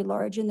were very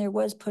large and there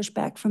was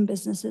pushback from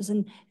businesses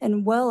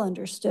and well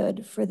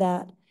understood for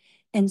that.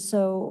 And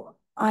so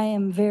I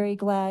am very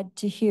glad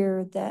to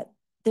hear that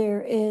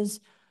there is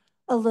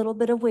a little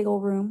bit of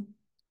wiggle room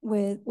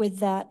with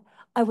that.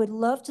 I would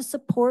love to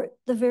support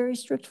the very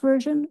strict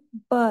version,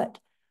 but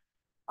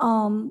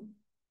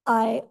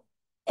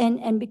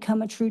and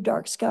become a true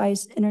Dark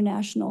Skies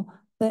International,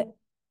 but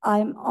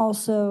I'm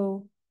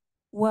also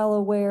well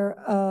aware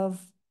of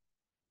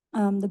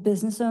the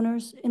business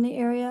owners in the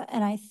area.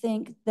 And I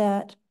think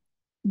that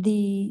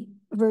the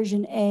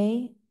version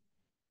A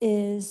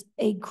is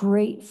a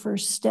great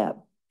first step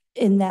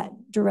in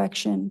that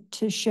direction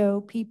to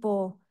show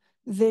people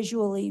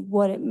visually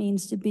what it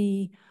means to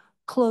be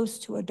close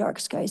to a dark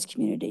skies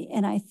community.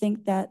 And I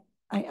think that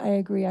I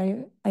agree.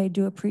 I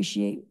do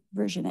appreciate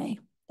version A.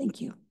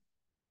 Thank you.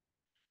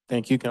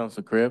 Thank you,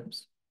 Councilor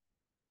Cribbs.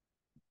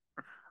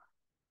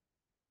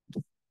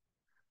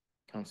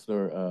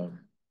 Councilor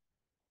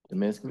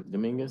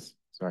Dominguez,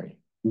 sorry.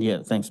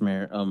 Yeah, thanks,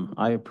 Mayor.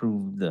 I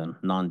approve the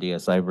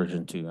non-DSI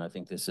version too. I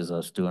think this is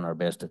us doing our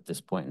best at this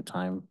point in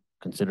time,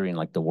 considering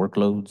like the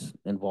workloads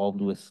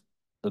involved with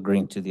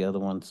agreeing to the other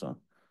one. So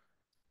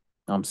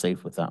I'm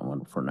safe with that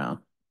one for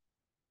now.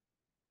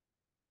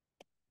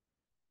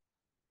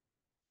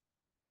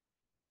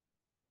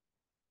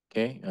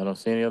 Okay, I don't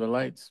see any other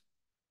lights.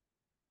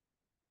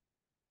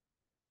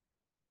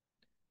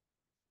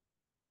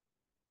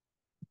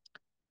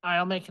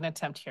 I'll make an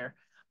attempt here.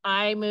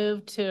 I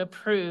move to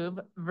approve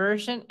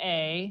version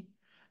A,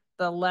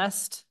 the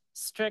less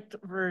strict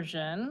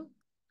version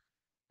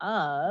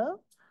of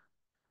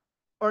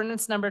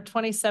ordinance number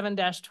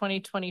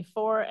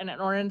 27-2024 and an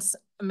ordinance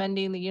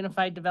amending the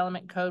Unified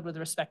Development Code with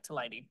respect to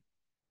lighting.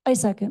 I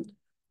second.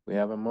 We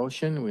have a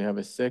motion, we have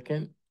a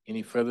second.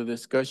 Any further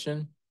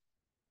discussion?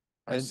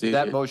 And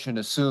that motion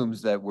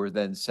assumes that we're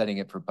then setting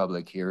it for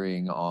public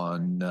hearing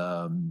on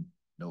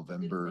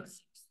November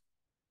 6th.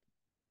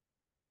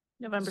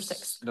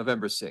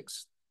 November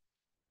 6th.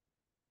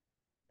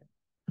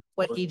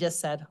 What he just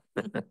said.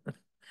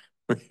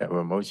 We have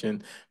a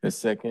motion, a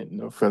second,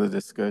 no further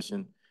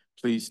discussion.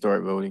 Please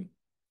start voting.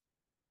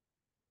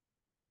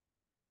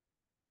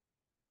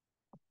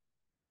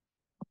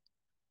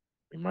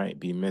 We might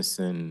be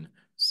missing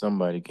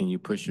somebody. Can you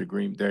push your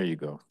green? There you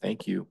go.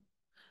 Thank you.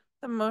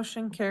 The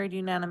motion carried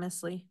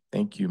unanimously.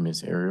 Thank you,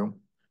 Ms. Ariel.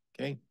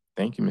 Okay,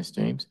 thank you, Ms.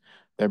 James.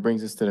 That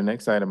brings us to the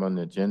next item on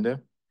the agenda.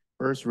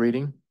 First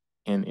reading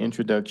and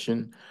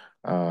introduction,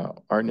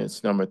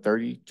 ordinance number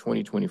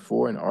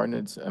 30/2024, an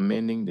ordinance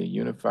amending the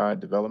Unified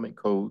Development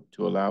Code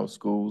to allow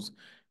schools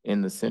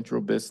in the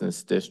Central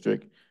Business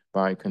District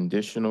by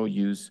conditional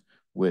use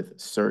with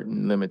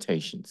certain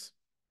limitations.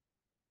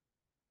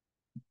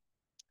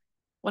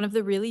 One of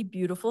the really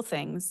beautiful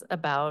things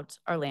about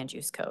our land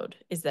use code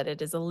is that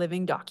it is a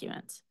living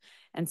document.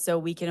 And so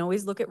we can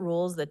always look at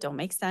rules that don't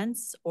make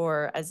sense,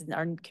 or as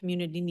our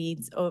community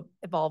needs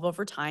evolve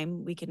over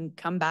time, we can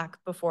come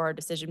back before our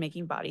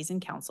decision-making bodies and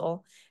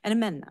council and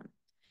amend them.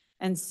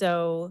 And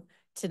so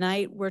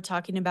tonight we're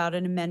talking about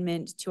an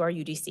amendment to our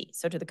UDC,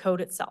 so to the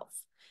code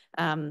itself.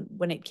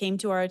 When it came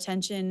to our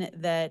attention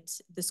that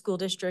the school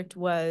district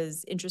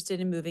was interested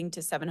in moving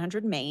to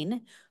 700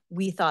 Main,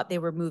 we thought they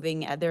were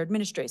moving at their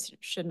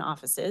administration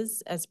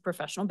offices as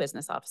professional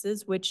business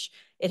offices, which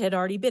it had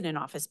already been an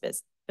office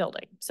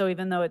building. So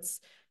even though it's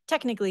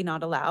technically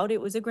not allowed,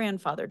 it was a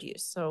grandfathered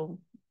use, so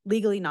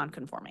legally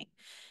non-conforming.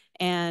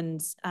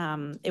 And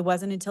it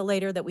wasn't until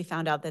later that we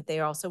found out that they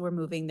also were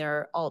moving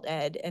their alt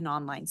ed and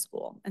online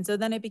school. And so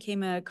then it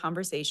became a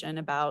conversation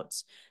about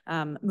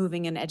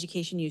moving an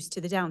education use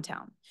to the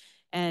downtown.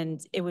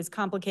 And it was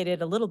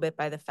complicated a little bit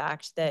by the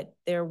fact that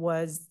there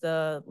was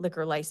the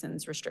liquor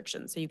license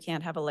restriction. So you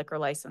can't have a liquor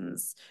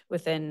license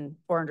within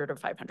 400 or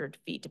 500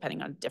 feet,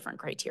 depending on different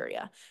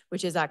criteria,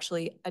 which is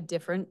actually a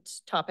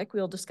different topic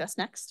we'll discuss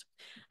next.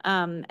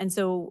 And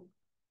so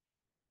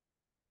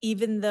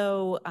even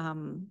though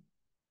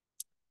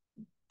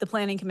the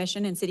Planning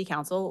Commission and City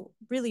Council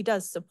really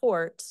does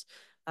support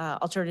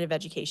alternative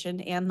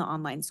education and the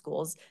online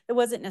schools, it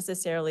wasn't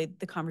necessarily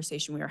the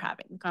conversation we were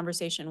having. The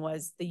conversation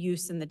was the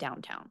use in the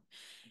downtown.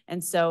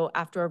 And so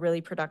after a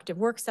really productive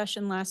work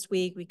session last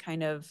week, we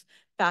kind of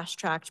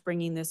fast-tracked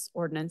bringing this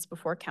ordinance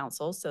before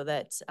council so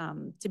that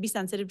to be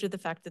sensitive to the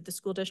fact that the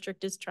school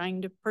district is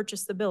trying to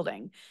purchase the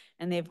building,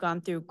 and they've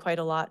gone through quite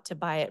a lot to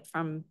buy it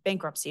from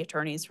bankruptcy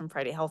attorneys from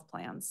Friday Health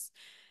Plans.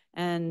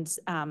 And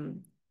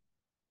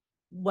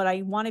what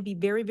I want to be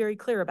very, very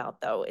clear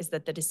about, though, is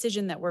that the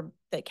decision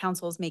that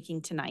council is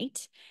making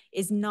tonight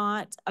is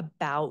not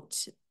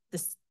about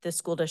the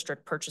school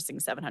district purchasing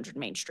 700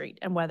 Main Street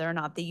and whether or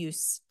not the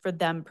use for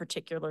them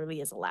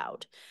particularly is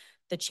allowed.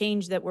 The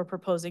change that we're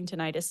proposing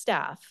tonight as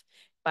staff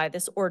by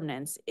this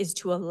ordinance is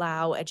to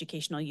allow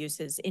educational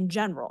uses in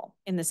general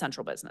in the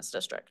central business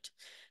district.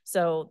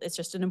 So it's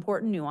just an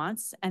important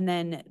nuance. And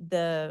then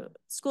the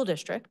school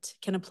district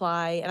can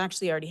apply, and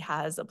actually already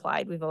has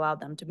applied. We've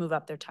allowed them to move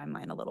up their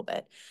timeline a little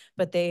bit,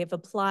 but they've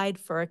applied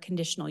for a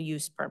conditional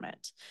use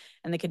permit.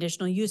 And the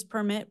conditional use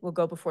permit will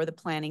go before the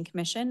Planning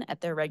Commission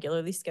at their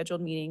regularly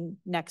scheduled meeting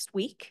next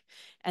week.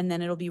 And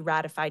then it'll be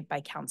ratified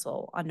by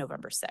council on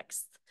November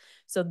 6th.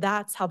 So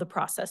that's how the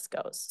process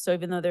goes. So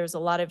even though there's a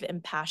lot of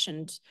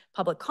impassioned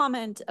public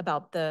comment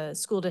about the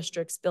school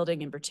district's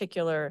building in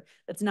particular,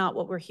 that's not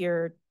what we're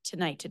here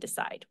tonight to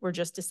decide. We're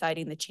just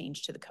deciding the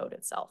change to the code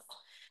itself.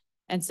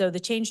 And so the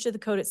change to the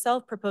code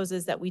itself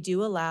proposes that we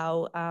do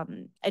allow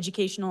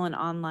educational and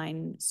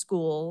online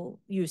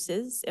school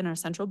uses in our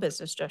central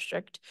business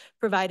district,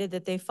 provided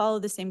that they follow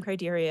the same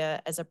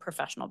criteria as a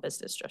professional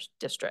business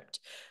district,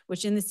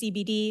 which in the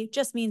CBD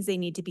just means they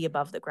need to be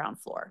above the ground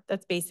floor.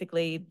 That's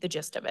basically the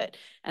gist of it.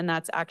 And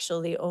that's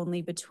actually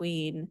only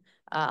between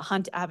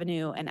Hunt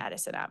Avenue and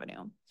Addison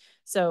Avenue.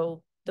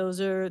 So those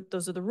are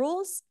the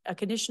rules. A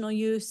conditional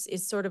use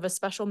is sort of a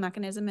special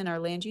mechanism in our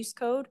land use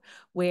code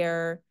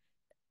where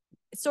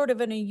it's sort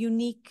of in a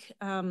unique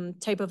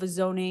type of a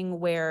zoning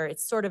where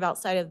it's sort of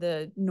outside of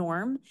the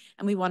norm,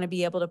 and we want to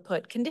be able to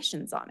put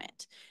conditions on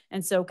it.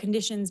 And so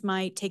conditions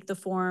might take the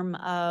form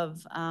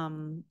of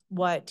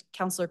what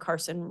Councilor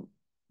Carson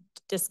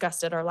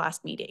discussed at our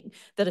last meeting,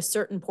 that a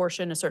certain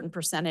portion, a certain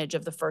percentage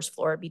of the first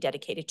floor be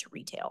dedicated to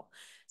retail.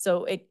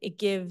 So it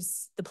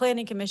gives the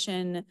Planning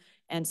Commission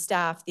and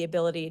staff the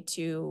ability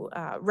to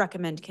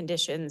recommend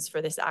conditions for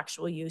this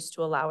actual use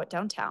to allow it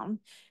downtown.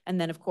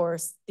 And then of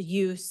course, the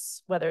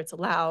use, whether it's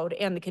allowed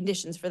and the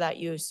conditions for that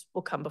use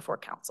will come before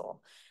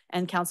council.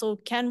 And council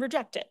can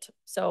reject it.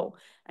 So,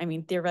 I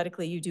mean,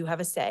 theoretically, you do have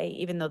a say,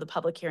 even though the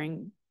public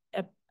hearing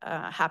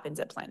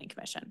happens at Planning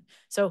Commission.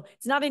 So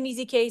it's not an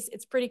easy case.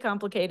 It's pretty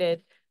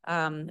complicated.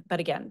 But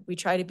again, we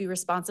try to be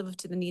responsive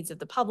to the needs of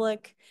the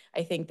public.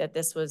 I think that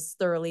this was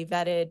thoroughly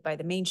vetted by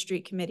the Main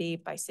Street Committee,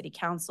 by City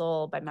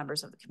Council, by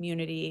members of the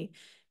community.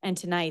 And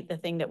tonight, the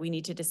thing that we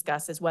need to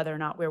discuss is whether or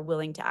not we're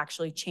willing to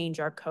actually change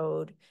our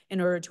code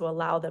in order to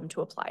allow them to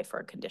apply for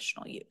a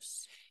conditional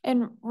use.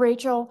 And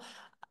Rachel,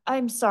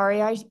 I'm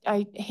sorry,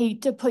 I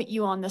hate to put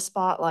you on the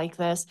spot like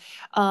this.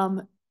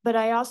 But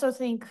I also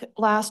think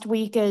last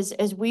week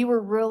as we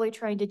were really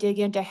trying to dig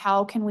into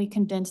how can we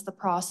condense the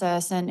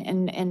process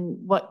and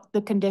what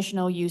the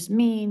conditional use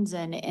means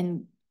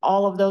and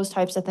all of those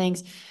types of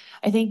things,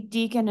 I think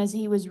Deacon, as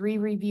he was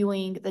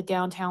re-reviewing the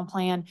downtown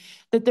plan,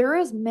 that there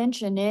is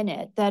mention in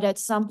it that at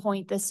some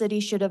point the city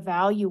should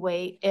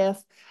evaluate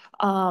if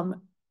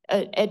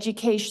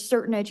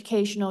certain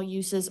educational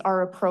uses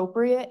are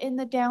appropriate in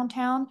the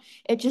downtown.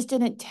 It just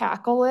didn't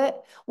tackle it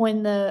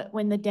when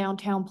the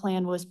downtown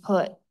plan was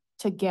put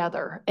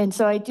together. And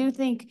so I do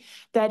think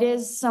that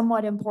is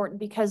somewhat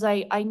important because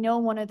I know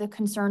one of the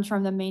concerns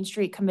from the Main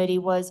Street Committee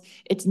was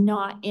it's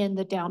not in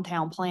the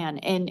downtown plan.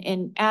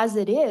 And as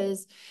it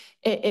is,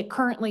 it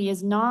currently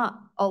is not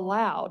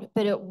allowed,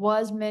 but it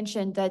was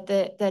mentioned that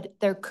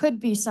there could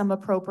be some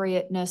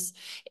appropriateness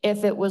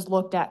if it was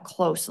looked at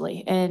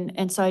closely.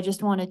 And so I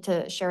just wanted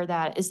to share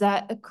that. Is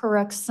that a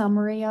correct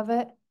summary of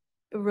it?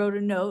 I wrote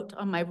a note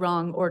on my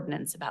wrong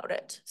ordinance about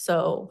it.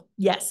 So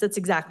yes, that's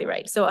exactly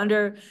right. So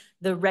under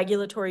the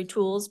regulatory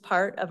tools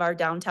part of our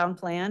downtown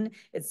plan,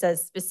 it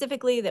says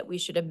specifically that we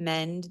should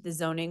amend the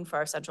zoning for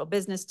our central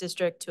business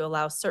district to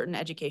allow certain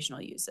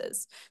educational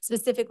uses.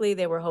 Specifically,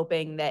 they were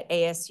hoping that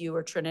ASU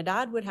or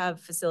Trinidad would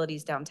have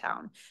facilities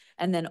downtown.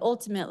 And then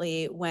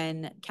ultimately,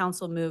 when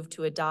council moved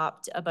to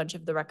adopt a bunch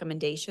of the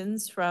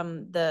recommendations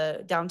from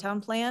the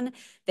downtown plan,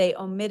 they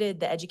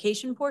omitted the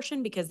education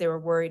portion because they were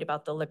worried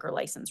about the liquor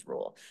license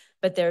rule.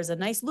 But there's a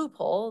nice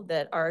loophole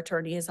that our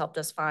attorney has helped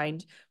us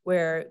find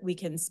where we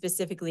can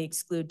specifically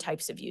exclude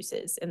types of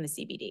uses in the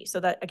CBD. So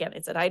that, again,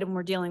 it's an item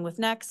we're dealing with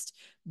next,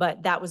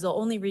 but that was the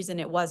only reason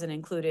it wasn't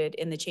included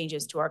in the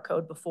changes to our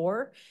code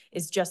before,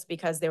 is just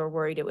because they were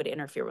worried it would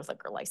interfere with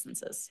liquor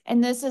licenses.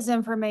 And this is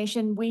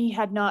information we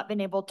had not been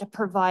able to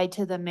provide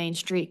to the Main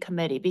Street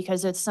Committee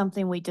because it's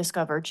something we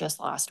discovered just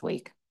last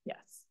week.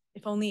 Yes,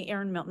 if only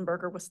Aaron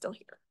Miltenberger was still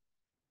here.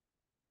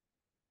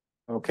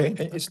 Okay,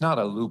 it's not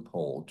a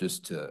loophole,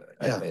 just to.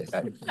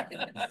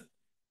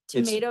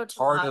 It's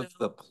part of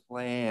the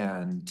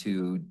plan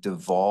to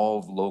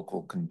devolve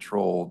local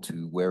control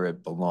to where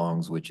it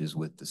belongs, which is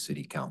with the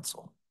city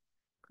council.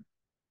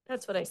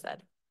 That's what I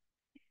said.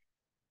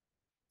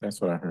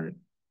 That's what I heard.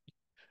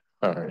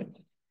 All right.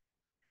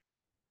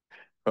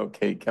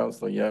 Okay,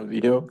 Councilor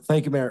Yavido.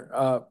 Thank you,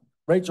 Mayor.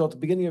 Rachel, at the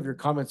beginning of your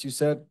comments, you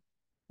said,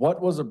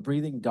 what was a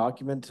breathing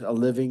document, a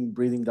living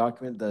breathing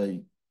document?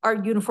 Our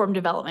Uniform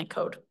Development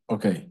Code.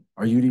 Okay,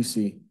 our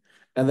UDC.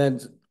 And then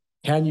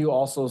can you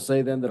also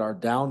say then that our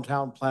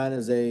downtown plan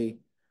is a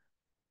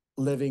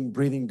living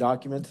breathing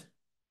document?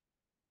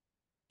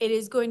 It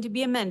is going to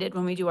be amended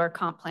when we do our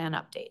comp plan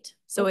update.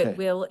 So Okay.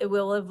 it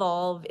will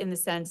evolve in the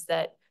sense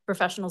that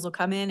professionals will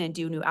come in and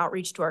do new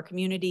outreach to our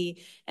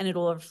community, and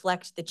it'll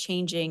reflect the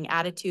changing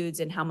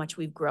attitudes and how much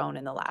we've grown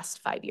in the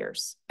last 5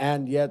 years.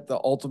 And yet the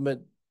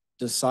ultimate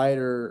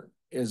decider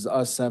is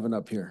us 7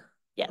 up here.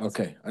 Yes.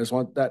 Okay, I just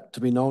want that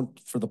to be known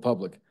for the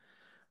public.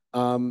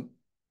 I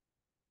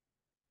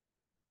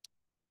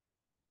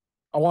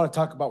want to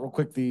talk about real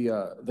quick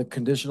the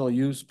conditional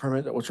use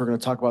permit, which we're going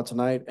to talk about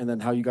tonight, and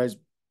then how you guys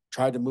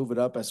tried to move it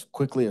up as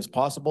quickly as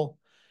possible.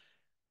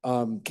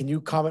 Can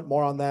you comment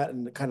more on that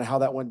and kind of how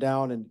that went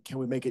down, and can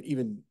we make it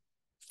even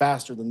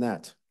faster than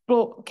that?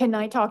 Well, can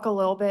I talk a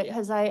little bit?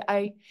 Because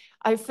I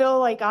feel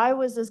like I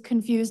was as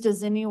confused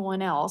as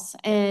anyone else.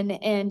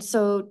 And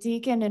so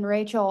Deacon and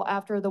Rachel,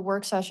 after the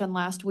work session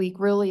last week,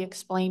 really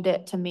explained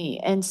it to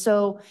me. And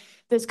so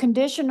this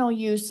conditional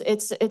use,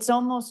 it's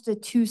almost a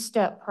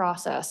 2-step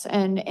process.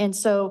 And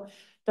so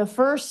the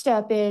first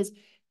step is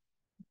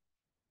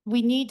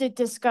we need to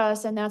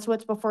discuss, and that's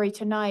what's before you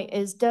tonight,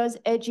 is does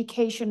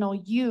educational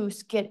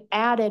use get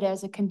added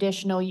as a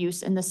conditional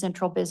use in the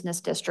central business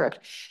district?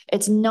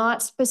 It's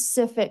not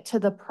specific to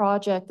the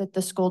project that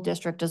the school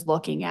district is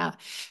looking at.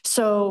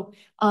 So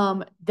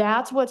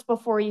that's what's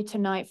before you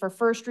tonight for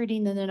first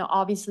reading, and then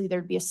obviously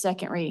there'd be a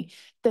second reading.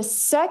 The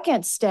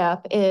second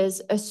step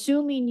is,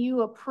 assuming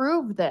you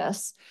approve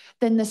this,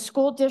 then the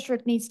school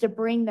district needs to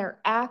bring their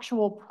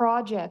actual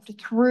project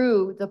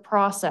through the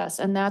process.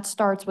 And that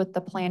starts with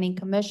the planning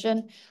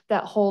commission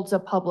that holds a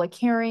public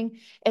hearing.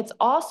 It's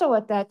also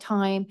at that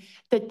time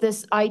that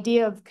this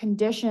idea of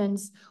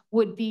conditions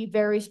would be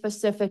very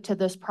specific to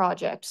this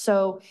project.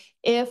 So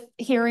if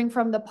hearing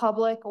from the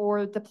public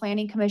or the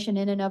planning commission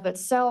in and of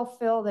itself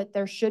feel that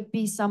there should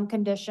be some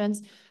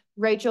conditions,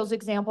 Rachel's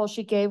example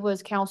she gave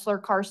was Counselor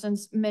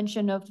Carson's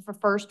mention of the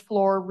first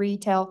floor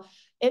retail.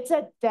 It's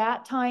at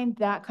that time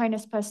that kind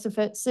of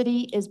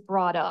specificity is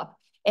brought up,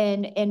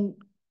 and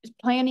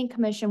planning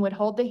commission would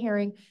hold the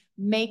hearing,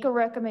 make a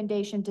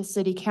recommendation to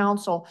city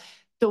council.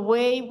 The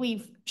way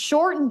we've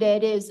shortened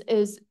it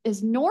is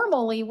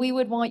normally we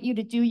would want you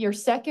to do your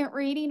second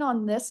reading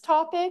on this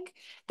topic,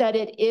 that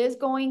it is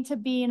going to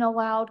be an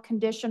allowed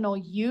conditional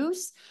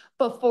use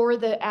before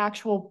the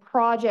actual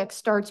project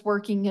starts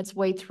working its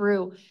way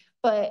through.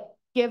 But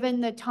given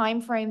the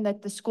time frame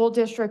that the school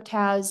district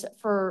has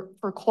for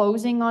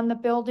closing on the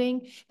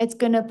building, it's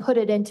going to put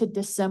it into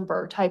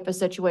December type of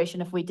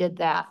situation if we did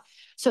that.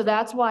 So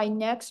that's why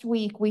next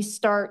week we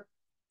start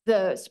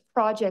the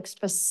project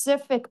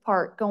specific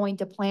part going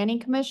to planning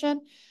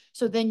commission.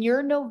 So then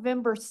your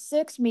November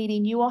 6th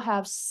meeting, you will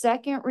have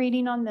second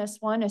reading on this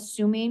one,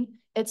 assuming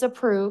it's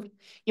approved.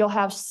 You'll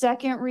have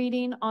second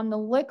reading on the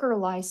liquor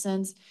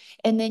license,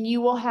 and then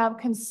you will have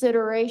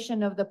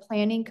consideration of the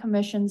planning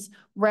commission's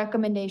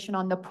recommendation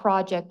on the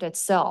project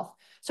itself.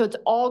 So it's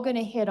all going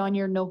to hit on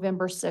your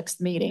November 6th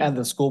meeting. And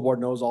the school board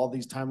knows all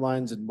these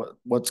timelines and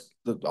what's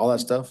all that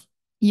stuff?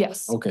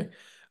 Yes. Okay.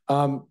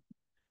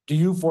 Do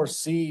you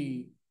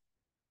foresee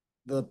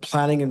the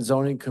Planning and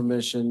Zoning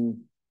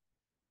Commission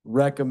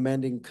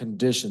recommending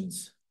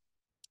conditions?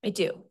 I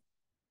do.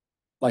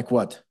 Like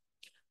what?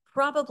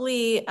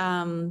 Probably,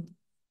 from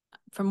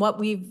what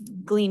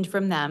we've gleaned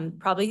from them,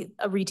 probably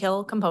a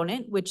retail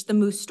component, which the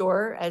Moose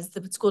store, as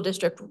the school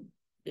district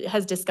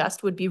has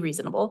discussed, would be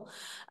reasonable.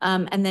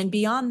 And then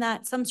beyond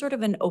that, some sort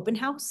of an open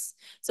house.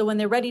 So when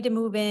they're ready to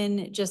move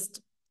in,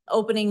 just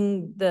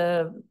opening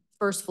the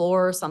first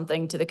floor or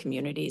something to the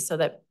community so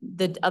that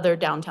the other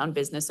downtown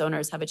business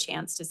owners have a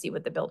chance to see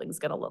what the building's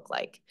gonna look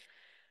like.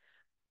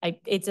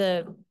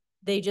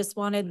 They just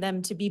wanted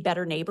them to be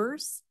better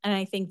neighbors. And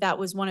I think that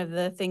was one of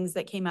the things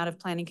that came out of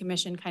Planning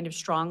Commission kind of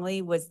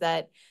strongly, was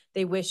that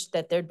they wished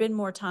that there'd been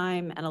more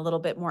time and a little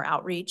bit more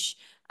outreach.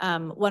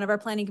 One of our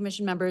Planning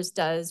Commission members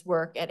does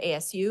work at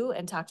ASU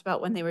and talked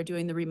about when they were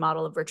doing the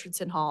remodel of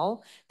Richardson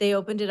Hall, they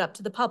opened it up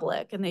to the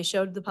public and they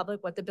showed the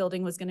public what the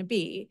building was going to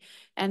be.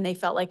 And they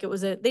felt like it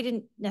was they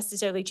didn't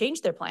necessarily change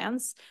their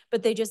plans,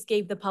 but they just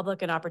gave the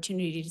public an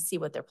opportunity to see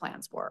what their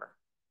plans were.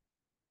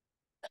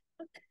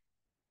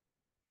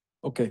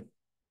 Okay.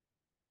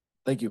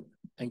 Thank you.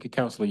 Thank you,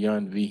 Councilor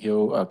Young V.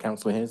 Hill.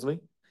 Councilor Hensley.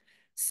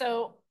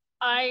 So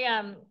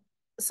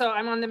so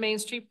I'm on the Main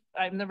Street.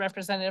 I'm the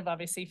representative,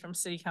 obviously, from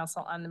City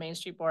Council on the Main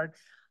Street Board.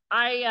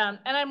 And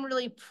I'm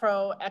really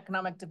pro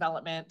economic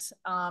development.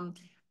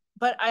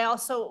 But I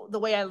also, the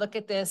way I look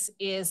at this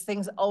is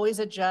things always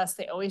adjust.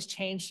 They always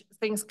change.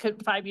 Things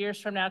could 5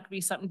 years from now could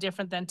be something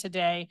different than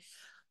today.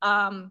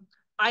 I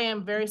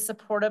am very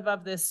supportive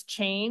of this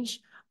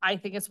change. I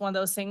think it's one of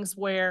those things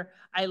where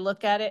I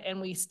look at it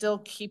and we still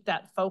keep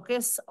that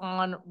focus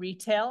on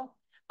retail.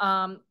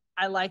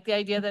 I like the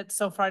idea that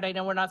so far, I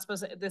know we're not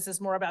supposed to, this is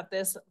more about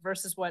this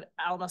versus what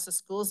Alamosa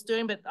School is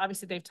doing, but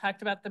obviously they've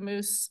talked about the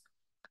Moose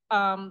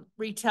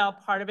retail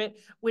part of it,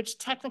 which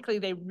technically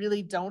they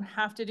really don't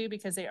have to do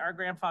because they are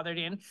grandfathered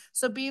in.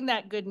 So being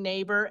that good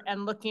neighbor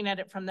and looking at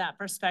it from that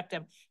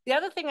perspective. The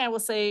other thing I will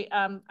say,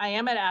 I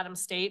am at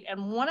Adams State,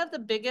 and one of the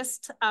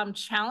biggest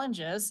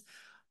challenges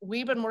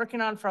we've been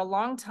working on for a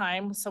long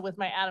time, so with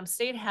my Adams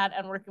State hat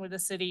and working with the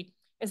city,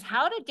 is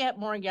how to get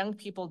more young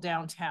people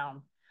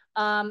downtown.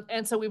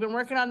 And so we've been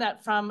working on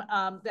that from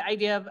the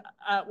idea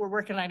of, we're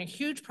working on a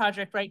huge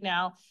project right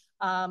now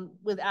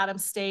with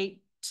Adams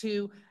State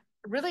to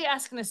really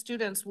asking the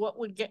students what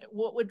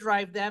would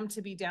drive them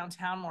to be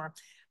downtown more.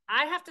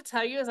 I have to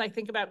tell you, as I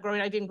think about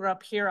growing, I didn't grow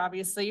up here,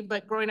 obviously,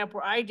 but growing up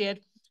where I did,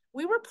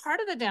 we were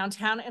part of the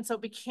downtown, and so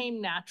it became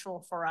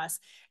natural for us.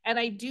 And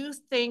I do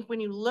think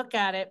when you look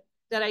at it,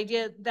 that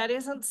idea, that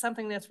isn't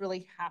something that's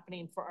really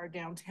happening for our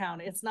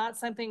downtown. It's not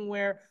something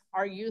where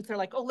our youth are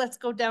like, oh, let's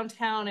go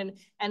downtown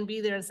and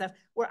be there and stuff,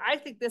 where I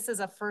think this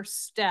is a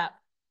first step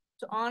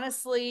to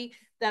honestly,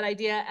 that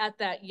idea at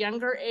that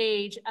younger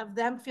age of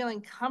them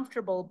feeling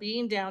comfortable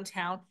being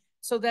downtown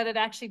so that it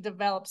actually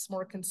develops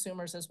more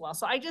consumers as well.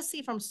 So I just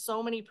see from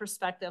so many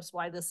perspectives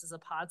why this is a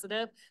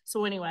positive.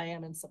 So anyway, I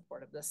am in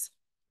support of this.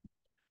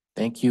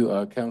 Thank you,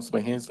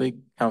 Councilor Hensley.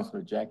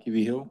 Councilor Jackie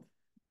V. Hill.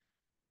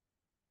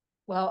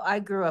 Well, I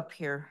grew up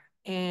here,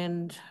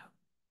 and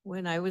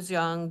when I was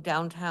young,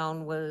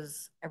 downtown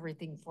was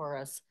everything for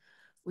us.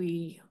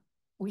 We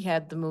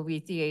had the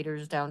movie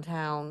theaters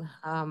downtown.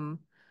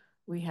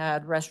 We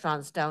had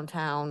restaurants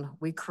downtown.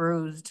 We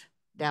cruised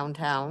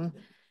downtown.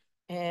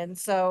 And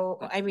so,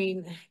 I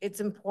mean, it's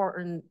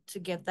important to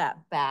get that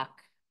back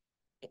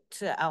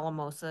to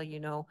Alamosa, you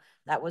know,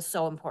 that was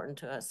so important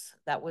to us.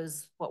 That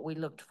was what we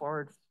looked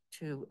forward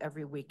to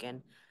every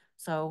weekend.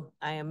 So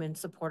I am in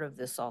support of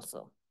this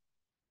also.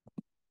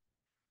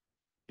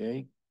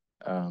 Okay,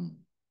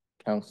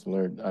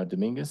 Councilor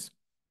Dominguez.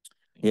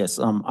 Yes,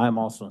 I'm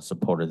also in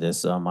support of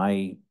this.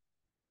 The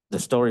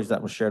stories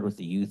that were shared with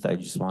the youth, I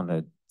just want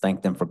to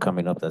thank them for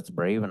coming up. That's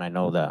brave. And I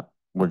know that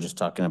we're just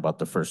talking about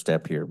the first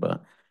step here,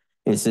 but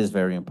this is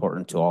very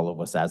important to all of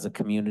us as a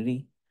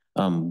community.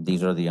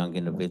 These are the young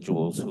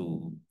individuals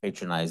who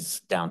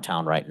patronize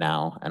downtown right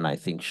now. And I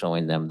think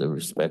showing them the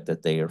respect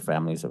that their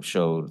families have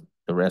showed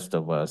the rest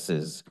of us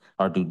is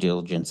our due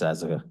diligence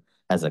as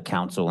a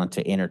council, and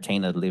to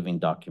entertain a living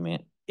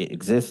document. It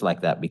exists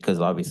like that because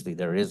obviously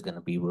there is going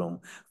to be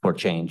room for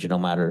change, no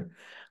matter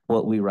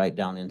what we write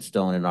down in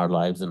stone in our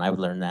lives. And I've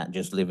learned that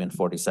just living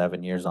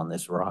 47 years on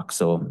this rock.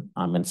 So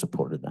I'm in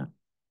support of that.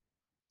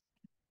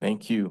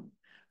 Thank you.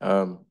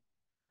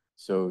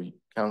 So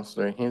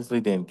Councilor Hensley,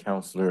 then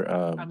Councilor.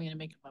 I'm going to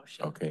make a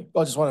motion. Okay.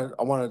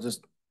 I want to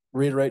just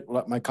reiterate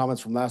my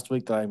comments from last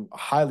week that I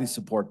highly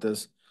support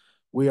this.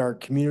 We are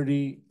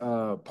community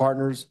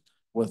partners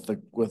with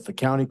the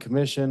county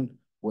commission,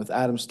 with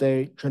Adams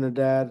State,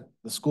 Trinidad,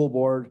 the school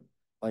board,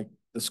 like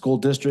the school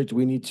district.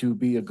 We need to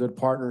be a good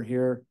partner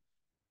here.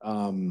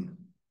 And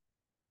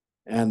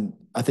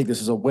I think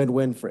this is a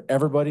win-win for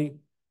everybody,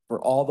 for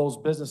all those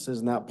businesses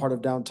in that part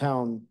of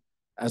downtown.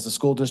 As the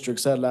school district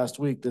said last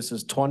week, this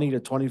is 20 to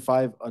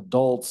 25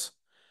 adults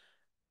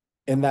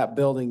in that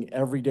building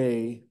every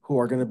day who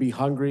are going to be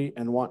hungry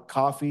and want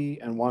coffee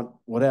and want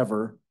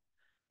whatever,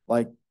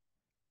 like,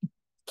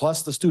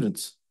 plus the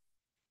students.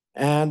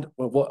 And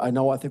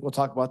I think we'll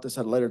talk about this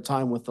at a later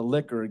time with the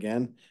liquor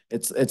again.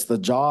 It's the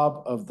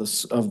job of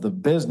the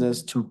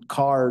business to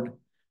card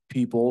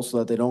people so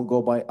that they don't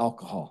go buy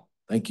alcohol.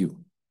 Thank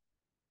you.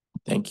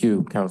 Thank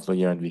you, Councilor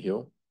Yarn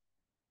Hill.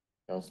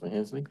 Councilor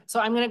Hensley. So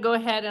I'm going to go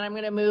ahead and I'm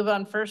going to move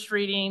on first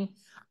reading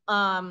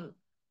the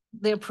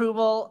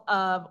approval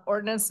of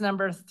ordinance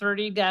number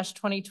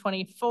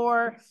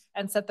 30-2024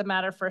 and set the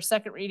matter for a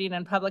second reading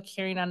and public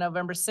hearing on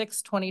November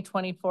 6,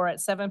 2024 at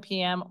 7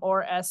 p.m.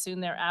 or as soon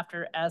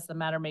thereafter as the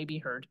matter may be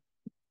heard.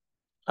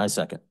 I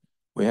second.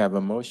 We have a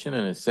motion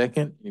and a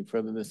second. Any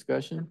further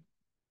discussion?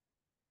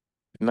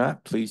 If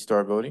not, please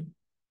start voting.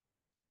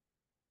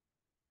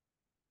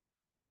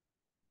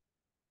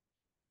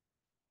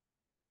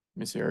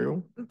 Ms.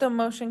 Ariel? The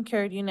motion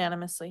carried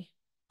unanimously.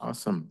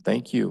 Awesome,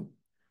 thank you.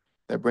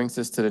 That brings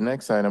us to the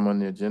next item on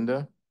the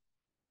agenda.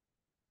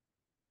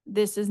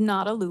 This is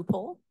not a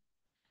loophole.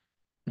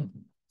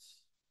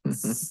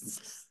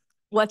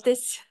 What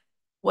this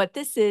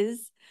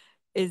is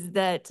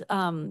that,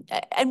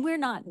 and we're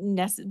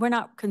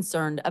not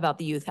concerned about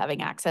the youth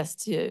having access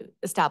to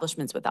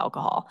establishments with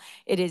alcohol.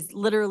 It is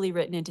literally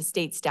written into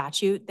state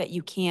statute that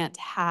you can't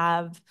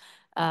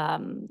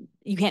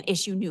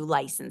issue new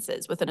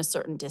licenses within a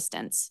certain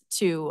distance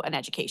to an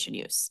education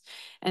use.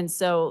 And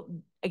so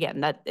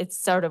again, that it's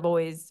sort of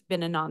always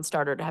been a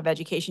non-starter to have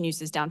education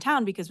uses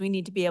downtown because we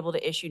need to be able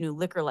to issue new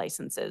liquor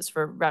licenses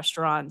for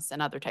restaurants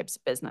and other types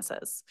of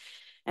businesses.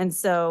 And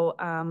so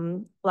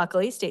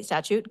luckily, state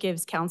statute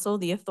gives council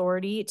the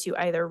authority to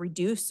either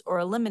reduce or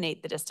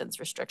eliminate the distance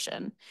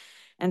restriction.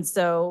 And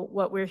so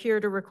what we're here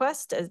to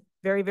request is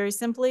very, very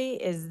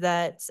simply is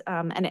that,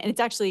 and it's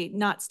actually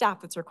not staff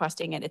that's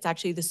requesting it, it's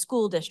actually the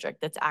school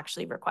district that's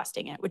actually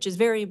requesting it, which is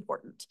very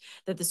important,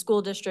 that the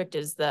school district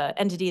is the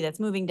entity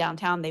that's moving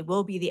downtown. They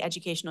will be the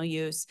educational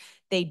use.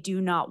 They do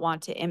not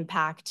want to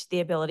impact the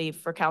ability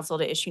for council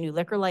to issue new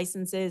liquor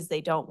licenses.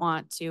 They don't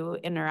want to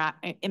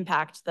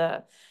impact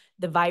the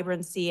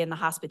vibrancy and the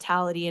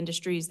hospitality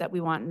industries that we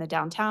want in the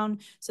downtown.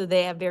 So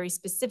they have very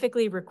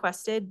specifically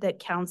requested that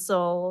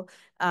council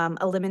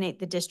eliminate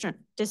the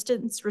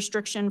distance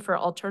restriction for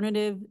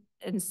alternative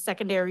and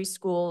secondary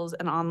schools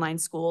and online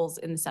schools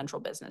in the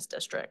central business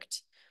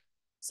district.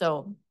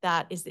 So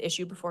that is the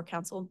issue before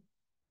council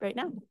right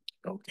now.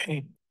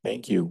 Okay,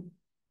 thank you.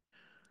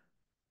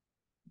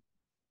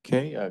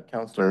 Okay,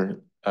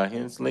 Counselor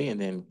Hensley and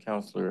then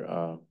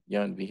Counselor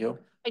Young Vigil.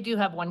 I do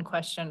have one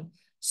question.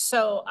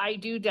 So I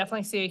do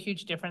definitely see a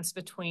huge difference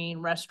between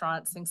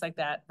restaurants, things like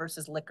that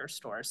versus liquor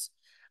stores.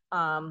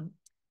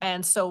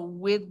 And so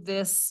with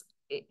this,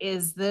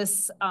 is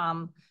this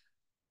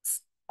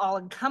all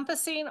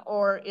encompassing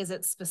or is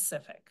it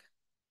specific?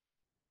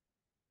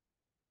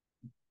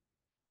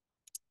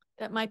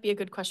 That might be a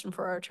good question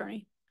for our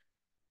attorney.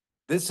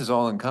 This is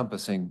all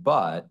encompassing,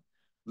 but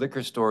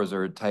liquor stores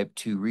are a type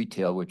 2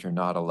 retail, which are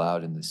not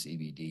allowed in the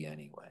CBD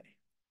anyway.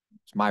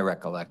 It's my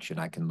recollection.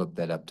 I can look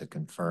that up to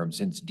confirm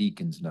since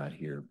Deacon's not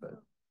here,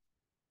 but.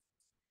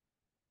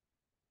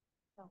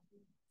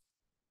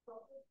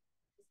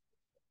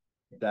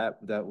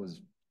 That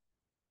was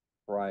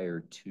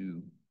prior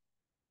to.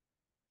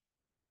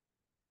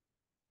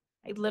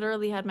 I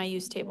literally had my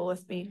use table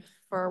with me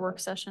for our work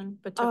session,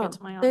 but took it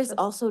to my office. There's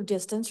also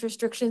distance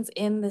restrictions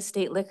in the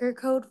state liquor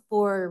code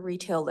for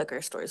retail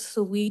liquor stores.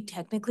 So we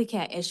technically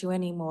can't issue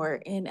any more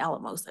in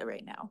Alamosa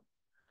right now.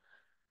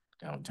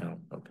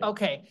 Downtown, okay.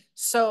 Okay,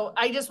 so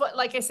I just want,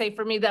 like I say,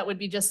 for me, that would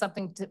be just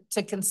something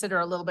to consider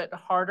a little bit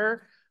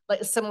harder,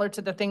 like similar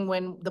to the thing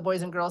when the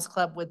Boys and Girls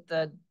Club with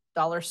the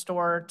dollar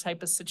store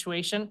type of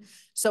situation.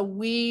 So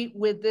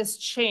with this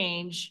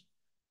change,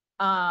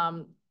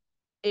 we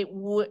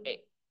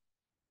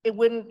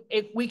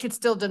could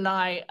still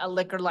deny a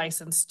liquor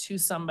license to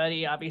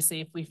somebody,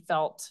 obviously, if we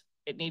felt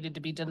it needed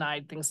to be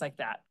denied, things like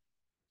that.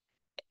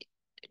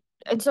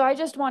 And so I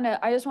just want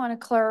to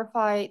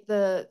clarify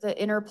the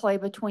interplay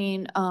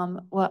between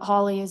what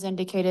Holly has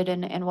indicated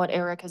and what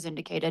Eric has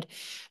indicated.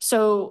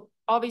 So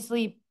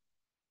obviously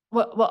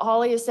what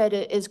Holly has said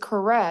is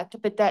correct,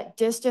 but that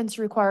distance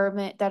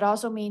requirement, that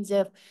also means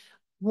if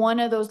one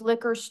of those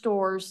liquor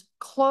stores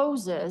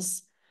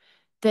closes,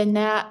 then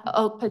that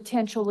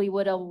potentially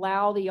would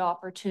allow the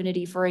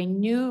opportunity for a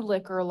new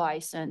liquor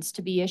license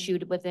to be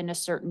issued within a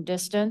certain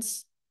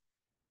distance.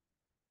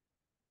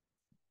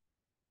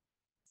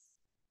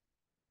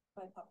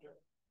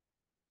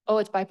 Oh,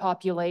 it's by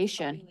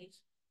population.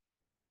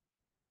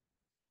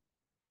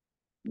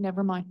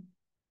 Never mind.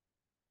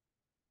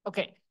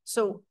 Okay,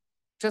 so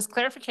just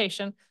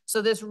clarification.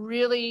 So this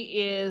really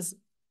is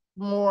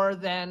more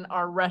than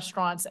our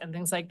restaurants and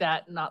things like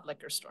that, not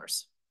liquor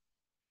stores.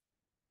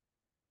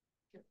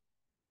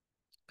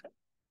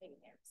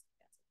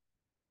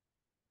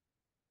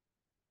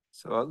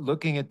 So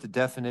looking at the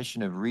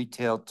definition of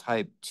retail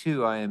type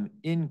 2, I am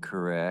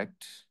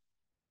incorrect.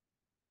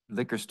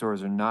 Liquor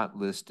stores are not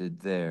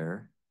listed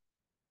there.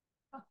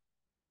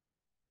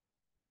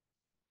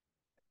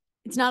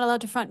 It's not allowed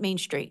to front Main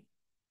Street.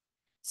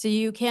 So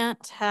you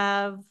can't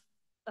have,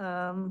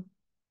 hold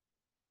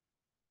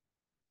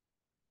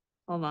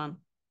on.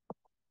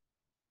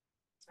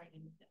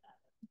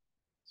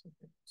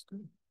 It's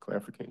good.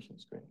 Clarification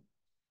is great.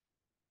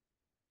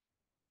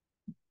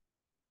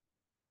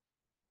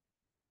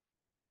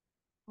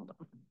 Hold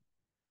on.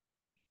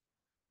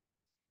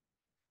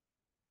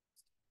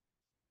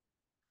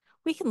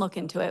 We can look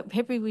into it.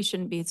 Maybe we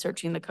shouldn't be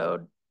searching the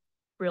code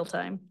real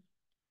time.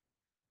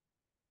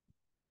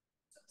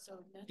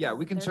 Yeah,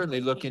 we can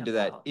certainly look into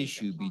that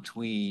issue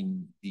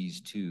between these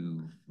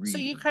two readings. So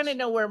you kind of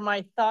know where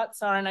my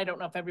thoughts are, and I don't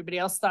know if everybody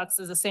else's thoughts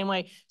is the same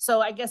way.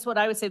 So I guess what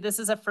I would say, this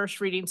is a first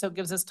reading, so it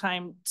gives us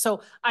time.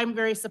 So I'm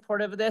very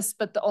supportive of this,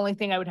 but the only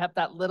thing I would have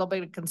that little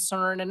bit of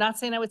concern, and not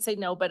saying I would say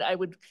no, but I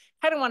would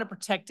kind of want to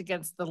protect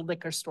against the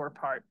liquor store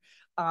part.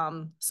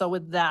 So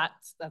with that,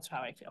 that's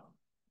how I feel.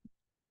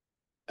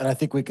 And I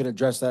think we can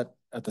address that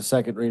at the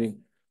second reading.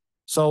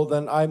 So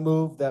then I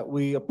move that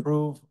we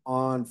approve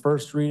on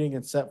first reading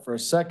and set for a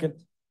second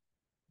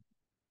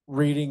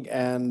reading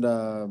and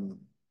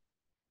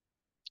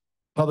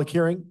public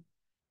hearing,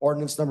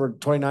 ordinance number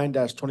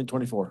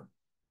 29-2024.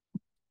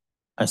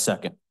 A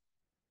second.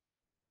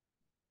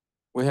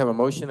 We have a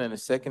motion and a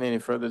second. Any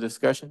further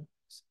discussion?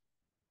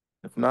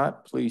 If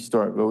not, please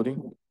start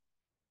voting.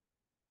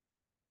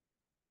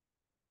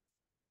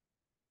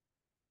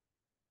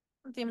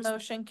 The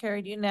motion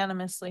carried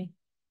unanimously.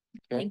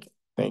 Okay,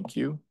 thank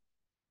you.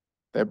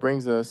 That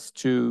brings us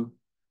to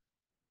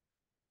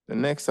the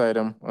next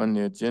item on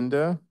the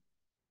agenda.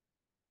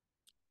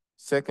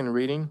 Second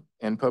reading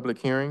and public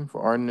hearing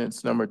for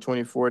ordinance number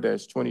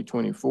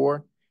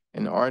 24-2024,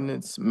 an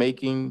ordinance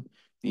making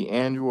the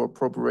annual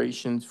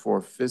appropriations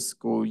for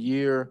fiscal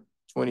year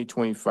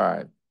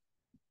 2025.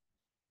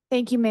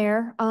 Thank you,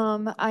 Mayor.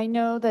 I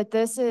know that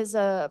this is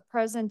a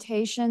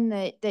presentation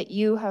that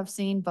you have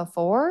seen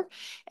before,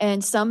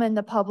 and some in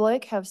the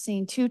public have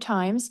seen 2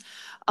 times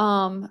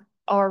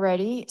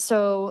already.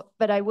 So,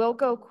 but I will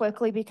go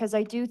quickly because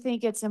I do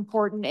think it's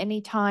important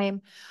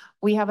anytime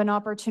we have an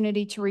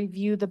opportunity to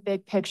review the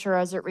big picture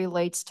as it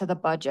relates to the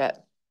budget.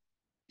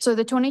 So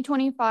the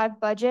 2025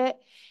 budget,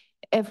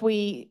 if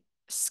we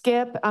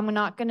skip, I'm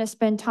not going to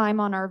spend time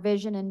on our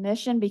vision and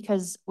mission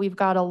because we've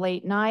got a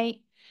late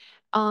night.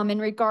 In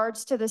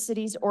regards to the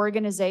city's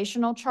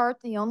organizational chart,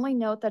 the only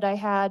note that I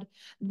had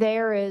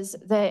there is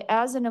that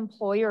as an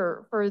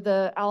employer for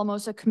the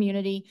Alamosa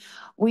community,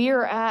 we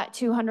are at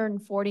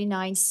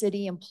 249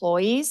 city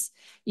employees.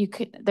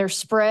 They're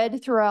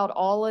spread throughout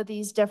all of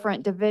these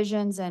different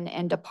divisions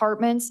and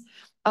departments.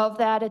 Of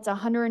that, it's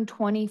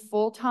 120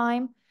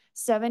 full-time,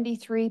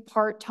 73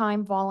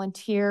 part-time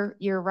volunteer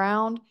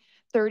year-round,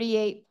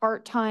 38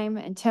 part-time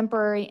and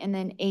temporary, and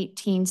then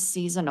 18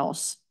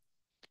 seasonals.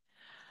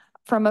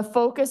 From a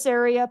focus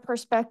area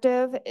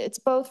perspective, it's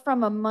both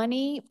from a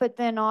money, but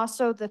then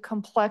also the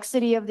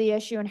complexity of the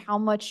issue and how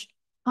much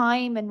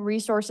time and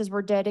resources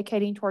we're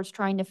dedicating towards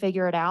trying to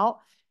figure it out.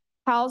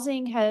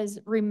 Housing has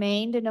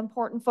remained an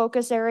important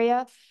focus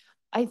area.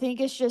 I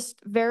think it's just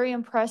very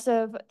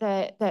impressive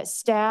that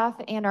staff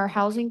and our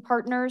housing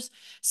partners,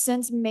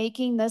 since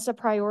making this a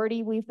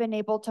priority, we've been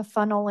able to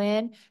funnel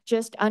in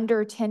just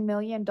under $10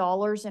 million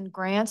in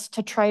grants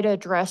to try to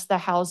address the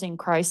housing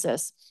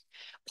crisis.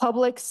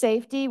 Public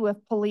safety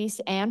with police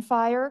and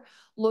fire,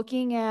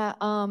 looking at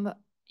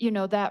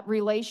that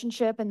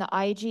relationship and the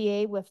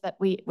IGA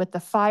with the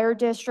fire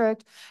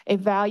district,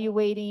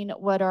 evaluating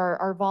what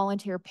our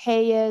volunteer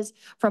pay is.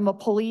 From a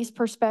police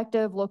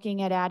perspective,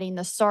 looking at adding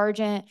the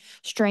sergeant,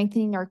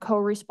 strengthening our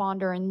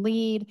co-responder and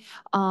lead,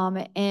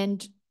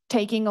 and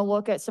taking a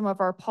look at some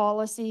of our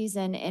policies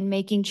and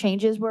making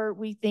changes where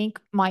we think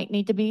might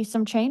need to be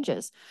some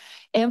changes.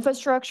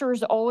 Infrastructure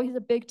is always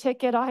a big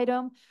ticket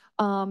item.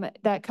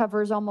 That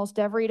covers almost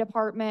every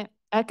department.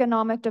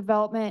 Economic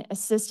development,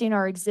 assisting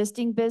our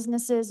existing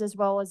businesses as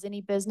well as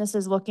any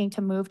businesses looking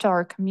to move to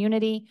our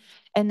community.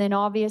 And then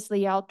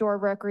obviously outdoor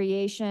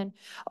recreation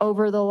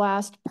over the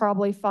last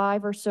probably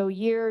 5 or so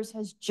years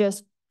has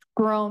just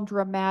grown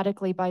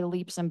dramatically by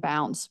leaps and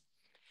bounds.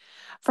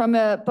 From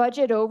a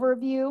budget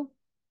overview,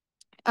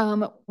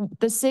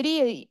 the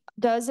city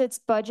does its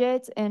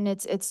budget and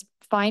its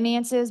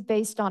finances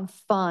based on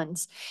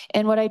funds.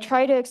 And what I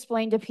try to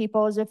explain to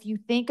people is if you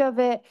think of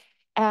it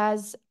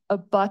as a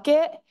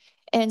bucket,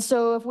 and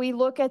so if we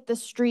look at the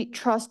street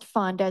trust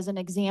fund as an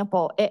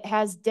example, it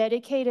has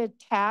dedicated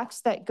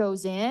tax that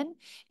goes in,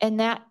 and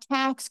that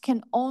tax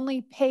can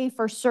only pay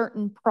for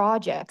certain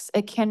projects.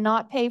 It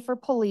cannot pay for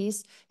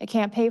police, it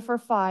can't pay for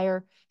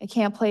fire, it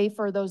can't pay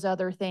for those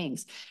other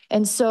things.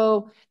 And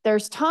so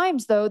there's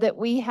times though that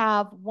we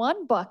have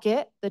one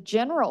bucket, the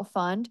general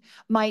fund,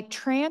 might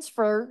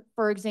transfer,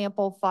 for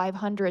example,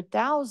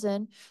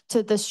 500,000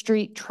 to the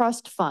street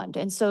trust fund.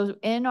 And so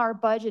in our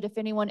budget, if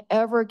anyone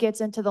ever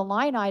gets into the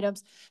line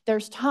items,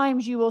 there's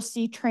times you will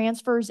see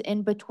transfers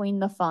in between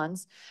the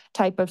funds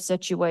type of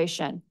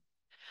situation.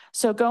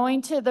 So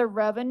going to the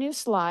revenue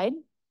slide,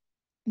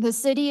 the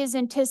city is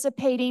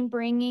anticipating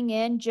bringing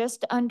in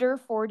just under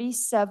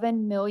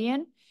 47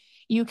 million.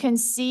 You can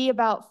see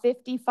about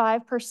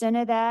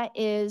 55% of that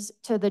is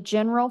to the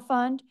general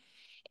fund.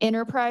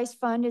 Enterprise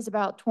fund is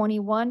about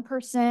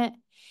 21%.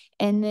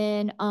 And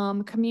then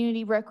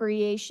community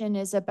recreation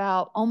is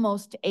about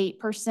almost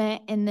 8%.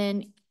 And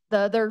then the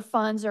other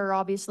funds are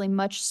obviously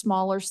much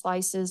smaller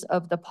slices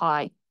of the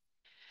pie.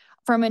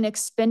 From an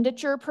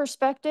expenditure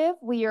perspective,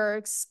 we are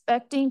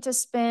expecting to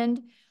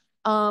spend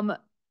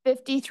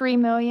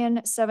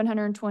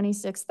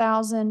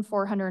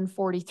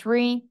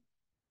 53,726,443.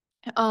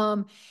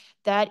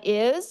 That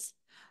is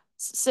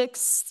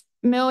 6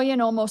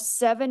 million, almost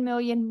 7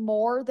 million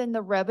more than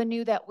the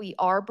revenue that we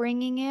are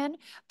bringing in.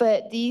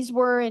 But these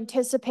were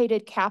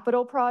anticipated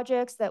capital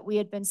projects that we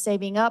had been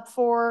saving up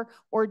for,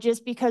 or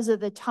just because of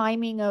the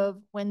timing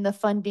of when the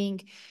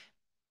funding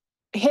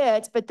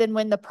hits, but then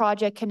when the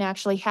project can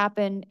actually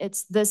happen,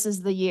 this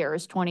is the year,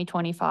 is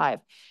 2025.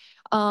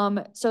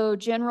 So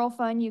general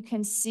fund, you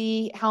can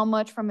see how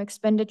much from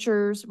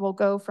expenditures will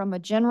go from a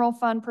general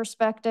fund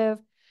perspective.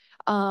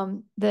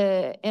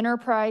 The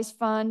enterprise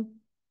fund,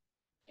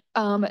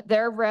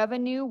 their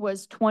revenue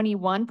was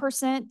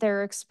 21%.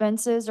 Their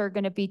expenses are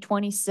going to be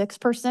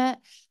 26%.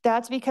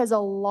 That's because a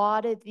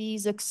lot of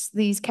these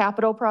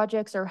capital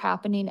projects are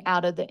happening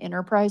out of the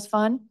enterprise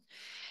fund.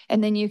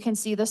 And then you can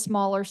see the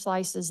smaller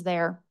slices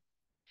there.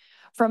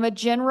 From a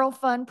general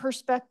fund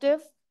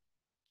perspective,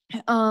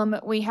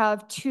 we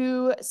have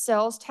 2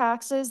 sales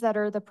taxes that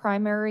are the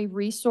primary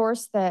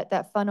resource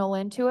that funnel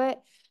into it.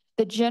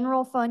 The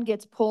general fund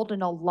gets pulled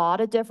in a lot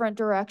of different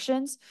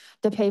directions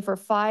to pay for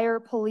fire,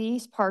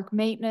 police, park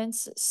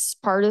maintenance,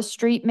 part of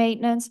street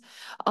maintenance,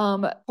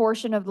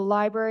 portion of the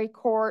library,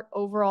 court,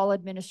 overall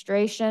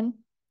administration.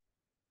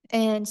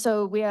 And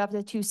so we have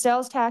the 2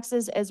 sales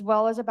taxes as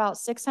well as about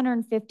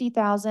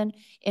 650,000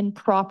 in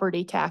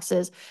property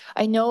taxes.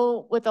 I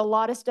know with a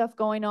lot of stuff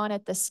going on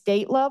at the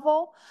state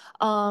level,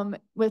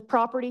 with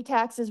property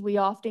taxes, we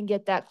often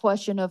get that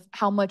question of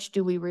how much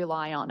do we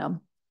rely on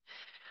them?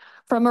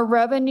 From a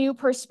revenue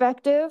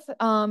perspective,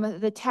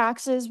 the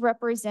taxes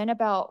represent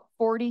about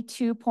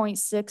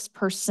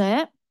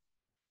 42.6%.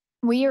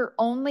 We are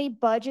only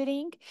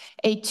budgeting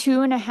a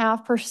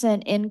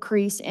 2.5%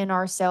 increase in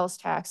our sales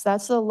tax.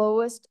 That's the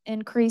lowest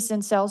increase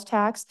in sales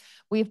tax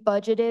we've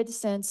budgeted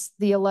since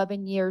the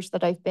 11 years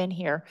that I've been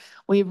here.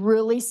 We've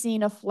really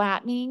seen a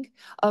flattening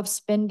of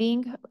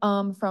spending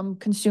from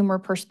consumer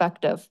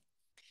perspective.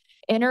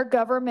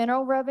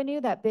 Intergovernmental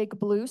revenue, that big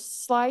blue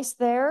slice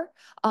there,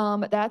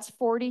 that's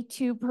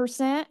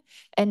 42%,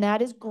 and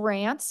that is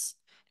grants.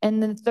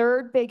 And the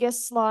third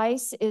biggest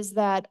slice is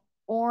that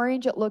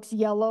orange, it looks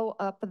yellow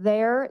up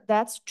there,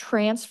 that's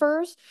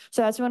transfers.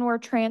 So that's when we're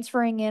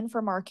transferring in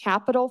from our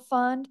capital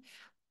fund,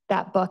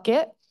 that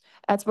bucket.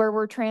 That's where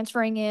we're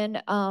transferring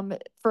in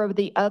for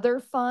the other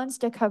funds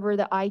to cover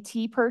the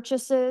IT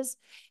purchases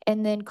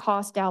and then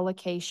cost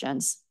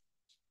allocations.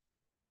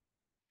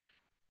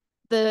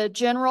 The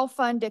general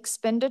fund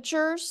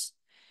expenditures,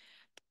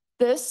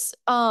 this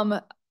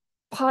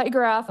pie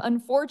graph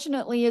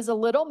unfortunately is a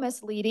little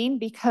misleading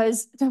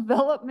because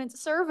development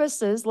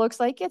services looks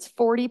like it's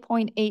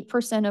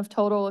 40.8% of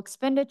total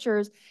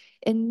expenditures.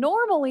 And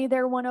normally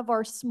they're one of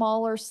our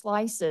smaller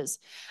slices.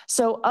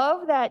 So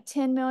of that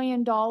 $10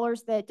 million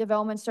that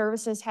development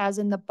services has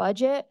in the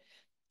budget,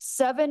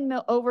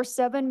 over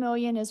 7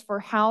 million is for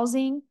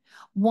housing.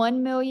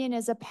 1 million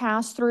is a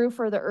pass through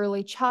for the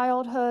early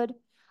childhood.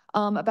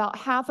 About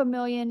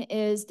 $500,000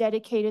 is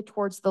dedicated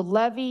towards the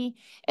levy,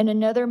 and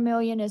another $1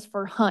 million is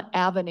for Hunt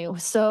Avenue.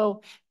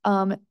 So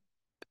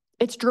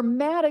it's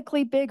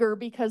dramatically bigger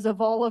because of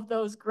all of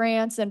those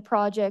grants and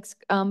projects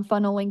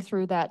funneling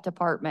through that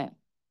department.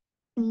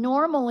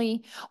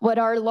 Normally, what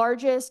our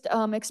largest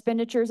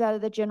expenditures out of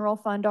the general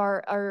fund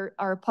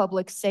are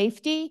public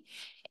safety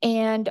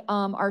and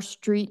our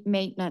street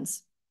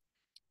maintenance.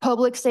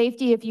 Public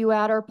safety, if you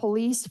add our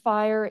police,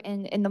 fire,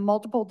 and the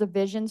multiple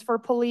divisions for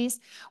police,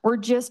 we're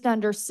just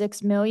under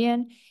 6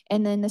 million.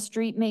 And then the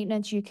street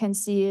maintenance you can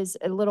see is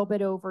a little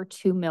bit over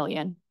 2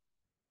 million.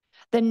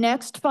 The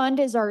next fund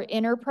is our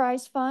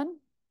enterprise fund.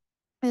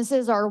 This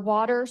is our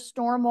water,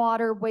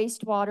 stormwater,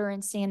 wastewater,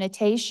 and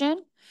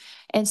sanitation.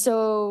 And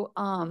so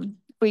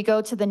we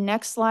go to the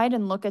next slide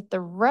and look at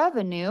the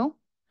revenue.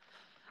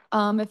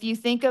 If you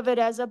think of it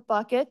as a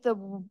bucket,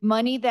 the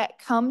money that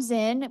comes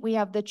in, we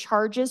have the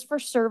charges for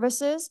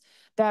services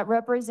that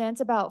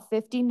represents about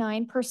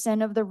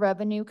 59% of the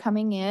revenue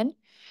coming in.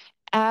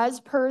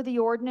 As per the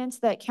ordinance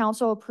that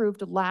council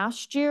approved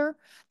last year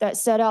that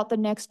set out the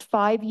next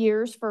 5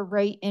 years for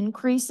rate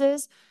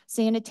increases,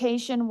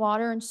 sanitation,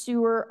 water, and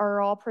sewer are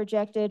all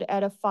projected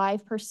at a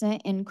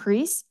 5%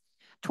 increase.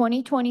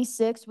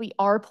 2026, we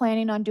are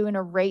planning on doing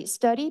a rate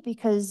study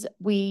because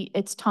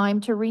it's time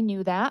to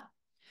renew that.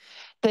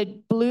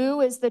 The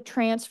blue is the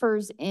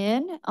transfers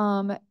in.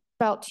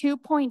 About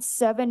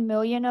 2.7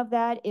 million of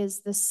that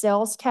is the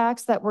sales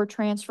tax that we're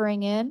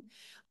transferring in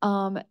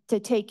to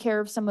take care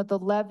of some of the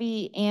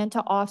levy and to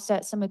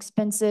offset some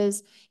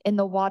expenses in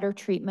the water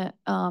treatment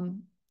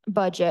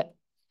budget.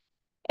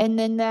 And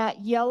then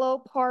that yellow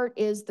part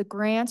is the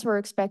grants. We're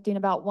expecting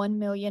about 1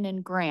 million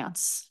in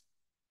grants.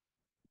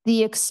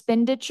 The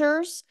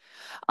expenditures,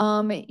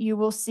 you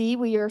will see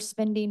we are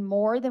spending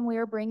more than we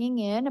are bringing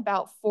in,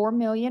 about 4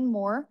 million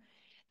more.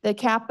 The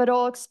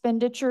capital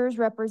expenditures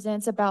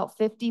represents about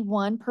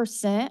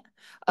 51%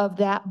 of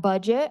that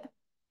budget.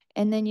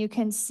 And then you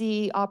can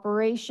see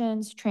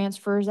operations,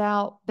 transfers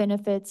out,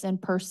 benefits, and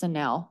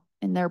personnel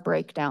in their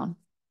breakdown.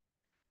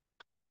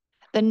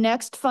 The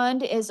next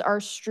fund is our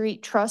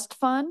street trust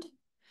fund.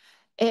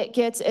 It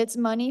gets its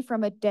money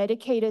from a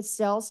dedicated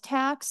sales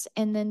tax,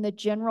 and then the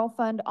general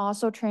fund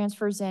also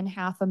transfers in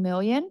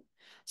 $500,000.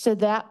 So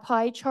that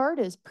pie chart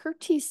is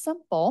pretty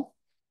simple.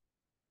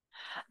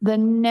 The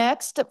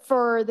next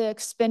for the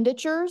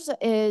expenditures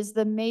is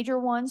the major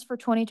ones for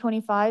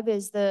 2025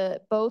 is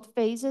both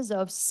phases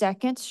of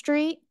 2nd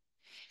Street,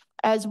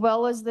 as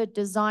well as the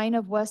design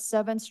of West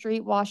 7th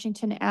Street,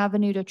 Washington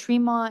Avenue to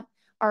Tremont,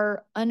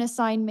 our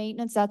unassigned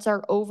maintenance, that's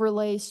our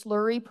overlay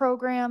slurry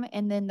program,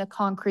 and then the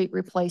concrete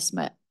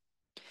replacement.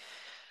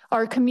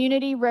 Our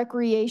community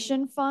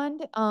recreation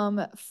fund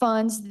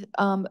funds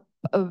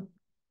a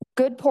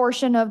good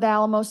portion of the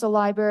Alamosa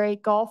Library,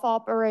 golf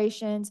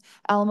operations,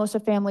 Alamosa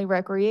Family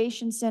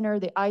Recreation Center,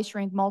 the ice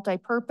rink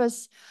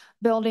multi-purpose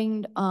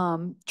building,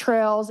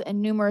 trails,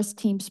 and numerous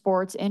team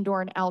sports,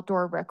 indoor and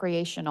outdoor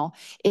recreational.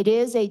 It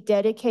is a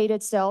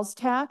dedicated sales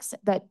tax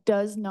that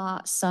does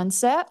not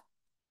sunset.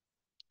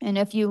 And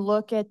if you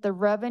look at the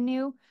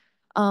revenue,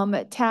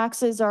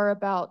 taxes are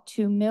about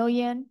 2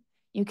 million.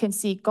 You can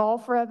see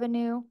golf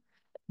revenue.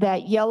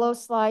 That yellow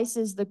slice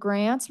is the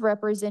grants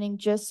representing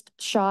just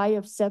shy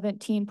of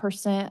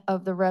 17%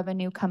 of the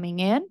revenue coming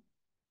in.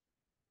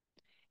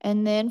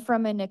 And then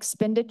from an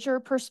expenditure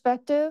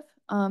perspective,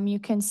 you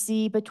can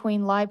see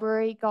between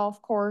library,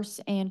 golf course,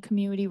 and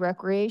community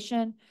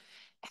recreation,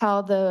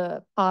 how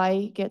the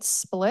pie gets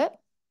split.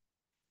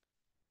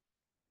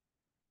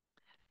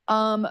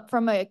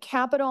 From a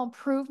capital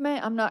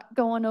improvement, I'm not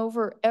going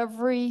over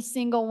every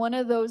single one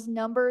of those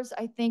numbers.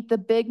 I think the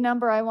big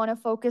number I want to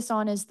focus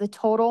on is the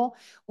total.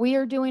 We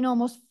are doing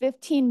almost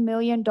 $15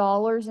 million in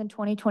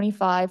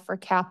 2025 for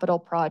capital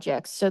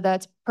projects. So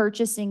that's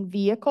purchasing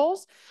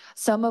vehicles,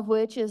 some of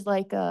which is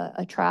like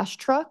a trash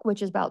truck,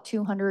 which is about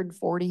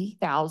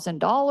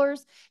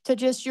 $240,000, to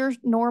just your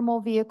normal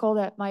vehicle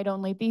that might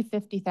only be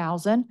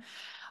 $50,000.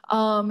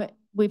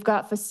 We've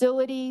got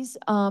facilities,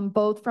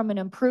 both from an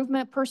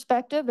improvement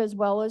perspective as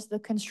well as the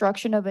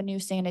construction of a new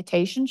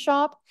sanitation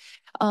shop.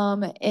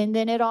 And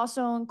then it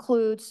also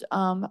includes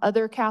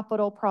other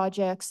capital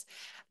projects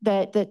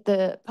that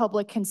the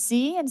public can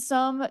see, and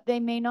some they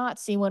may not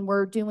see when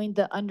we're doing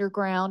the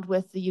underground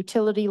with the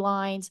utility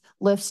lines,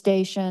 lift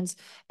stations,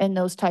 and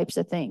those types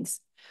of things.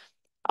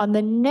 On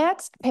the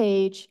next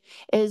page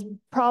is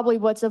probably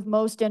what's of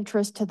most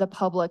interest to the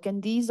public,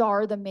 and these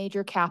are the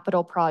major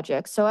capital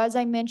projects. So as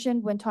I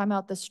mentioned, when talking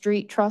about the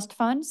street trust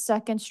fund,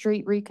 2nd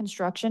Street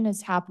reconstruction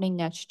is happening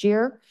next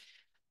year.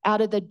 Out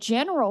of the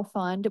general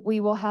fund, we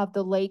will have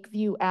the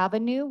Lakeview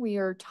Avenue. We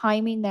are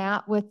timing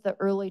that with the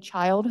Early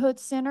Childhood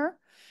Center.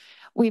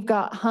 We've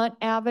got Hunt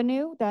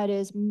Avenue that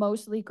is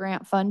mostly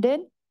grant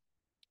funded.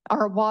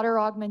 Our water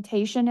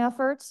augmentation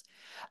efforts,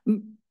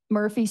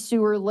 Murphy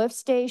Sewer Lift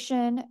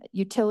Station,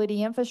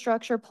 utility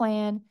infrastructure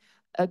plan,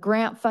 a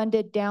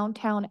grant-funded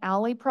downtown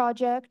alley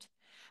project,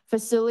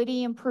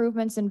 facility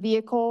improvements and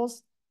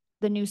vehicles,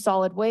 the new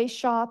solid waste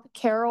shop,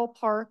 Carroll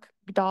Park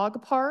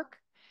Dog Park,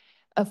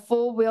 a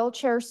full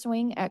wheelchair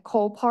swing at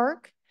Cole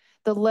Park,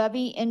 the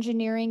levee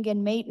engineering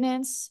and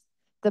maintenance,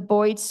 the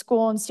Boyd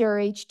School and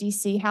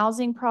CRHDC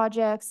housing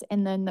projects,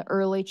 and then the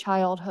early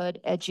childhood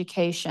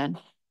education.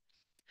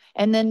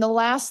 And then the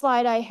last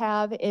slide I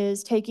have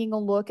is taking a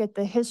look at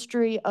the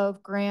history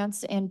of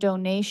grants and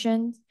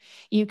donations.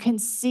 You can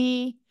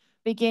see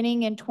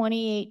beginning in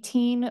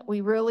 2018,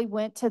 we really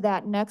went to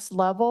that next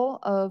level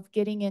of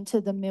getting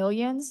into the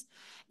millions.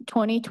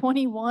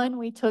 2021,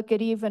 we took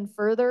it even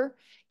further,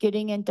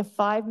 getting into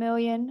 5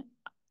 million.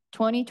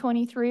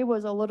 2023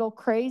 was a little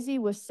crazy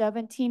with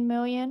 17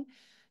 million,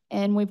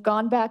 and we've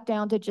gone back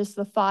down to just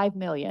the 5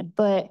 million.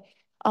 But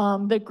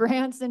the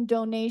grants and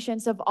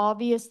donations have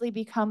obviously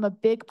become a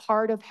big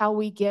part of how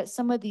we get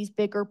some of these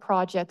bigger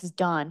projects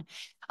done.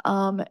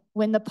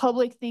 When the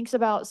public thinks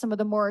about some of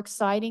the more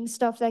exciting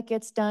stuff that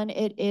gets done,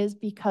 it is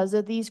because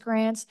of these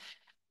grants.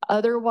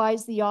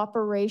 Otherwise, the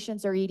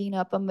operations are eating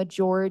up a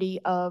majority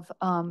of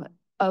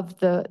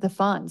the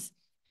funds.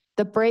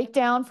 The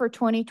breakdown for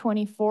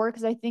 2024,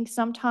 because I think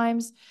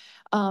sometimes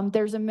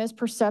there's a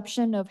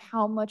misperception of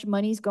how much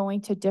money is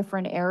going to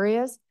different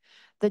areas.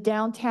 The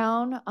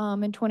downtown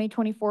in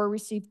 2024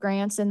 received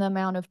grants in the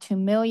amount of 2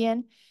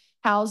 million.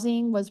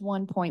 Housing was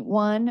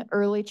 1.1,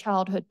 early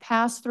childhood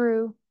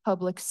pass-through,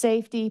 public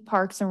safety,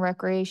 parks and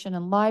recreation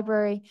and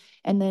library,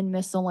 and then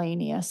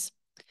miscellaneous.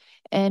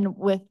 And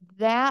with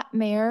that,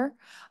 Mayor,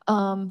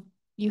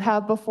 you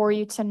have before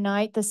you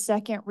tonight the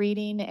 2nd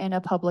reading and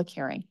a public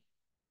hearing.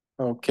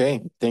 Okay,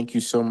 thank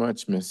you so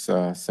much, Ms.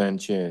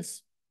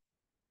 Sanchez.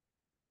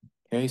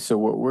 Okay, so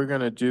what we're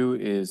gonna do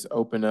is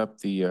open up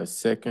the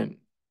 2nd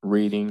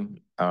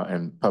reading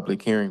and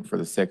public hearing for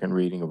the 2nd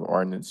reading of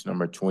ordinance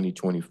number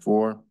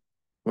 2024,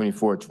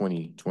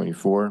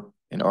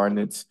 an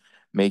ordinance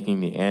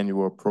making the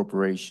annual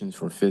appropriations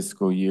for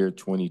fiscal year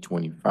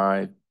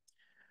 2025.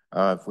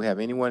 If we have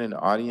anyone in the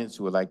audience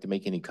who would like to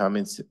make any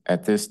comments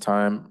at this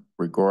time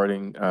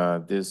regarding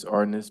this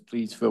ordinance,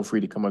 please feel free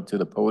to come up to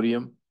the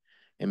podium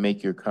and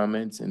make your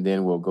comments, and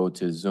then we'll go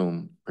to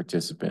Zoom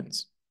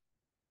participants.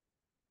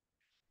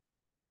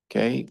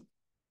 Okay.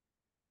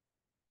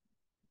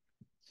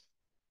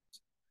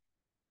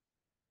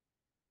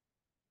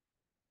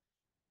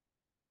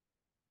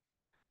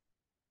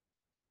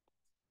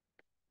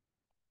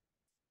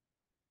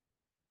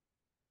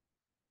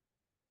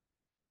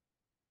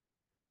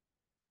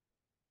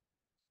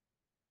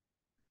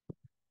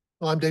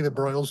 Well, I'm David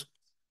Broyles,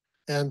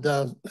 and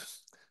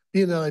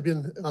being that I've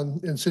been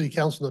in city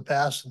council in the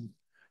past and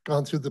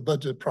gone through the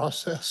budget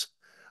process,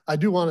 I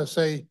do want to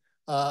say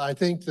I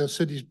think the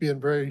city's being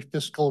very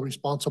fiscal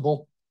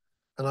responsible,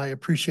 and I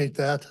appreciate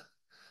that.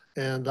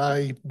 And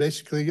I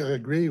basically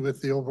agree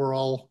with the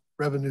overall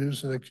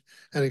revenues and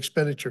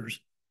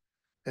expenditures.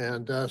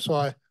 And so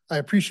I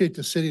appreciate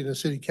the city and the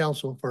city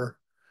council for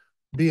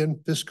being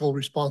fiscal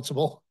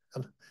responsible.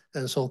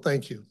 And so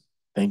thank you.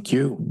 Thank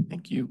you.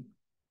 Thank you.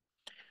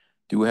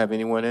 Do we have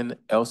anyone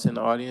else in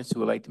the audience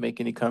who would like to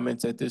make any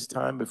comments at this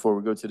time before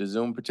we go to the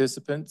Zoom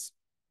participants?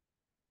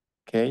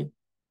 Okay.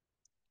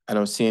 I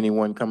don't see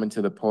anyone coming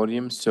to the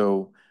podium,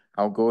 so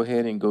I'll go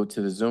ahead and go to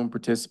the Zoom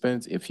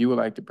participants. If you would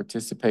like to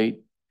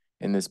participate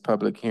in this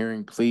public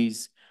hearing,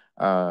 please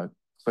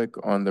click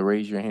on the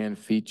raise your hand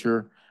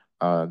feature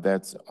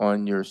that's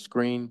on your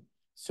screen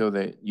so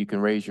that you can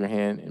raise your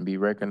hand and be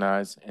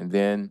recognized, and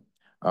then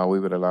we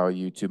would allow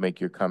you to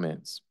make your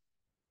comments.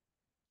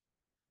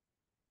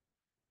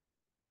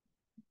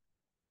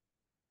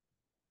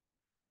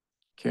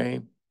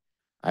 Okay.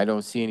 I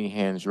don't see any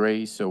hands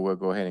raised, so we'll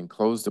go ahead and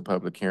close the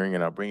public hearing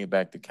and I'll bring it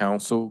back to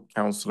council.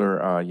 Counselor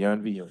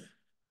Yanvi.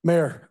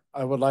 Mayor,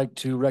 I would like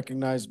to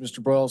recognize Mr.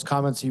 Broyles'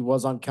 comments. He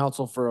was on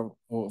council for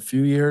a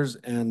few years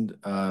and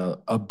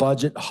a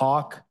budget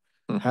hawk.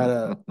 Had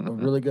a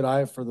really good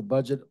eye for the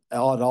budget at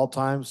all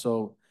times.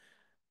 So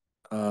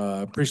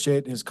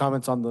appreciate his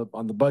comments on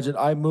the budget.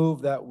 I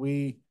move that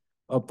we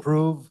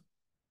approve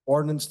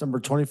ordinance number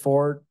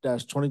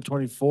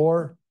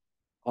 24-2024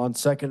 on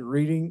second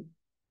reading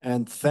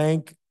and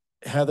thank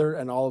Heather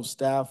and all of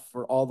staff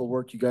for all the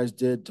work you guys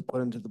did to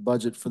put into the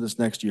budget for this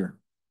next year.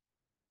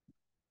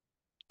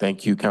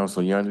 Thank you,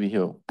 Counselor Yanvi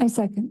Hill. I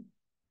second.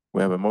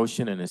 We have a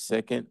motion and a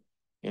second.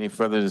 Any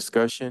further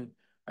discussion?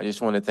 I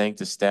just want to thank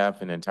the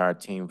staff and the entire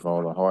team for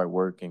all the hard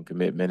work and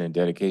commitment and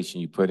dedication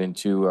you put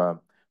into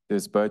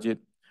this budget.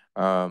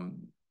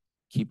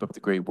 Keep up the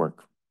great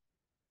work.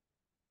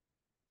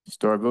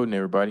 Start voting,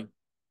 everybody.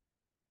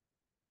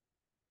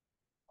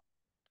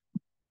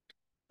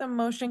 The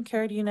motion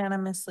carried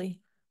unanimously.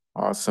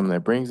 Awesome.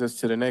 That brings us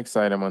to the next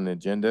item on the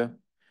agenda.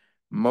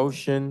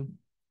 Motion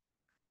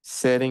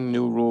setting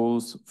new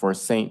rules for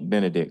St.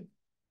 Benedict.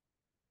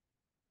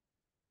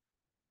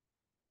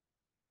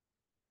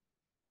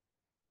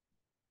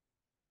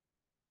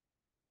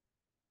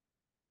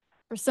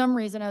 For some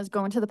reason, I was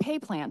going to the pay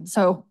plan,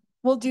 so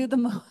we'll do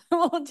the,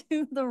 we'll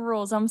do the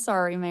rules. I'm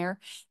sorry, Mayor.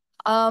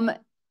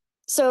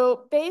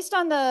 So based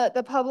on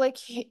the public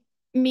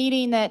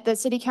meeting that the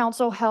city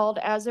council held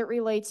as it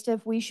relates to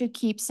if we should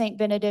keep St.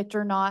 Benedict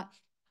or not,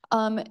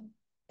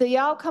 the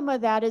outcome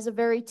of that is a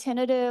very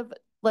tentative,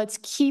 let's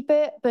keep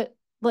it, but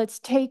let's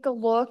take a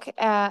look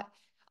at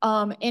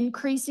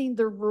increasing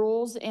the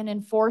rules and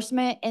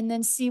enforcement and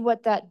then see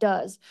what that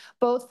does,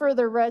 both for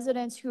the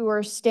residents who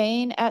are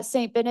staying at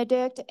St.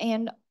 Benedict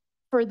and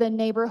for the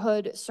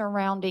neighborhood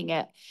surrounding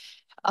it.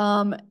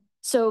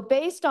 So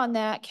based on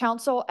that,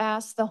 council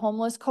asked the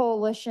Homeless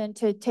Coalition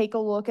to take a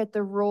look at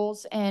the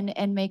rules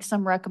and make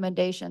some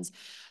recommendations.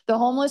 The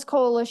Homeless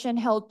Coalition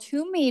held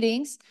 2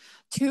 meetings,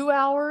 2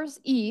 hours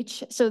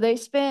each. So they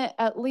spent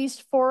at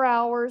least 4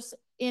 hours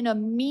in a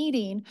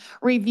meeting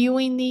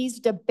reviewing these,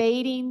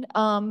 debating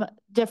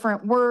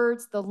different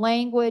words, the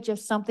language, if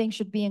something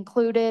should be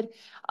included,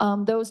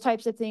 those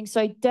types of things.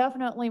 So I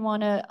definitely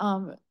want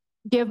to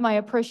give my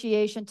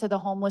appreciation to the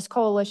Homeless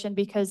Coalition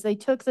because they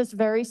took this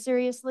very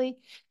seriously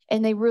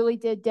and they really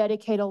did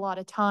dedicate a lot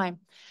of time.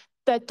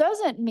 That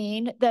doesn't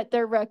mean that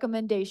their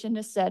recommendation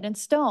is set in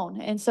stone.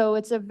 And so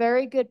it's a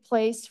very good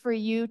place for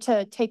you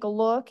to take a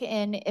look.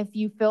 And if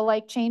you feel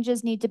like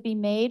changes need to be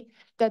made,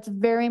 that's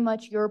very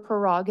much your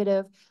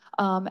prerogative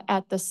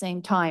at the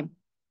same time.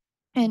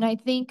 And I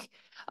think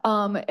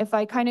if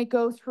I kind of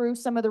go through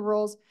some of the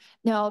rules,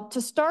 now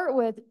to start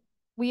with,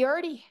 we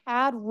already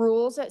had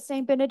rules at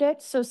St.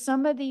 Benedict, so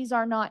some of these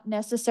are not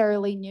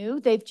necessarily new.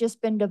 They've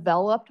just been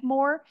developed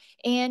more,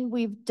 and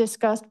we've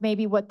discussed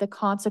maybe what the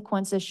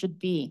consequences should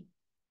be.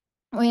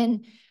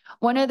 When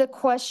one of the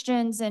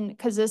questions, and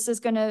because this is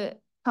going to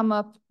come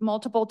up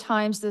multiple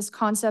times, this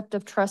concept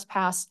of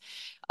trespass,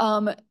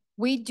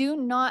 we do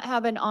not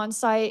have an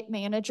on-site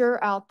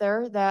manager out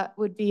there. That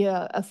would be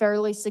a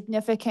fairly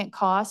significant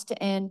cost,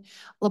 and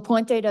La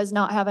Puente does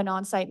not have an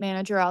on-site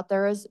manager out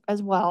there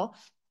as well.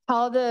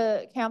 How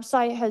the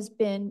campsite has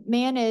been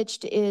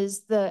managed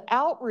is the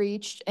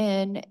outreach,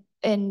 and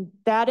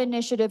that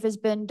initiative has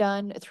been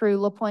done through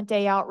La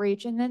Puente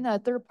Outreach, and then the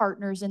other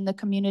partners in the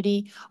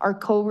community are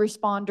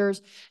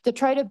co-responders to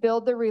try to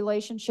build the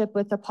relationship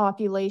with the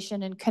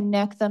population and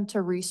connect them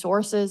to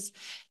resources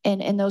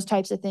and those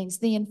types of things.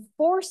 The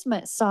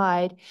enforcement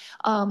side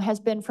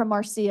has been from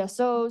our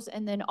CSOs,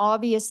 and then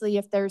obviously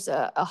if there's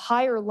a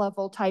higher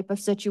level type of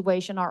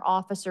situation, our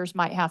officers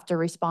might have to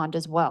respond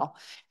as well.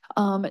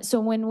 So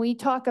when we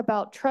talk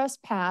about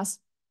trespass,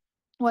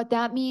 what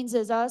that means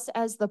is us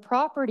as the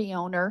property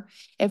owner,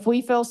 if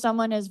we feel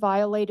someone has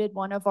violated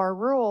one of our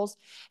rules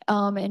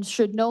and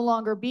should no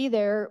longer be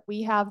there,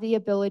 we have the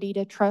ability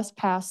to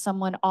trespass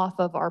someone off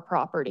of our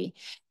property.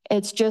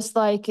 It's just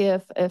like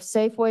if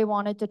Safeway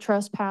wanted to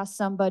trespass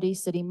somebody,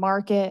 City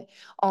Market,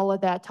 all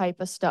of that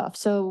type of stuff.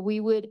 So we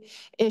would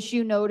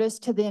issue notice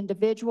to the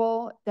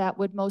individual. That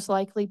would most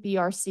likely be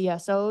our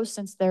CSOs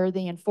since they're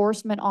the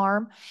enforcement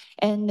arm.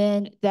 And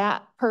then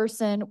that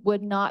person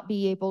would not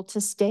be able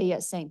to stay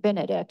at St.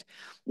 Benedict.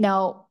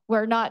 Now,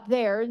 we're not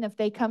there, and if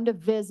they come to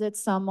visit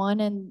someone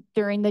and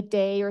during the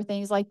day or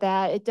things like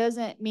that, it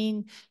doesn't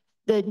mean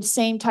the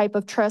same type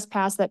of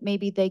trespass that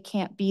maybe they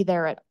can't be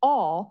there at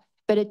all,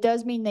 but it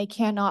does mean they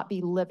cannot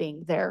be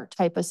living there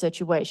type of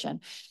situation.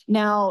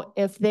 Now,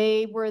 if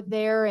they were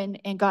there and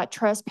got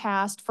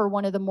trespassed for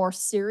one of the more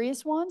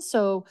serious ones,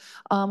 so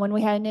when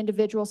we had an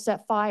individual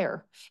set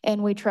fire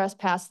and we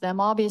trespassed them,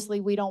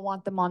 obviously we don't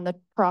want them on the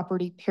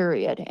property,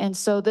 period. And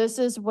so this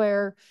is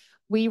where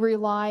we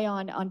rely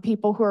on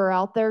people who are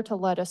out there to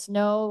let us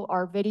know,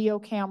 our video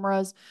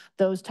cameras,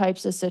 those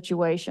types of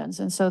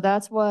situations. And so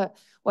that's what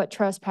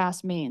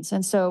trespass means.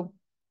 And so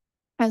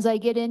as I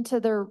get into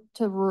the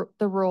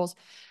rules.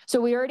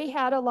 So we already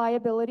had a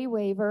liability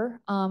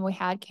waiver. We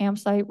had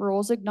campsite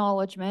rules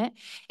acknowledgement.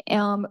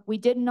 We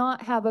did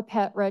not have a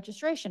pet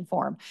registration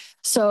form.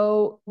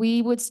 So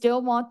we would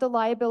still want the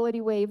liability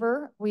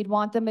waiver. We'd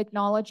want them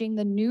acknowledging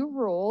the new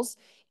rules.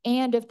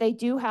 And if they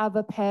do have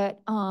a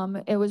pet,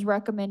 it was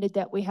recommended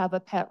that we have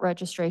a pet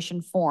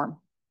registration form.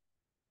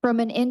 From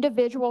an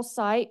individual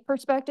site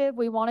perspective,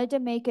 we wanted to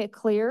make it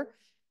clear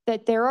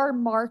that there are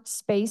marked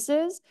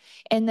spaces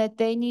and that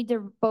they need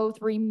to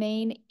both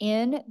remain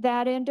in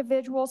that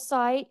individual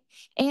site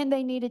and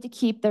they needed to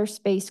keep their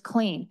space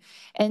clean.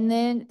 And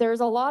then there's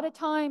a lot of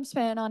time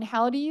spent on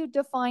how do you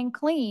define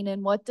clean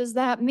and what does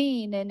that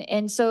mean?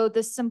 And so the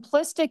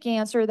simplistic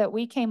answer that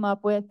we came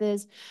up with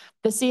is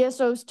the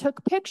CSOs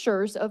took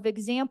pictures of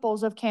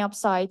examples of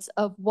campsites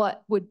of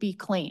what would be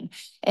clean.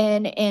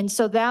 And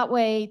so that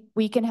way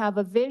we can have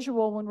a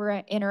visual when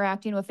we're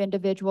interacting with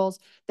individuals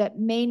that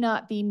may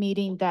not be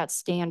meeting that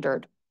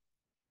standard.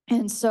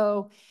 And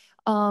so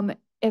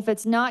if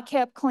it's not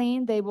kept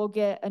clean, they will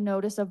get a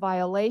notice of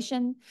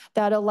violation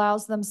that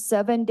allows them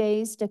 7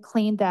 days to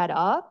clean that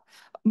up,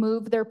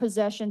 move their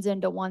possessions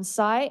into one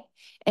site.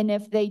 And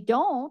if they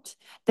don't,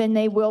 then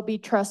they will be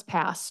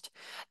trespassed.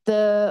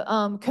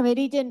 The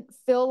committee didn't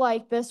feel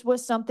like this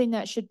was something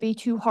that should be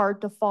too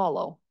hard to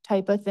follow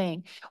type of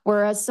thing.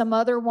 Whereas some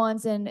other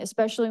ones, and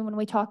especially when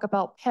we talk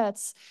about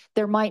pets,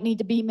 there might need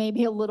to be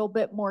maybe a little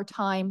bit more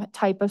time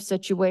type of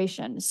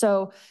situation.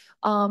 So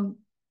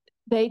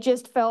they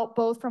just felt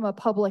both from a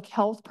public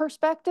health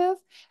perspective,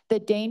 the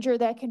danger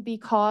that can be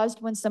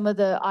caused when some of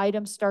the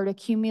items start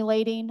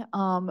accumulating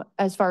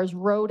as far as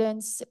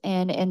rodents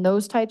and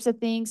those types of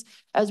things,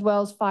 as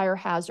well as fire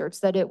hazards,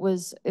 that it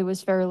was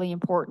fairly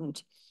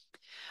important.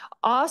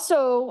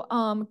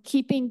 Also,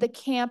 keeping the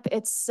camp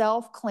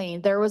itself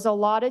clean. There was a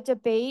lot of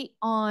debate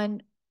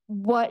on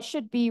what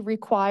should be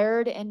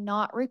required and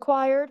not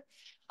required.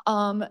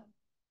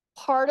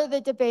 Part of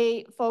the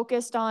debate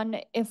focused on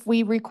if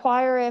we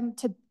require him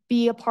to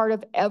be a part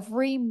of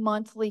every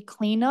monthly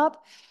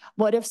cleanup,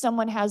 what if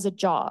someone has a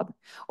job?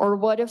 Or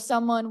what if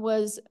someone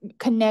was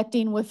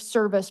connecting with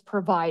service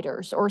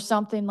providers or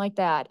something like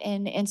that?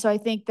 And so I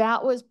think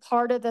that was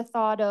part of the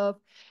thought of,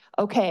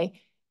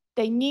 okay,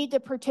 they need to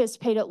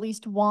participate at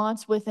least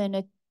once within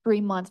a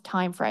 3-month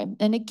time frame.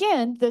 And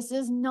again, this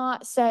is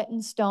not set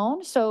in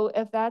stone. So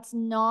if that's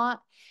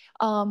not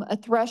a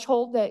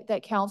threshold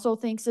that council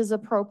thinks is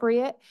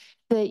appropriate,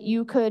 that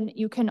you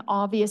can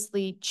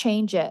obviously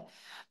change it.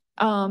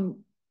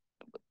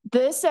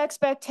 This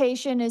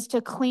expectation is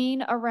to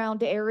clean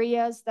around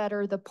areas that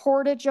are the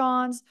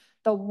porta-johns,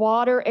 the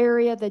water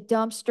area, the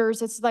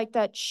dumpsters. It's like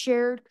that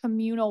shared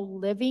communal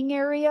living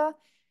area.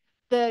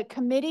 The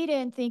committee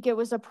didn't think it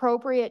was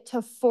appropriate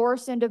to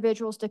force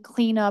individuals to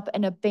clean up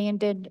an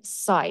abandoned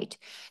site.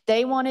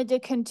 They wanted to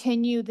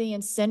continue the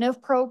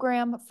incentive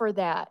program for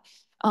that.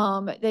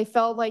 They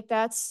felt like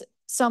that's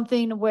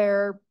something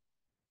where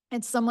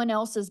it's someone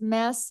else's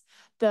mess.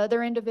 The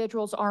other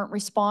individuals aren't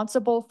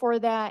responsible for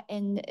that,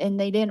 and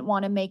they didn't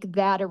want to make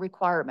that a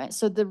requirement.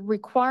 So the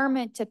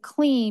requirement to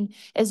clean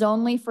is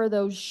only for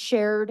those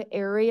shared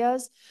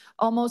areas,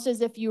 almost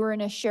as if you were in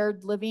a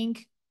shared living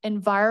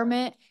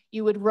environment.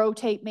 You would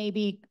rotate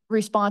maybe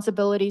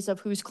responsibilities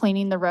of who's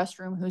cleaning the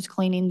restroom, who's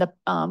cleaning the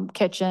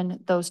kitchen,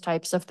 those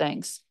types of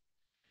things.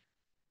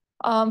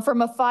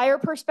 From a fire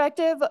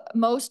perspective,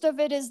 most of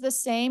it is the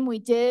same. We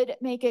did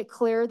make it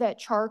clear that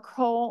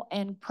charcoal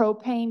and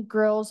propane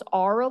grills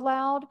are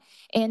allowed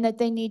and that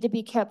they need to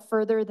be kept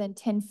further than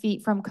 10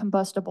 feet from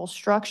combustible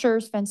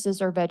structures, fences,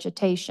 or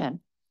vegetation.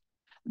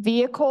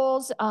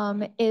 Vehicles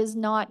is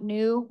not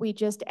new. We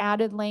just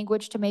added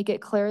language to make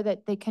it clear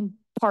that they can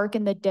park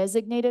in the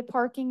designated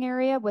parking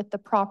area with the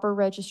proper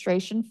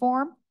registration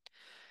form.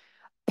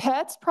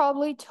 Pets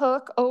probably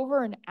took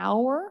over an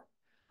hour.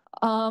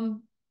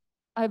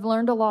 I've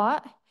learned a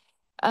lot.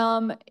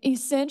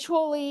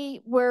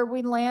 Essentially, where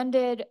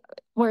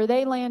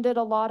they landed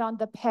a lot on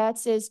the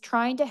pets is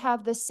trying to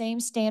have the same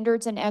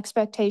standards and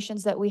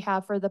expectations that we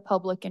have for the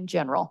public in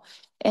general.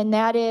 And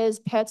that is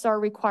pets are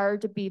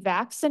required to be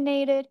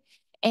vaccinated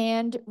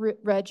and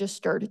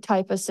registered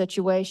type of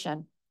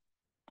situation.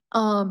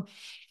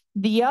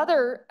 The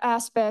other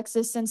aspects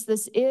is, since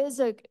this is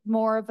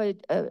more of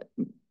a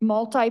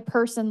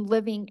multi-person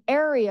living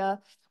area,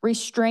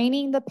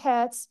 restraining the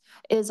pets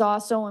is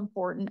also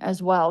important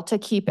as well to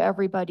keep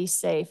everybody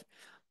safe.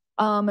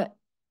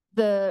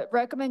 The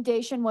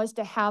recommendation was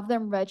to have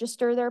them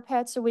register their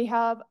pets so we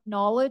have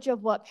knowledge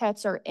of what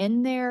pets are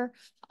in there,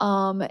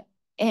 and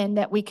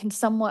that we can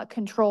somewhat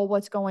control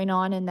what's going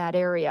on in that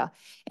area.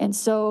 And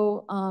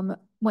so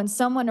when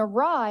someone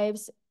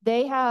arrives,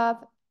 they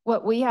have,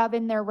 what we have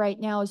in there right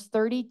now is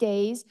 30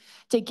 days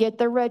to get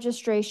the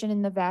registration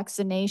and the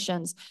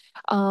vaccinations.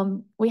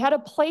 We had a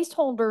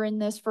placeholder in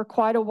this for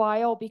quite a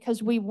while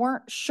because we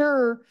weren't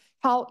sure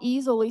how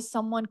easily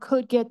someone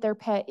could get their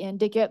pet in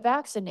to get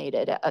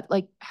vaccinated.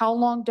 Like, how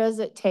long does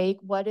it take?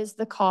 What is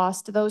the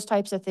cost? Those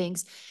types of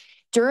things.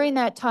 During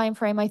that time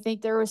frame, I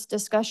think there was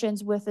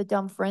discussions with the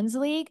Dumb Friends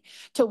League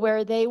to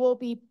where they will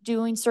be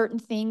doing certain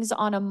things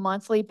on a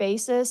monthly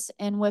basis.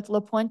 And with La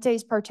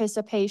Puente's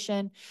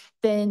participation,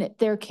 then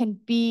there can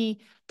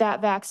be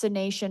that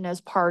vaccination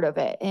as part of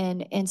it.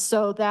 And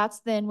so that's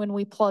then when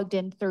we plugged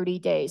in 30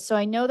 days. So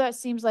I know that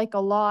seems like a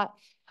lot,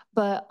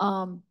 but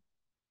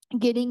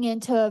getting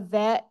into a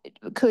vet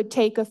could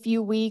take a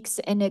few weeks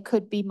and it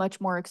could be much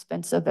more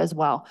expensive as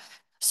well.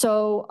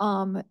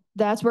 So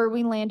that's where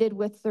we landed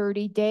with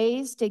 30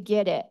 days to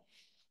get it.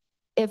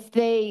 If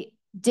they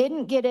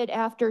didn't get it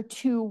after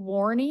 2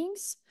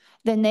 warnings,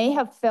 then they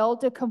have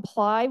failed to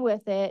comply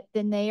with it,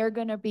 then they are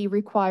going to be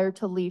required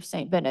to leave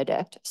St.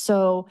 Benedict.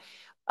 So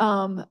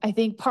I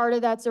think part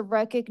of that's a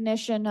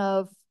recognition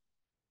of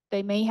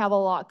they may have a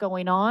lot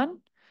going on,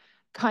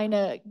 kind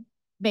of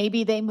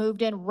maybe they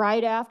moved in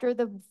right after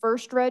the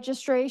first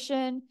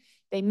registration,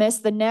 they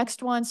missed the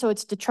next one, so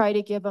it's to try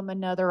to give them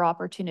another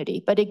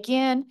opportunity. But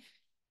again,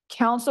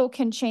 council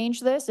can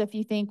change this if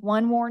you think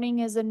 1 warning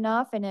is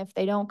enough, and if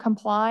they don't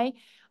comply,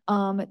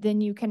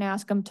 then you can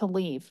ask them to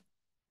leave.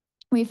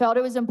 We felt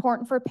it was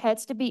important for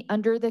pets to be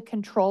under the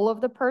control of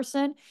the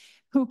person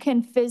who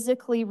can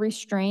physically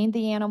restrain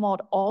the animal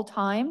at all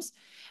times,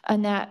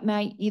 and that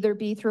might either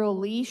be through a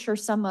leash or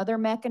some other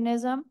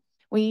mechanism.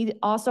 We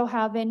also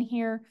have in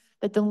here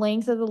that the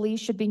length of the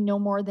leash should be no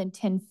more than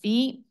 10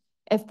 feet.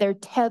 If they're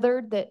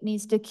tethered, that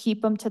needs to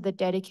keep them to the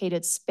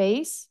dedicated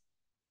space.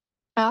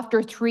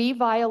 After 3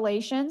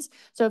 violations,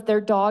 so if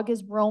their dog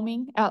is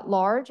roaming at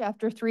large,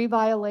 after 3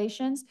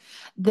 violations,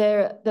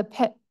 the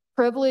pet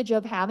privilege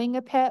of having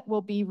a pet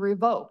will be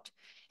revoked.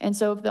 And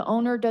so if the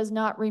owner does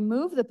not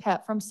remove the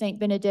pet from St.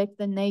 Benedict,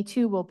 then they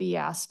too will be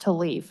asked to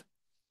leave.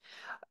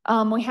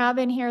 We have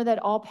in here that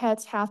all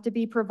pets have to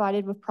be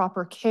provided with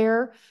proper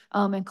care,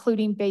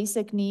 including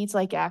basic needs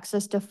like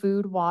access to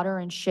food, water,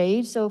 and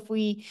shade. So if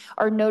we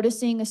are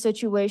noticing a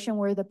situation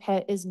where the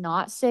pet is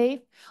not safe,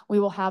 we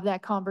will have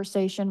that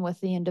conversation with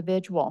the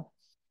individual.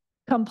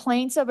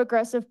 Complaints of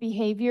aggressive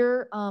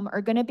behavior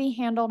are going to be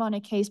handled on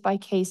a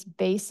case-by-case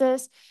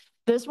basis.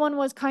 This one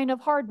was kind of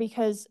hard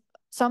because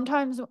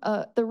sometimes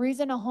the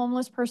reason a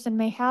homeless person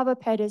may have a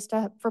pet is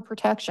for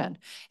protection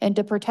and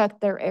to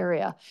protect their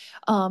area.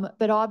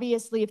 But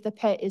obviously, if the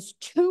pet is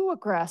too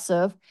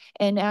aggressive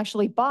and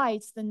actually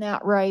bites, then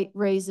that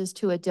raises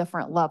to a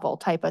different level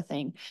type of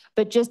thing.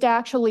 But just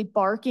actually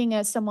barking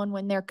at someone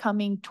when they're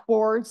coming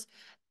towards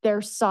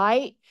their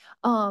site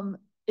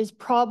is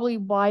probably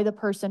why the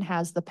person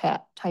has the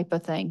pet type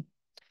of thing.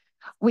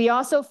 We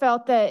also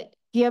felt that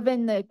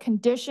given the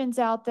conditions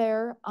out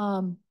there,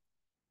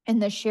 in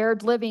the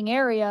shared living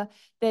area,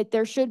 that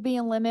there should be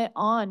a limit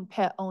on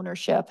pet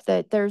ownership,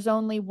 that there's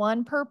only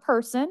 1 per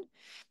person.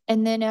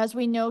 And then as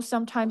we know,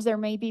 sometimes there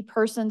may be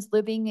persons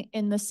living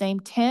in the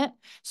same tent.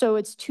 So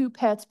it's 2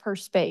 pets per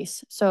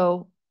space.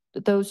 So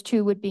those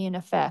 2 would be in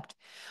effect.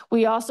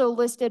 We also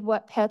listed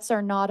what pets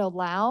are not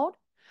allowed,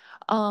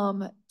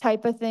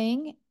 type of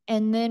thing.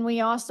 And then we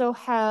also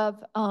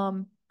have,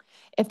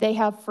 if they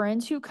have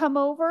friends who come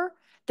over,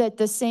 that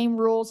the same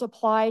rules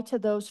apply to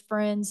those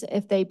friends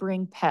if they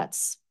bring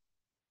pets.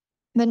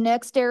 The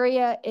next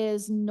area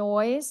is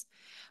noise.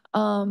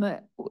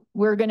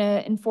 We're going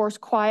to enforce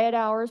quiet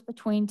hours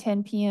between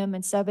 10 p.m.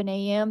 and 7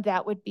 a.m.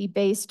 That would be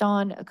based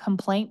on a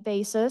complaint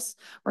basis.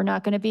 We're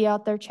not going to be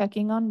out there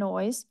checking on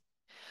noise.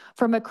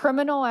 From a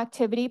criminal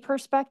activity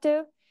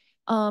perspective,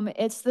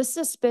 it's the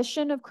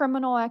suspicion of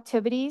criminal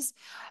activities.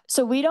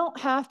 So we don't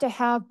have to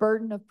have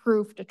burden of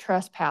proof to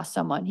trespass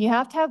someone. You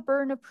have to have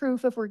burden of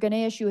proof if we're going to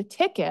issue a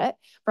ticket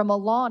from a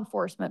law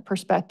enforcement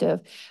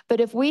perspective.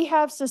 But if we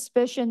have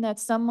suspicion that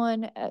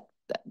someone,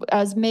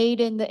 as made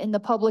in the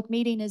public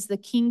meeting, is the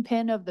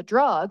kingpin of the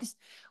drugs,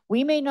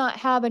 we may not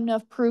have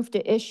enough proof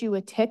to issue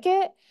a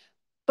ticket,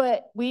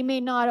 but we may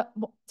not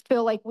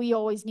feel like we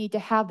always need to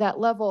have that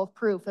level of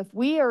proof. If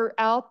we are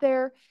out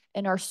there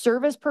and our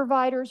service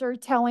providers are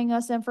telling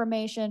us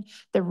information,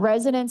 the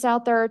residents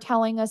out there are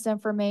telling us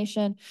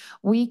information,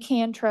 we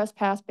can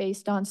trespass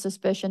based on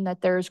suspicion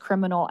that there is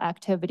criminal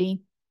activity.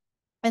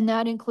 And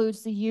that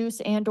includes the use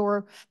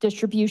and/or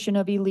distribution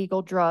of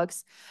illegal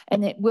drugs.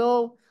 And it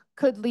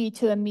could lead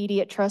to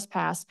immediate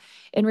trespass.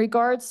 In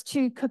regards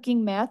to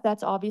cooking meth,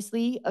 that's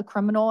obviously a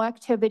criminal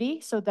activity,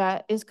 so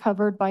that is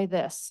covered by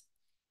this.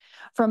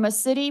 From a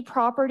city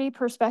property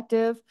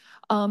perspective,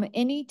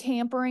 any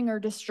tampering or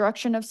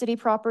destruction of city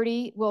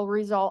property will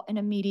result in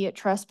immediate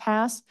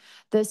trespass.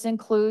 This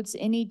includes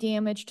any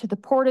damage to the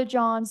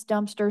porta-johns,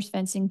 dumpsters,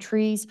 fencing,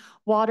 trees,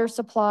 water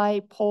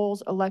supply,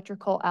 poles,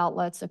 electrical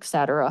outlets,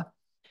 etc.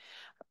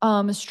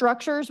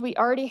 Structures, we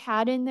already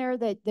had in there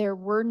that there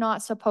were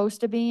not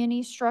supposed to be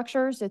any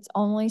structures. It's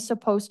only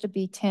supposed to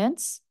be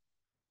tents.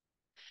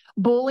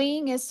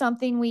 Bullying is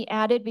something we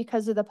added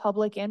because of the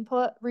public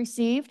input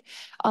received.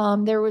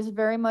 There was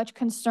very much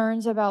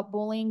concerns about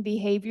bullying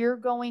behavior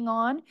going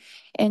on.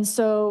 And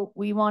so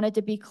we wanted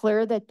to be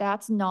clear that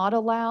that's not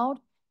allowed,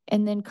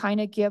 and then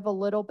kind of give a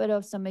little bit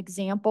of some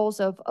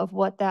examples of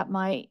what that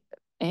might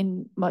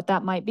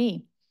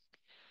be.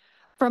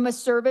 From a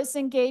service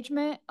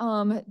engagement,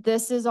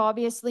 this is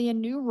obviously a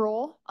new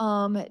rule.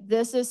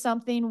 This is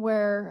something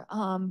where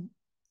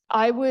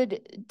I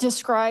would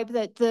describe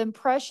that the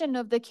impression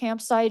of the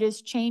campsite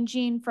is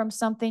changing from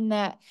something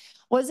that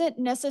wasn't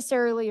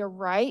necessarily a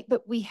right,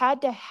 but we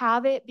had to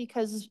have it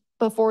because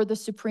before the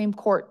Supreme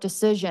Court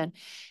decision.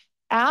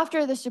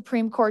 After the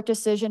Supreme Court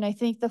decision, I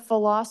think the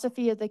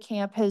philosophy of the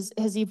camp has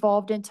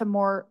evolved into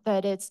more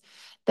that it's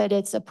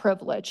a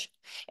privilege.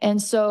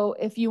 And so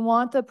if you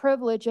want the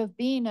privilege of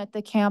being at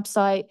the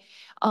campsite,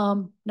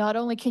 not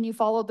only can you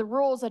follow the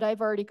rules that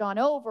I've already gone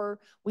over,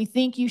 we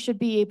think you should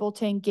be able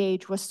to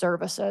engage with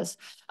services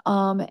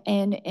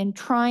and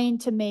trying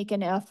to make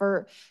an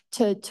effort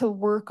to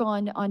work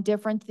on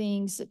different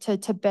things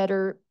to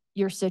better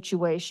your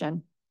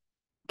situation.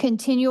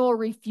 Continual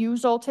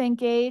refusal to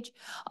engage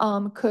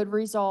could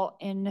result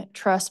in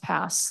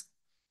trespass.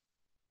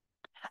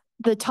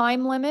 The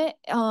time limit,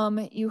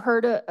 you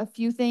heard a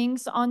few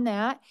things on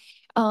that.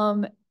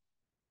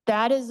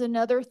 That is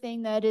another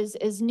thing that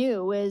is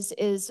new,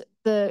 is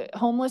the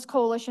Homeless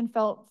Coalition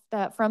felt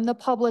that from the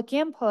public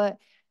input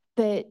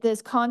that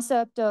this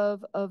concept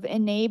of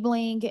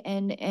enabling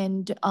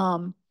and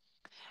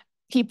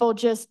people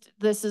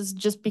this is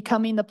just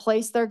becoming the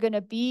place they're going to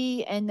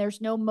be, and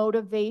there's no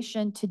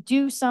motivation to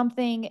do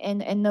something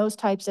and those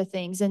types of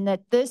things, and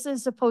that this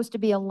is supposed to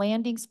be a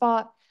landing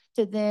spot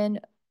to then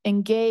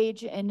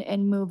engage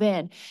and move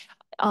in.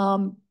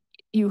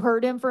 You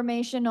heard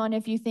information on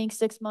if you think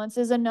 6 months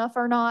is enough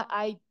or not.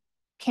 I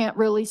can't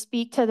really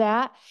speak to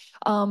that.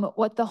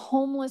 What the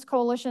Homeless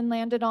Coalition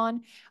landed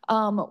on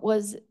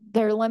was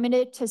they're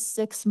limited to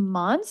 6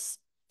 months.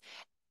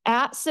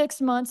 At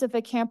 6 months, if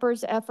a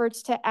camper's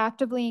efforts to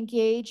actively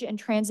engage and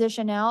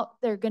transition out,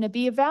 they're going to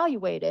be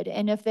evaluated.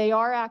 And if they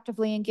are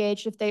actively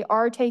engaged, if they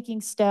are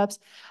taking steps,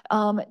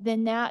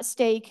 then that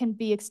stay can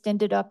be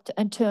extended up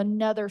into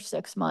another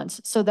 6 months.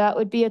 So that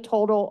would be a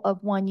total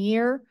of 1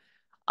 year.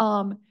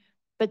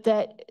 But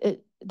the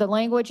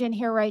language in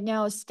here right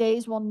now is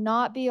stays will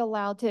not be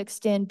allowed to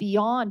extend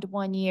beyond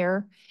 1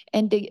 year.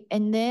 And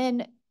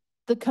then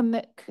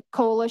the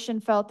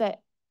coalition felt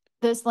that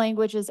this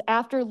language is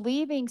after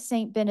leaving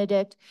St.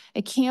 Benedict,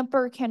 a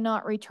camper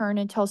cannot return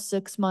until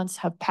 6 months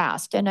have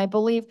passed. And I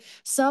believe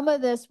some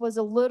of this was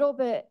a little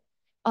bit,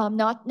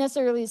 not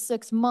necessarily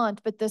 6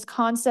 months, but this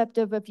concept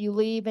of if you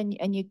leave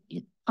and you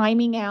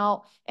timing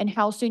out and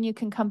how soon you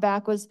can come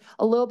back was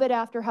a little bit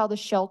after how the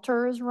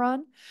shelter is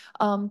run,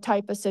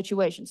 type of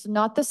situation. So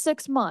not the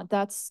 6 month,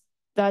 that's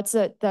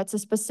a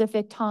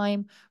specific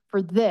time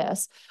for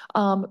this.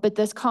 But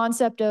this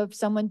concept of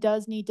someone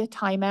does need to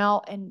time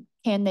out and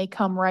can they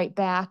come right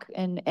back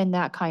and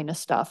that kind of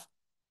stuff.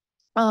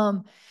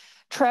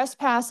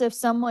 Trespass, if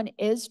someone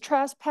is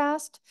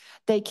trespassed,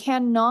 they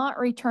cannot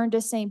return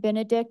to St.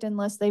 Benedict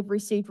unless they've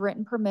received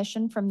written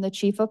permission from the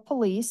chief of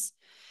police.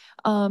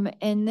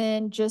 And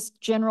then just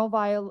general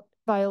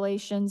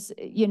violations,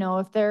 you know,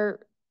 if they're,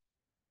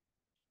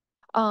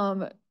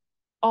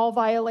 all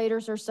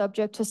violators are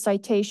subject to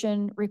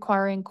citation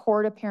requiring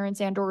court appearance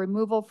and or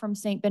removal from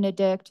St.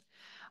 Benedict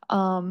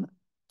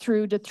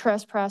through the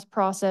trespass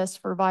process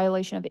for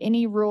violation of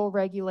any rule,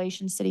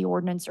 regulation, city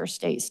ordinance, or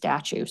state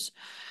statutes.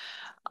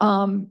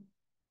 So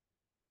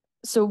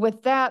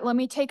with that, let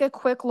me take a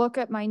quick look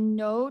at my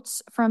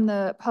notes from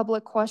the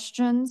public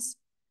questions.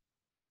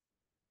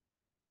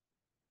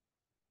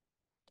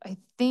 I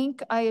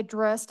think I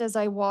addressed as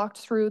I walked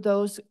through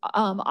those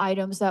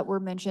items that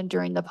were mentioned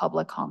during the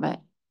public comment.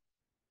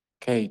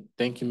 Okay,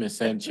 thank you, Ms.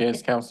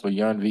 Sanchez. Councilor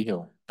Jan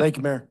Vigil. Thank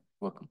you, Mayor.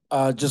 Welcome.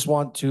 Just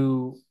want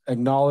to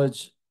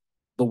acknowledge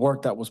the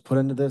work that was put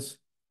into this.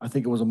 I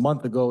think it was a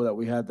month ago that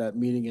we had that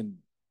meeting and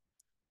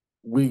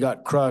we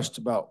got crushed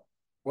about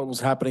what was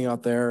happening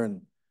out there,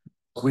 and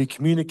we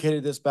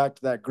communicated this back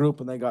to that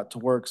group and they got to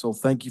work. So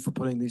thank you for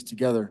putting these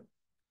together.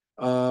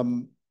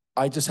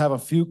 I just have a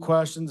few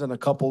questions and a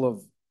couple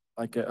of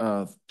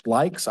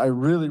likes. I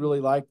really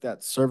like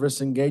that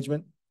service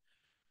engagement.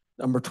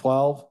 Number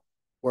 12,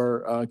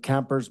 where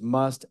campers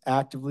must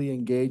actively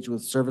engage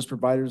with service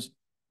providers.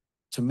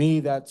 To me,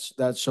 that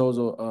shows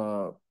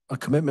a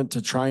commitment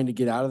to trying to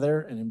get out of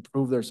there and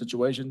improve their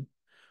situation,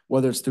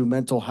 whether it's through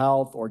mental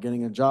health or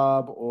getting a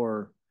job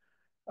or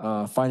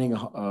finding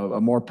a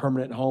more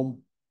permanent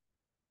home.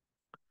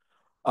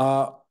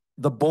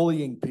 The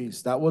bullying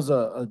piece, that was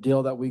a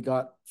deal that we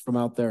got from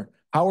out there.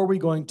 How are we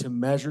going to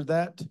measure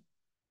that?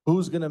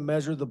 Who's going to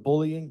measure the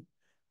bullying?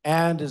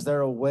 And is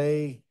there a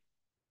way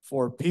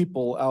for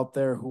people out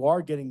there who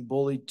are getting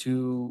bullied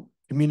to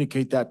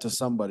communicate that to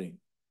somebody?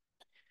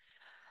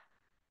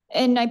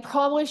 And I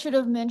probably should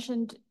have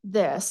mentioned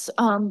this.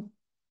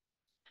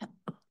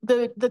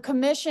 The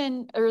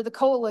commission or the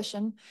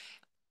coalition,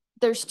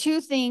 there's two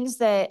things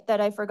that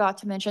I forgot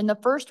to mention. The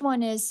first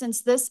one is,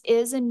 since this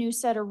is a new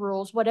set of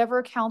rules,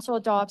 whatever council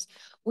adopts,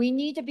 we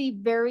need to be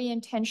very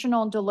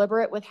intentional and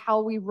deliberate with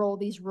how we roll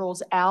these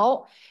rules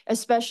out,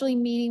 especially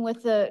meeting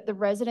with the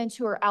residents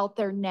who are out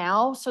there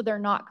now, so they're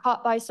not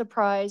caught by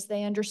surprise.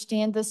 They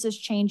understand this is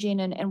changing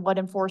and what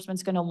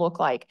enforcement's going to look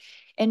like.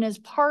 And as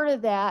part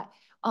of that,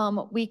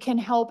 we can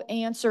help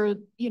answer,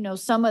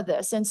 some of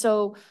this. And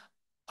so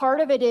part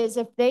of it is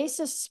if they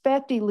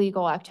suspect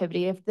illegal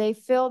activity, if they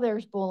feel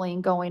there's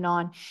bullying going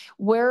on,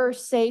 where are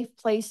safe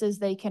places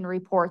they can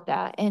report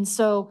that? And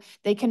so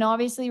they can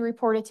obviously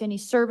report it to any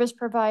service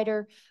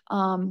provider.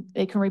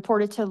 They can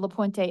report it to La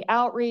Puente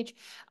Outreach.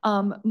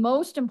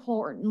 Most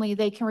importantly,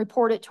 they can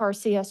report it to our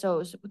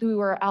CSOs who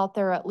are out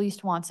there at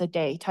least once a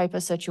day type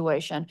of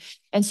situation.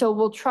 And so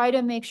we'll try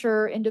to make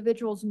sure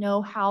individuals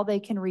know how they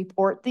can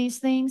report these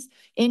things,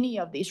 any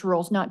of these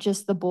rules, not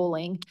just the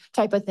bullying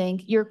type of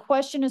thing. Your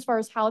question as far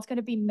as how it's going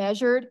to be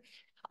measured,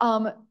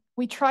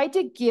 we tried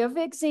to give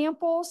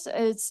examples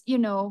as,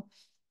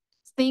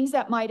 things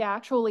that might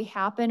actually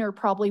happen or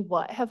probably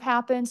what have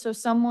happened. So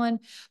someone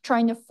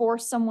trying to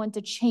force someone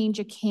to change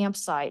a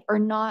campsite or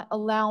not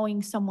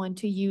allowing someone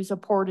to use a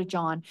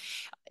porta-john.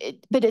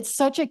 But it's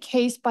such a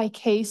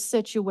case-by-case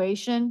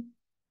situation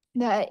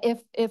that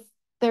if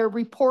they're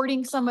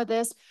reporting some of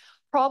this,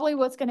 probably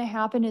what's going to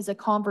happen is a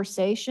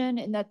conversation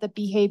and that the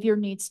behavior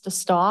needs to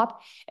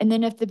stop. And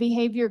then if the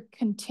behavior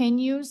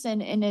continues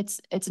and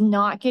it's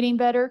not getting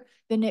better,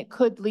 then it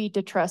could lead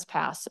to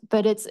trespass.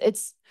 But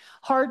it's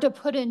hard to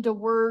put into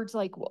words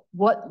like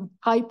what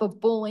type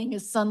of bullying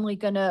is suddenly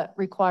going to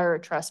require a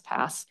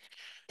trespass.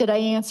 Did I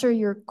answer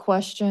your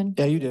question?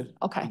 Yeah, you did.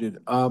 Okay. You did.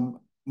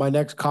 My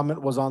next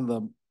comment was on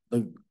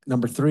the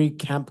number 3,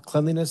 camp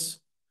cleanliness,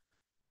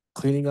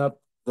 cleaning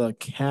up the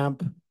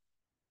camp.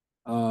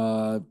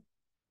 I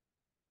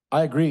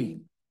agree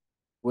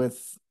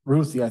with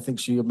Ruthie. I think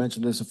she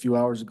mentioned this a few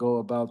hours ago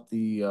about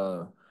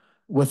the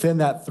within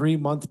that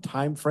 3-month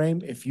time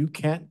frame, if you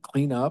can't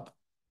clean up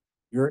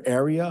your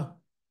area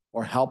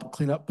or help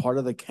clean up part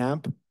of the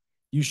camp,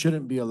 you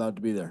shouldn't be allowed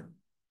to be there.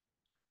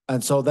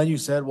 And so then you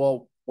said,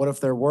 well, what if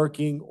they're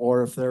working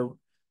or if they're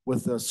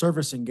with a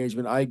service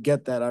engagement? I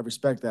get that. I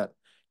respect that.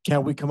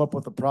 Can we come up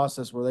with a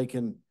process where they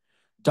can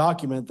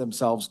document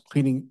themselves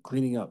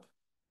cleaning up?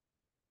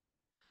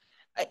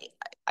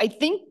 I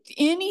think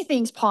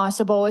anything's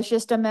possible. It's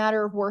just a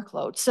matter of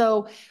workload.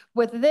 So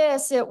with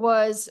this,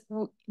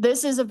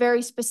 this is a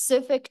very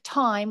specific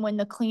time when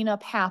the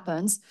cleanup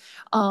happens,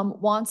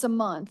 once a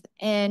month.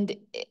 And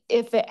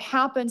if it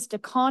happens to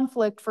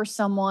conflict for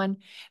someone,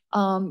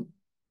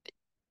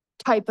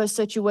 type of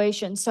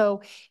situation.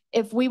 So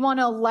if we want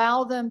to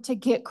allow them to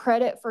get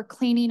credit for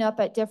cleaning up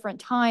at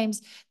different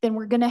times, then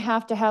we're going to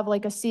have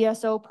like a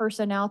CSO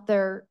person out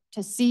there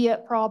to see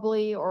it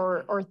probably,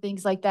 or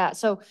things like that.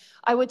 So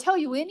I would tell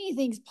you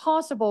anything's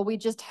possible. We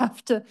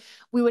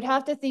would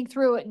have to think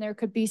through it, and there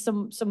could be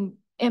some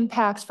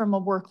impacts from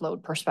a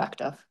workload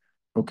perspective.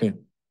 Okay.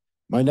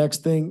 My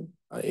next thing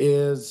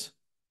is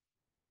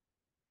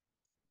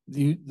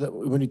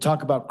when you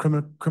talk about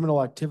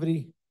criminal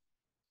activity,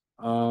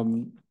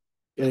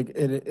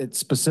 it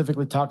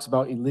specifically talks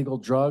about illegal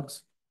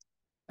drugs.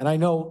 And I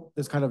know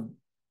this kind of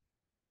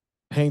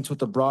paints with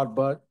the broad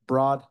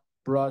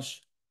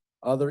brush,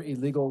 other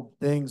illegal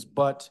things,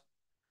 but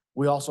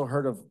we also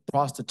heard of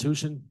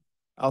prostitution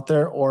out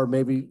there, or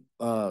maybe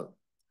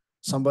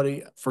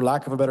somebody, for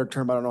lack of a better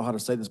term, I don't know how to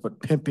say this,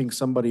 but pimping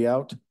somebody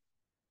out.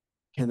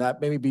 Can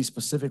that maybe be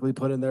specifically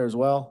put in there as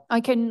well? I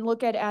can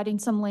look at adding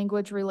some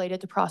language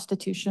related to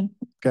prostitution.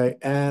 Okay,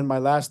 and my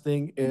last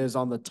thing is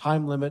on the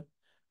time limit.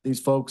 These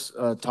folks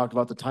talked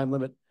about the time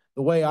limit.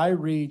 The way I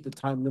read the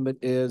time limit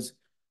is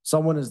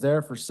someone is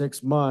there for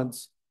 6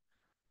 months,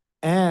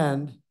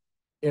 and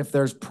if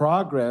there's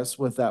progress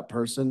with that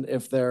person,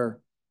 if they're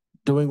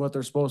doing what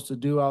they're supposed to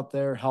do out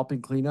there,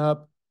 helping clean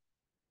up,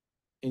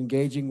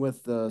 engaging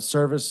with the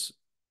service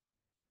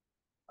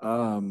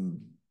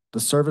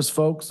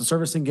folks, the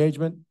service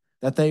engagement,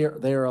 that they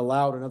are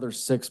allowed another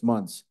 6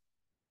 months.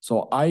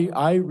 So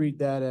I read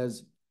that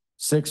as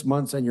 6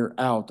 months and you're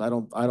out. I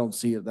don't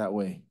see it that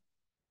way.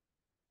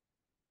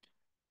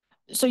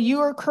 So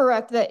you are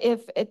correct that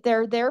if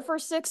they're there for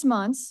 6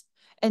 months,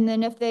 and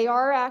then if they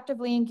are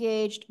actively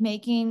engaged,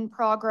 making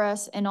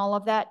progress and all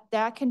of that,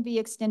 that can be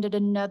extended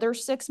another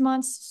 6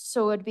 months.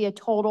 So it'd be a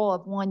total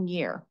of 1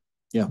 year.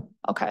 Yeah.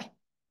 Okay.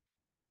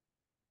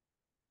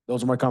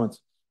 Those are my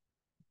comments.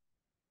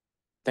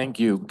 Thank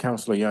you,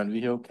 Councilor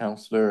Yanvijo,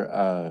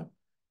 Councilor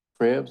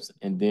Krebs,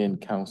 and then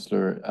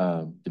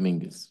Councilor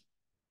Dominguez.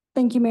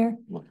 Thank you, Mayor.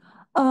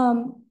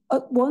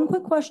 One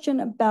quick question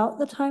about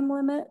the time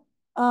limit.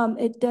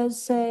 It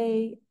does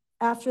say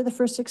after the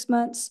first 6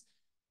 months,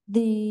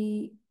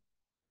 the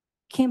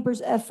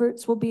campers'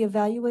 efforts will be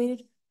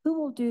evaluated. Who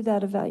will do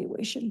that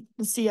evaluation?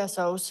 The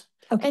CSOs.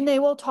 Okay. And they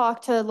will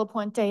talk to La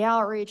Puente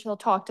Outreach, they'll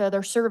talk to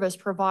other service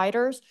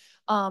providers,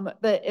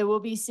 but it will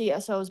be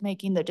CSOs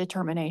making the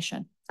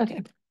determination.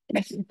 Okay.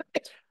 Thank you.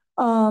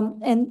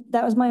 And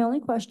that was my only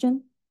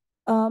question.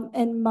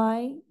 And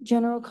my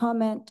general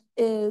comment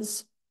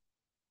is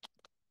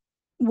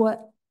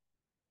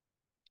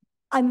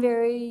I'm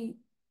very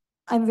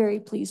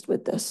pleased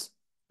with this.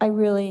 I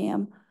really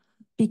am,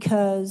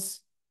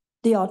 because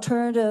the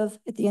alternative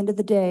at the end of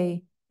the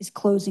day is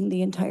closing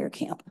the entire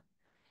camp.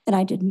 And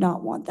I did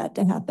not want that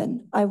to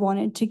happen. I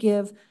wanted to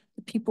give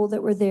the people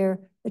that were there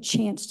a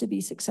chance to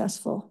be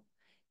successful.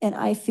 And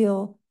I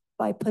feel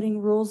by putting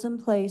rules in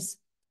place,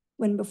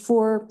 when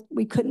before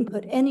we couldn't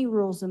put any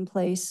rules in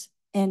place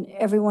and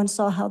everyone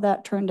saw how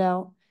that turned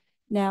out,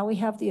 now we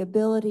have the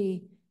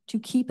ability to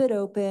keep it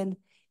open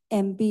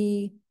and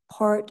be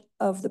part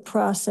of the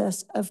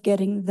process of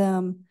getting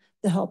them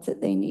the help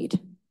that they need.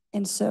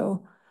 And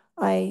so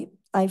I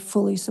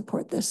fully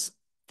support this.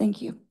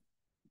 Thank you.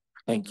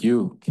 Thank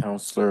you,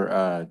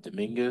 Counselor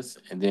Dominguez,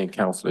 and then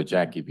Counselor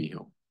Jackie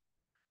Beal.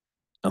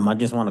 I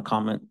just want to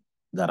comment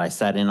that I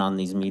sat in on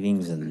these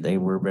meetings and they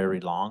were very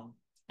long,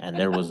 and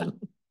there was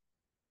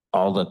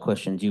all the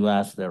questions you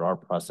asked. There are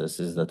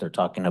processes that they're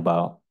talking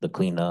about, the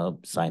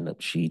cleanup, sign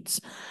up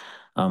sheets.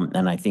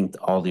 And I think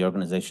all the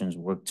organizations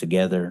work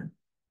together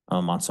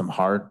on some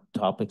hard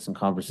topics and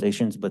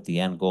conversations, but the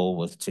end goal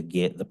was to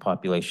get the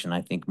population,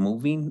 I think,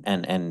 moving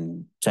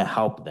and to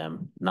help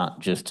them, not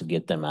just to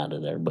get them out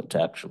of there, but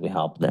to actually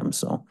help them.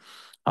 So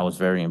I was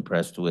very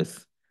impressed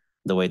with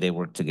the way they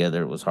worked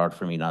together. It was hard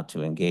for me not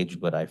to engage,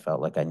 but I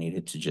felt like I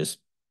needed to just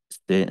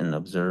sit and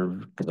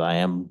observe because I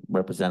am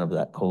representative of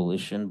that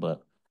coalition,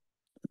 but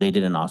they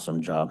did an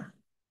awesome job.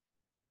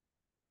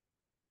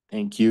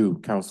 Thank you,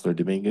 Counselor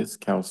Dominguez.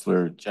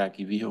 Counselor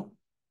Jackie Beal.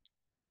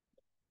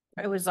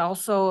 I was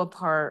also a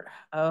part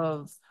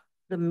of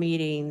the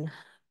meeting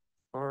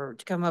or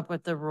to come up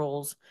with the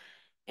rules.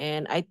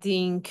 And I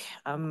think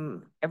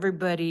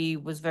everybody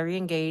was very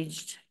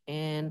engaged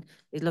and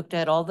they looked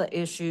at all the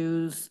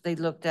issues. They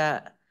looked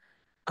at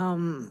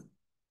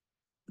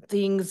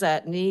things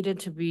that needed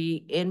to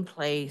be in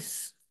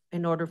place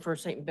in order for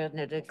St.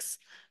 Benedict's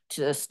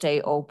to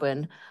stay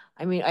open.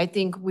 I mean, I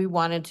think we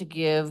wanted to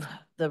give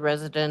the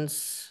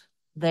residents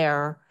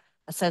there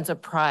a sense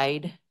of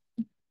pride,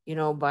 you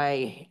know,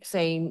 by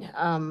saying,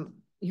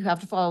 you have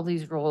to follow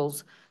these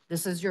rules.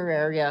 This is your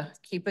area,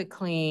 keep it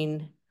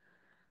clean.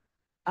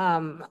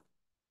 And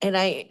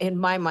in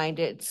my mind,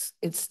 it's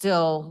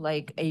still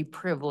like a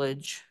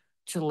privilege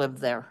to live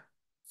there.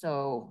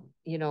 So,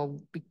 you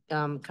know,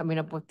 coming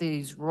up with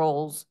these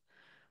roles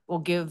will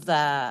give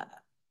that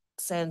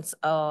sense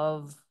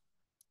of,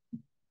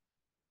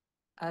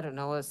 I don't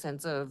know, a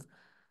sense of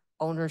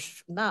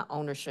ownership, not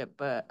ownership,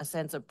 but a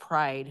sense of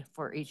pride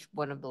for each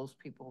one of those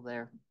people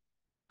there,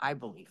 I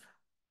believe.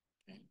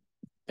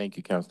 Thank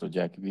you, Counselor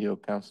Jackie Beal.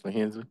 Counselor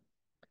Hensley.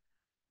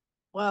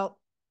 Well,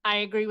 I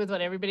agree with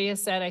what everybody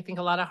has said. I think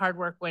a lot of hard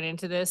work went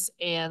into this.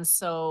 And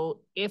so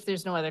if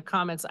there's no other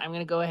comments, I'm going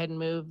to go ahead and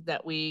move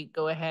that we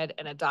go ahead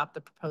and adopt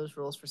the proposed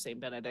rules for St.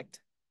 Benedict.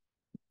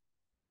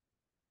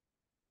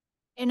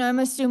 And I'm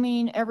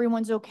assuming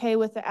everyone's okay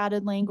with the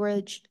added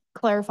language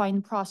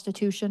clarifying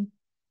prostitution.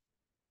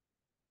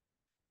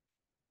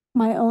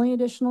 My only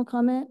additional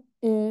comment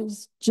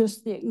is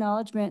just the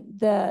acknowledgement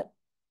that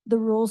the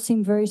rules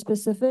seem very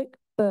specific,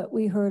 but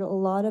we heard a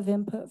lot of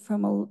input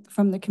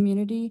from the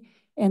community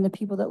and the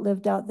people that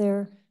lived out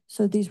there.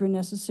 So these were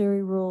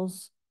necessary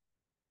rules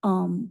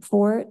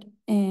for it,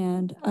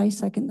 and I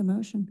second the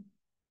motion.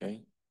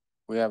 Okay,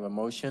 we have a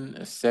motion,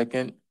 a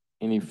second.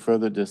 Any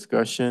further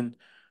discussion?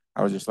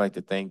 I would just like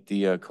to thank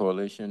the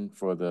coalition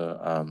for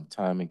the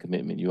time and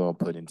commitment you all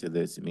put into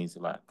this. It means a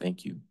lot.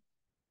 Thank you.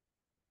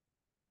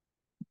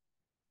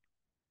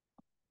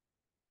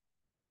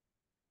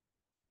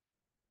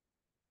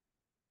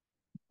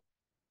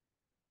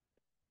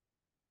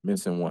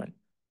 Missing one.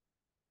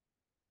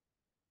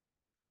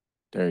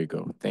 There you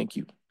go. Thank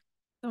you.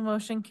 The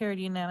motion carried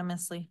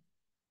unanimously.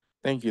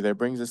 Thank you. That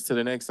brings us to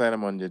the next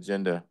item on the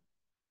agenda.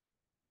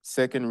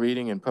 Second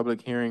reading and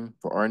public hearing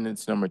for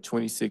ordinance number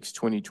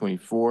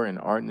 26/2024, an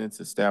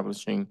ordinance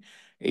establishing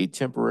a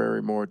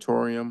temporary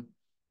moratorium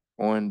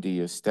on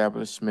the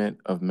establishment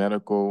of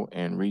medical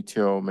and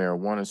retail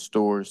marijuana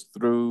stores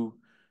through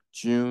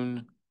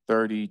June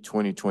 30,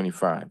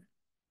 2025.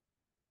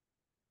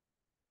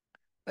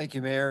 Thank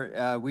you,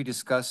 Mayor. We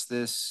discussed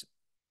this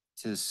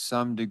to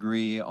some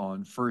degree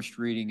on first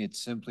reading. It's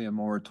simply a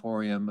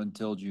moratorium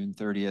until June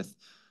 30th.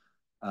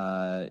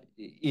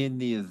 In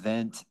the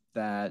event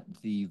that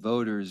the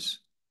voters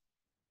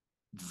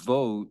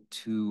vote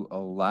to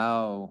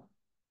allow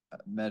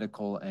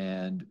medical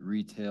and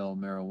retail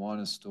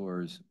marijuana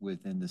stores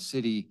within the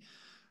city,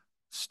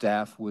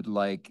 staff would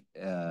like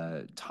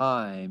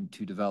time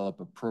to develop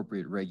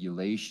appropriate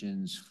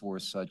regulations for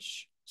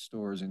such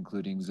stores,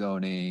 including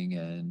zoning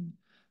and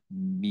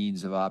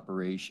means of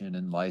operation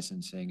and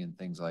licensing and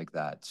things like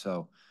that.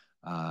 So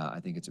I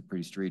think it's a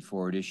pretty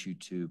straightforward issue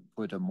to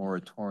put a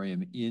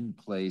moratorium in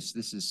place.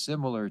 This is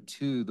similar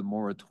to the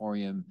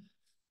moratorium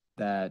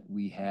that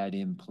we had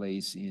in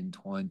place in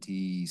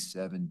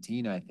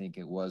 2017, I think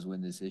it was,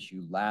 when this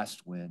issue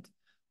last went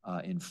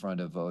in front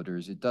of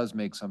voters. It does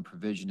make some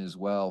provision as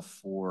well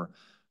for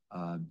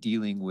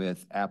dealing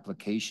with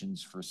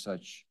applications for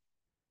such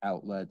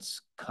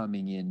outlets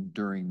coming in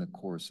during the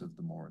course of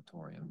the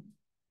moratorium.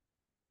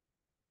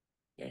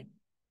 Okay.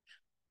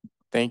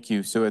 Thank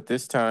you. So at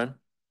this time,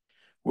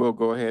 we'll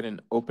go ahead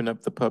and open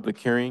up the public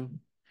hearing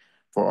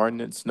for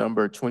ordinance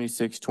number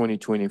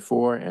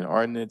 26/2024, an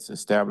ordinance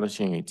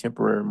establishing a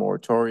temporary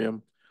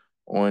moratorium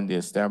on the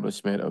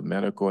establishment of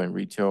medical and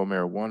retail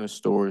marijuana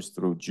stores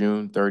through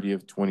June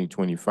 30th,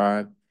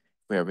 2025. If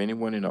we have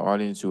anyone in the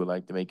audience who would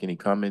like to make any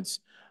comments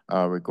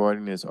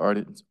regarding this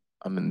ordinance,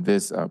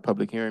 this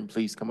public hearing,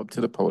 please come up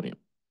to the podium.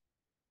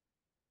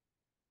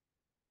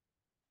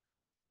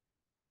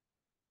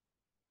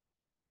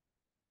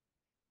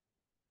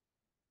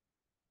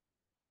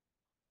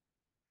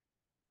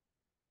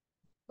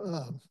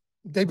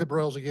 David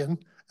Broyles again.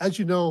 As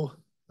you know,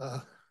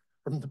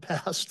 from the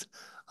past,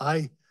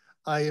 I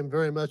am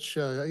very much,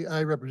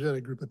 I represent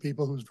a group of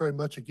people who's very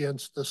much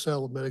against the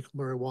sale of medical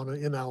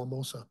marijuana in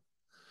Alamosa.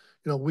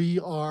 You know, we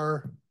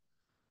are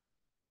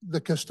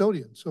the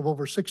custodians of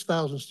over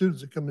 6,000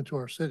 students that come into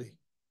our city.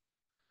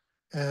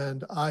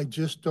 And I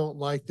just don't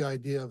like the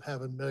idea of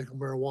having medical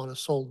marijuana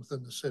sold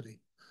within the city.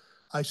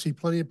 I see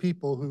plenty of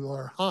people who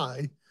are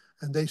high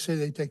and they say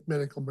they take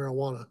medical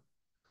marijuana.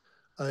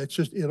 It's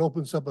just, it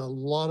opens up a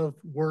lot of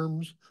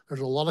worms.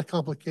 There's a lot of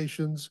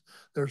complications.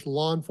 There's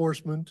law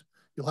enforcement.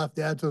 You'll have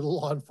to add to the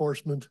law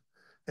enforcement.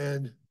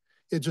 And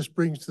it just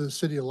brings to the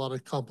city a lot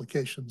of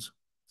complications.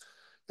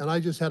 And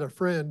I just had a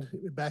friend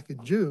back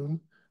in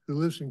June who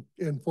lives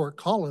in Fort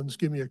Collins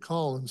give me a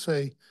call and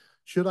say,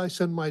 should I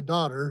send my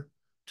daughter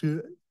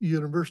to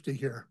university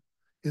here?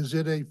 Is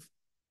it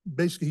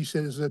basically he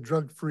said, is it a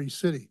drug-free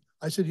city?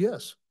 I said,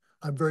 yes.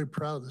 I'm very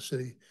proud of the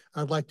city.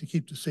 I'd like to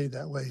keep the city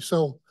that way.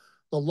 So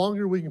the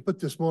longer we can put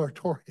this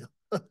moratorium,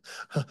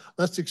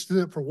 let's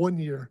extend it for 1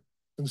 year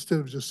instead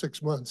of just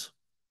 6 months.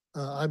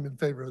 I'm in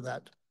favor of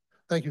that.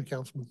 Thank you,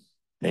 Councilman.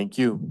 Thank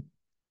you.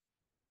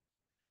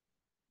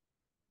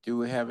 Do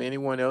we have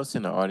anyone else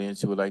in the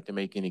audience who would like to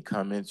make any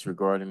comments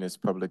regarding this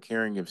public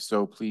hearing? If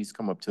so, please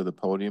come up to the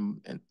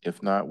podium. And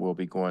if not, we'll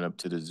be going up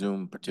to the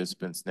Zoom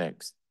participants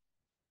next.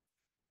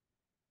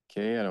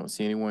 Okay, I don't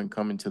see anyone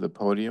coming to the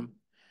podium.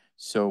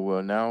 So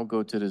we'll now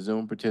go to the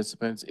Zoom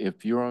participants.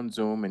 If you're on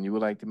Zoom and you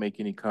would like to make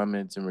any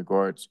comments in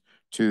regards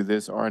to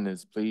this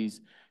ordinance,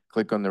 please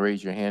click on the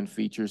raise your hand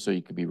feature so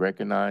you can be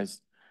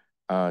recognized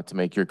to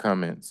make your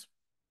comments.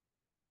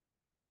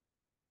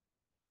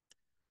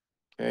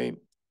 Okay,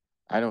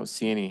 I don't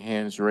see any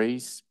hands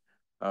raised.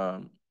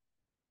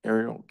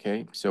 Ariel,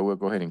 okay, so we'll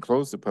go ahead and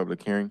close the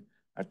public hearing.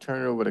 I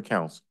turn it over to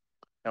Council.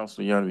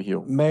 Councilor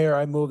Yountville. Mayor,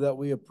 I move that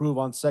we approve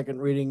on second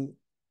reading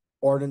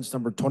ordinance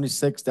number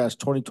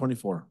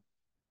 26-2024.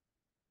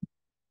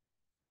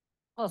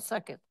 I'll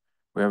second.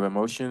 We have a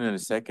motion and a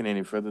second.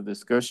 Any further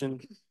discussion?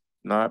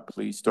 Not,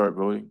 please start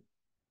voting.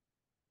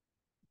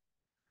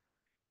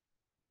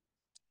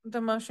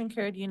 The motion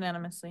carried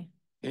unanimously.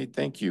 Okay,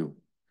 thank you.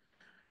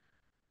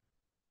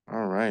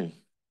 All right.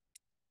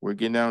 We're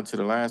getting down to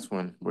the last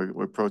one.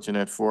 We're approaching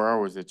that 4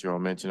 hours that y'all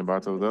mentioned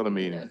about those other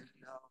meetings.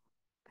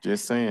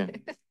 Just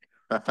saying.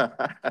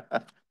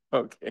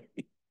 Okay.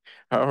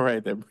 All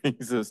right, that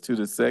brings us to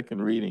the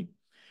second reading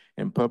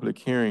and public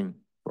hearing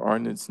for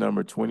ordinance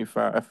number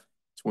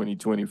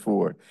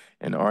 25/2024,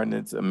 an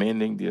ordinance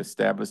amending the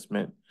established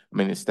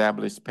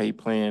pay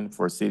plan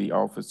for city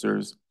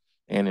officers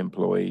and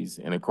employees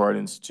in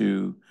accordance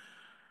to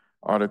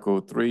Article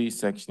 3,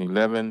 Section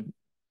 11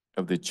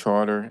 of the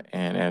Charter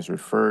and as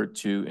referred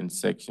to in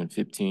Section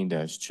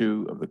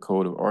 15-2 of the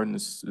Code of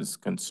Ordinances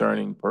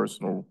concerning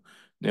personnel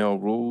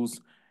rules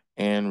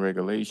and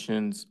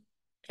regulations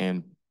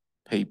and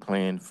pay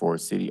plan for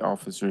city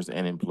officers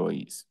and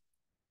employees.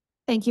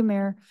 Thank you,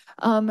 Mayor.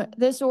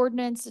 This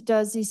ordinance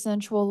does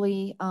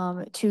essentially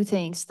two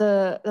things.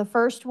 The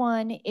first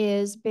one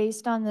is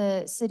based on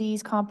the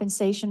city's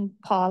compensation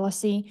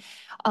policy.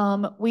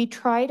 We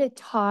try to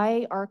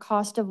tie our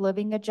cost of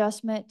living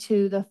adjustment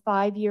to the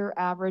 5-year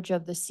average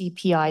of the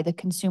CPI, the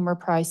Consumer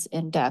Price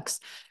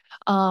Index.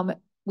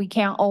 We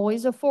can't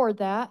always afford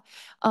that,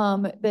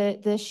 but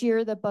this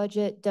year the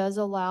budget does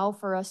allow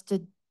for us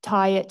to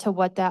tie it to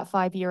what that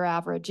 5-year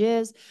average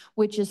is,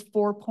 which is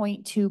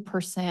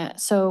 4.2%.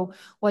 So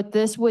what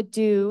this would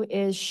do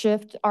is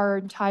shift our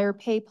entire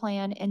pay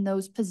plan in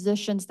those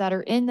positions that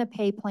are in the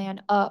pay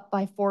plan up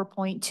by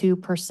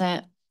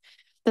 4.2%.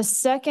 The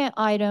second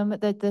item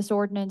that this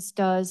ordinance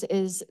does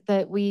is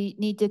that we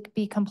need to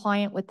be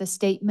compliant with the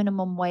state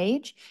minimum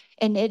wage,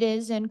 and it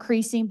is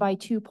increasing by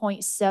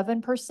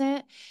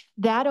 2.7%.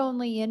 That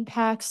only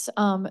impacts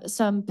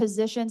some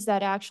positions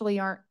that actually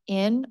aren't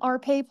in our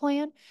pay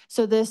plan.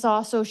 So this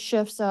also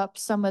shifts up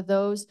some of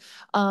those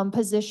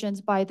positions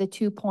by the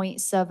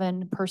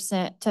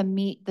 2.7% to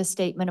meet the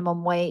state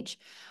minimum wage.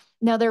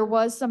 Now, there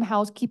was some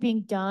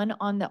housekeeping done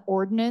on the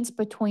ordinance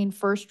between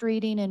first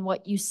reading and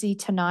what you see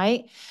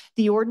tonight.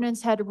 The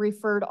ordinance had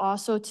referred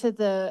also to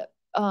the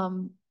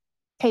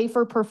pay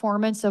for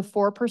performance of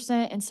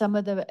 4% and some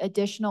of the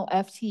additional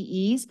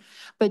FTEs,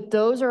 but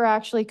those are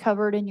actually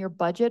covered in your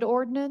budget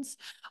ordinance.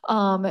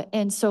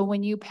 And so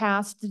when you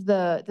passed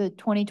the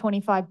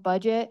 2025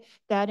 budget,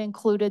 that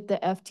included the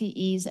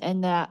FTEs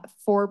and that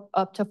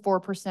up to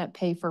 4%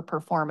 pay for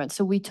performance.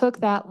 So we took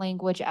that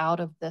language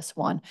out of this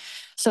one.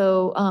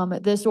 So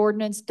this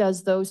ordinance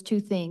does those two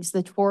things,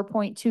 the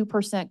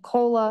 4.2%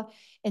 COLA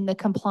and the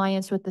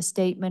compliance with the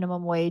state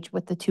minimum wage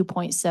with the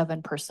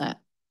 2.7%.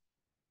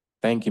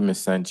 Thank you, Ms.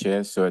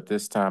 Sanchez. So at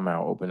this time,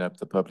 I'll open up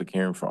the public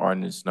hearing for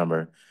ordinance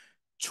number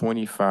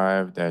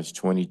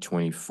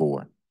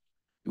 25-2024.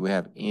 Do we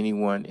have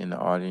anyone in the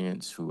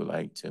audience who would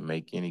like to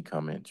make any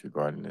comments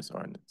regarding this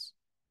ordinance?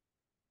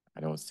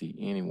 I don't see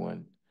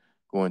anyone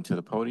going to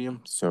the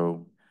podium,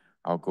 so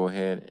I'll go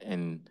ahead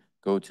and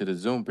go to the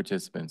Zoom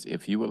participants.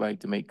 If you would like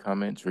to make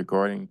comments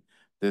regarding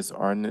this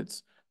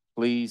ordinance,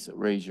 please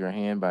raise your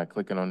hand by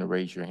clicking on the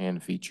raise your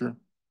hand feature.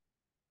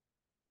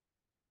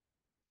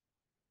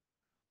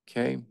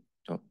 Okay,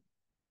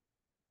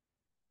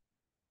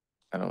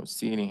 I don't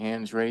see any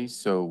hands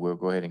raised, so we'll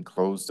go ahead and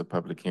close the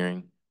public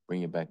hearing,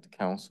 bring it back to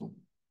council.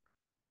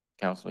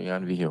 Councilor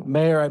Yanvihill.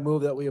 Mayor, I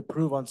move that we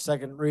approve on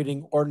second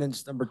reading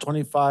ordinance number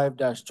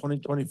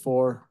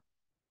 25-2024.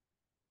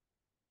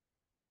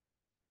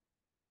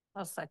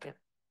 I'll second.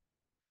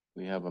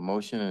 We have a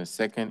motion and a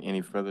second.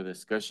 Any further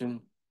discussion?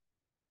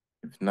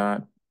 If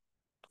not,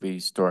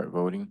 please start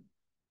voting.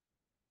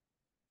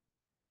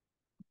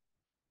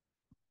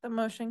 The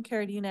motion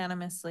carried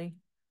unanimously.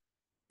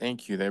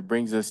 Thank you. That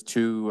brings us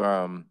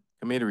to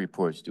committee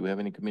reports. Do we have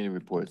any committee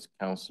reports?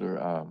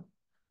 Councilor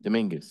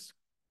Dominguez.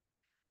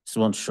 This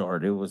one's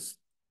short. It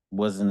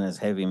wasn't as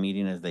heavy a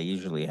meeting as they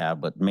usually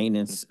have, but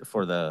maintenance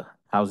for the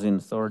housing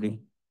authority.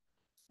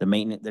 The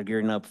maintenance, they're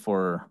gearing up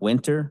for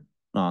winter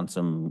on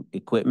some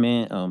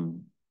equipment,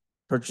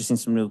 purchasing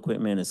some new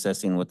equipment,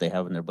 assessing what they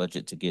have in their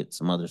budget to get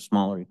some other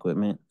smaller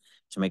equipment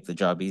to make the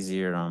job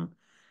easier.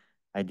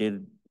 I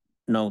did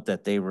note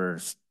that they were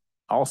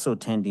also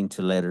tending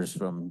to letters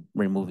from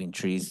removing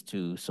trees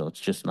too, so it's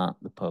just not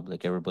the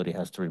public. Everybody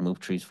has to remove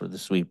trees for the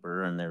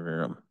sweeper, and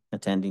they're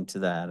attending to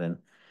that, and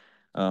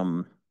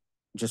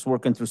just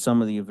working through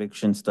some of the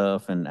eviction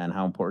stuff and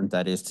how important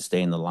that is to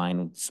stay in the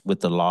line with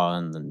the law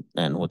and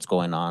what's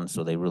going on.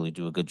 So they really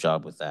do a good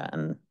job with that,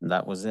 and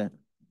that was it.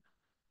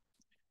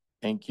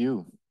 Thank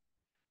you,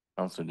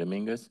 Councilor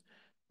Dominguez.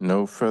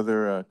 No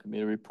further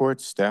committee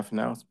reports, staff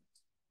announcements.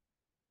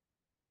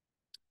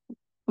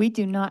 We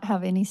do not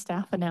have any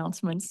staff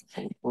announcements.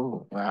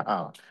 Oh,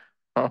 wow.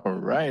 All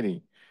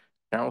righty.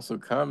 Council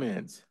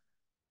comments.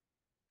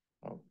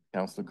 Oh,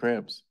 Councilor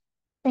Krebs.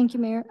 Thank you,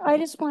 Mayor. I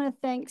just want to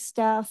thank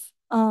staff.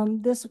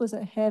 This was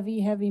a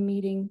heavy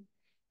meeting,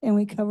 and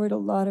we covered a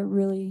lot of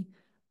really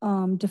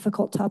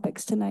difficult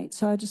topics tonight.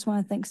 So I just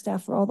want to thank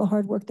staff for all the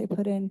hard work they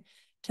put in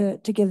to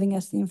giving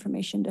us the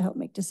information to help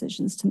make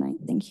decisions tonight.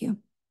 Thank you.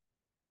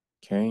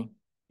 Okay.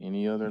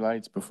 Any other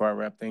lights before I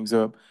wrap things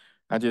up?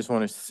 I just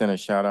want to send a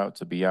shout out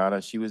to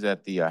Beata. She was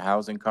at the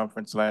housing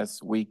conference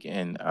last week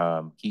in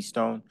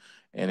Keystone,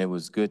 and it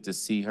was good to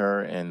see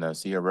her and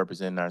see her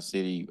representing our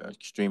city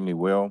extremely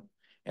well.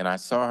 And I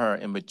saw her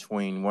in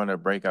between one of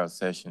her breakout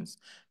sessions,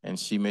 and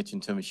she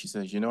mentioned to me, she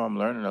says, you know, I'm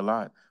learning a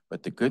lot,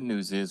 but the good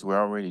news is we're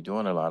already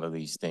doing a lot of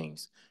these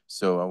things.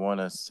 So I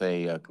want to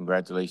say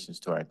congratulations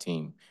to our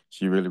team.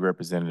 She really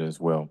represented us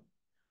well.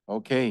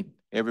 Okay,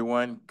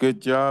 everyone,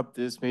 good job.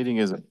 This meeting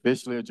is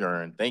officially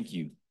adjourned. Thank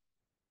you.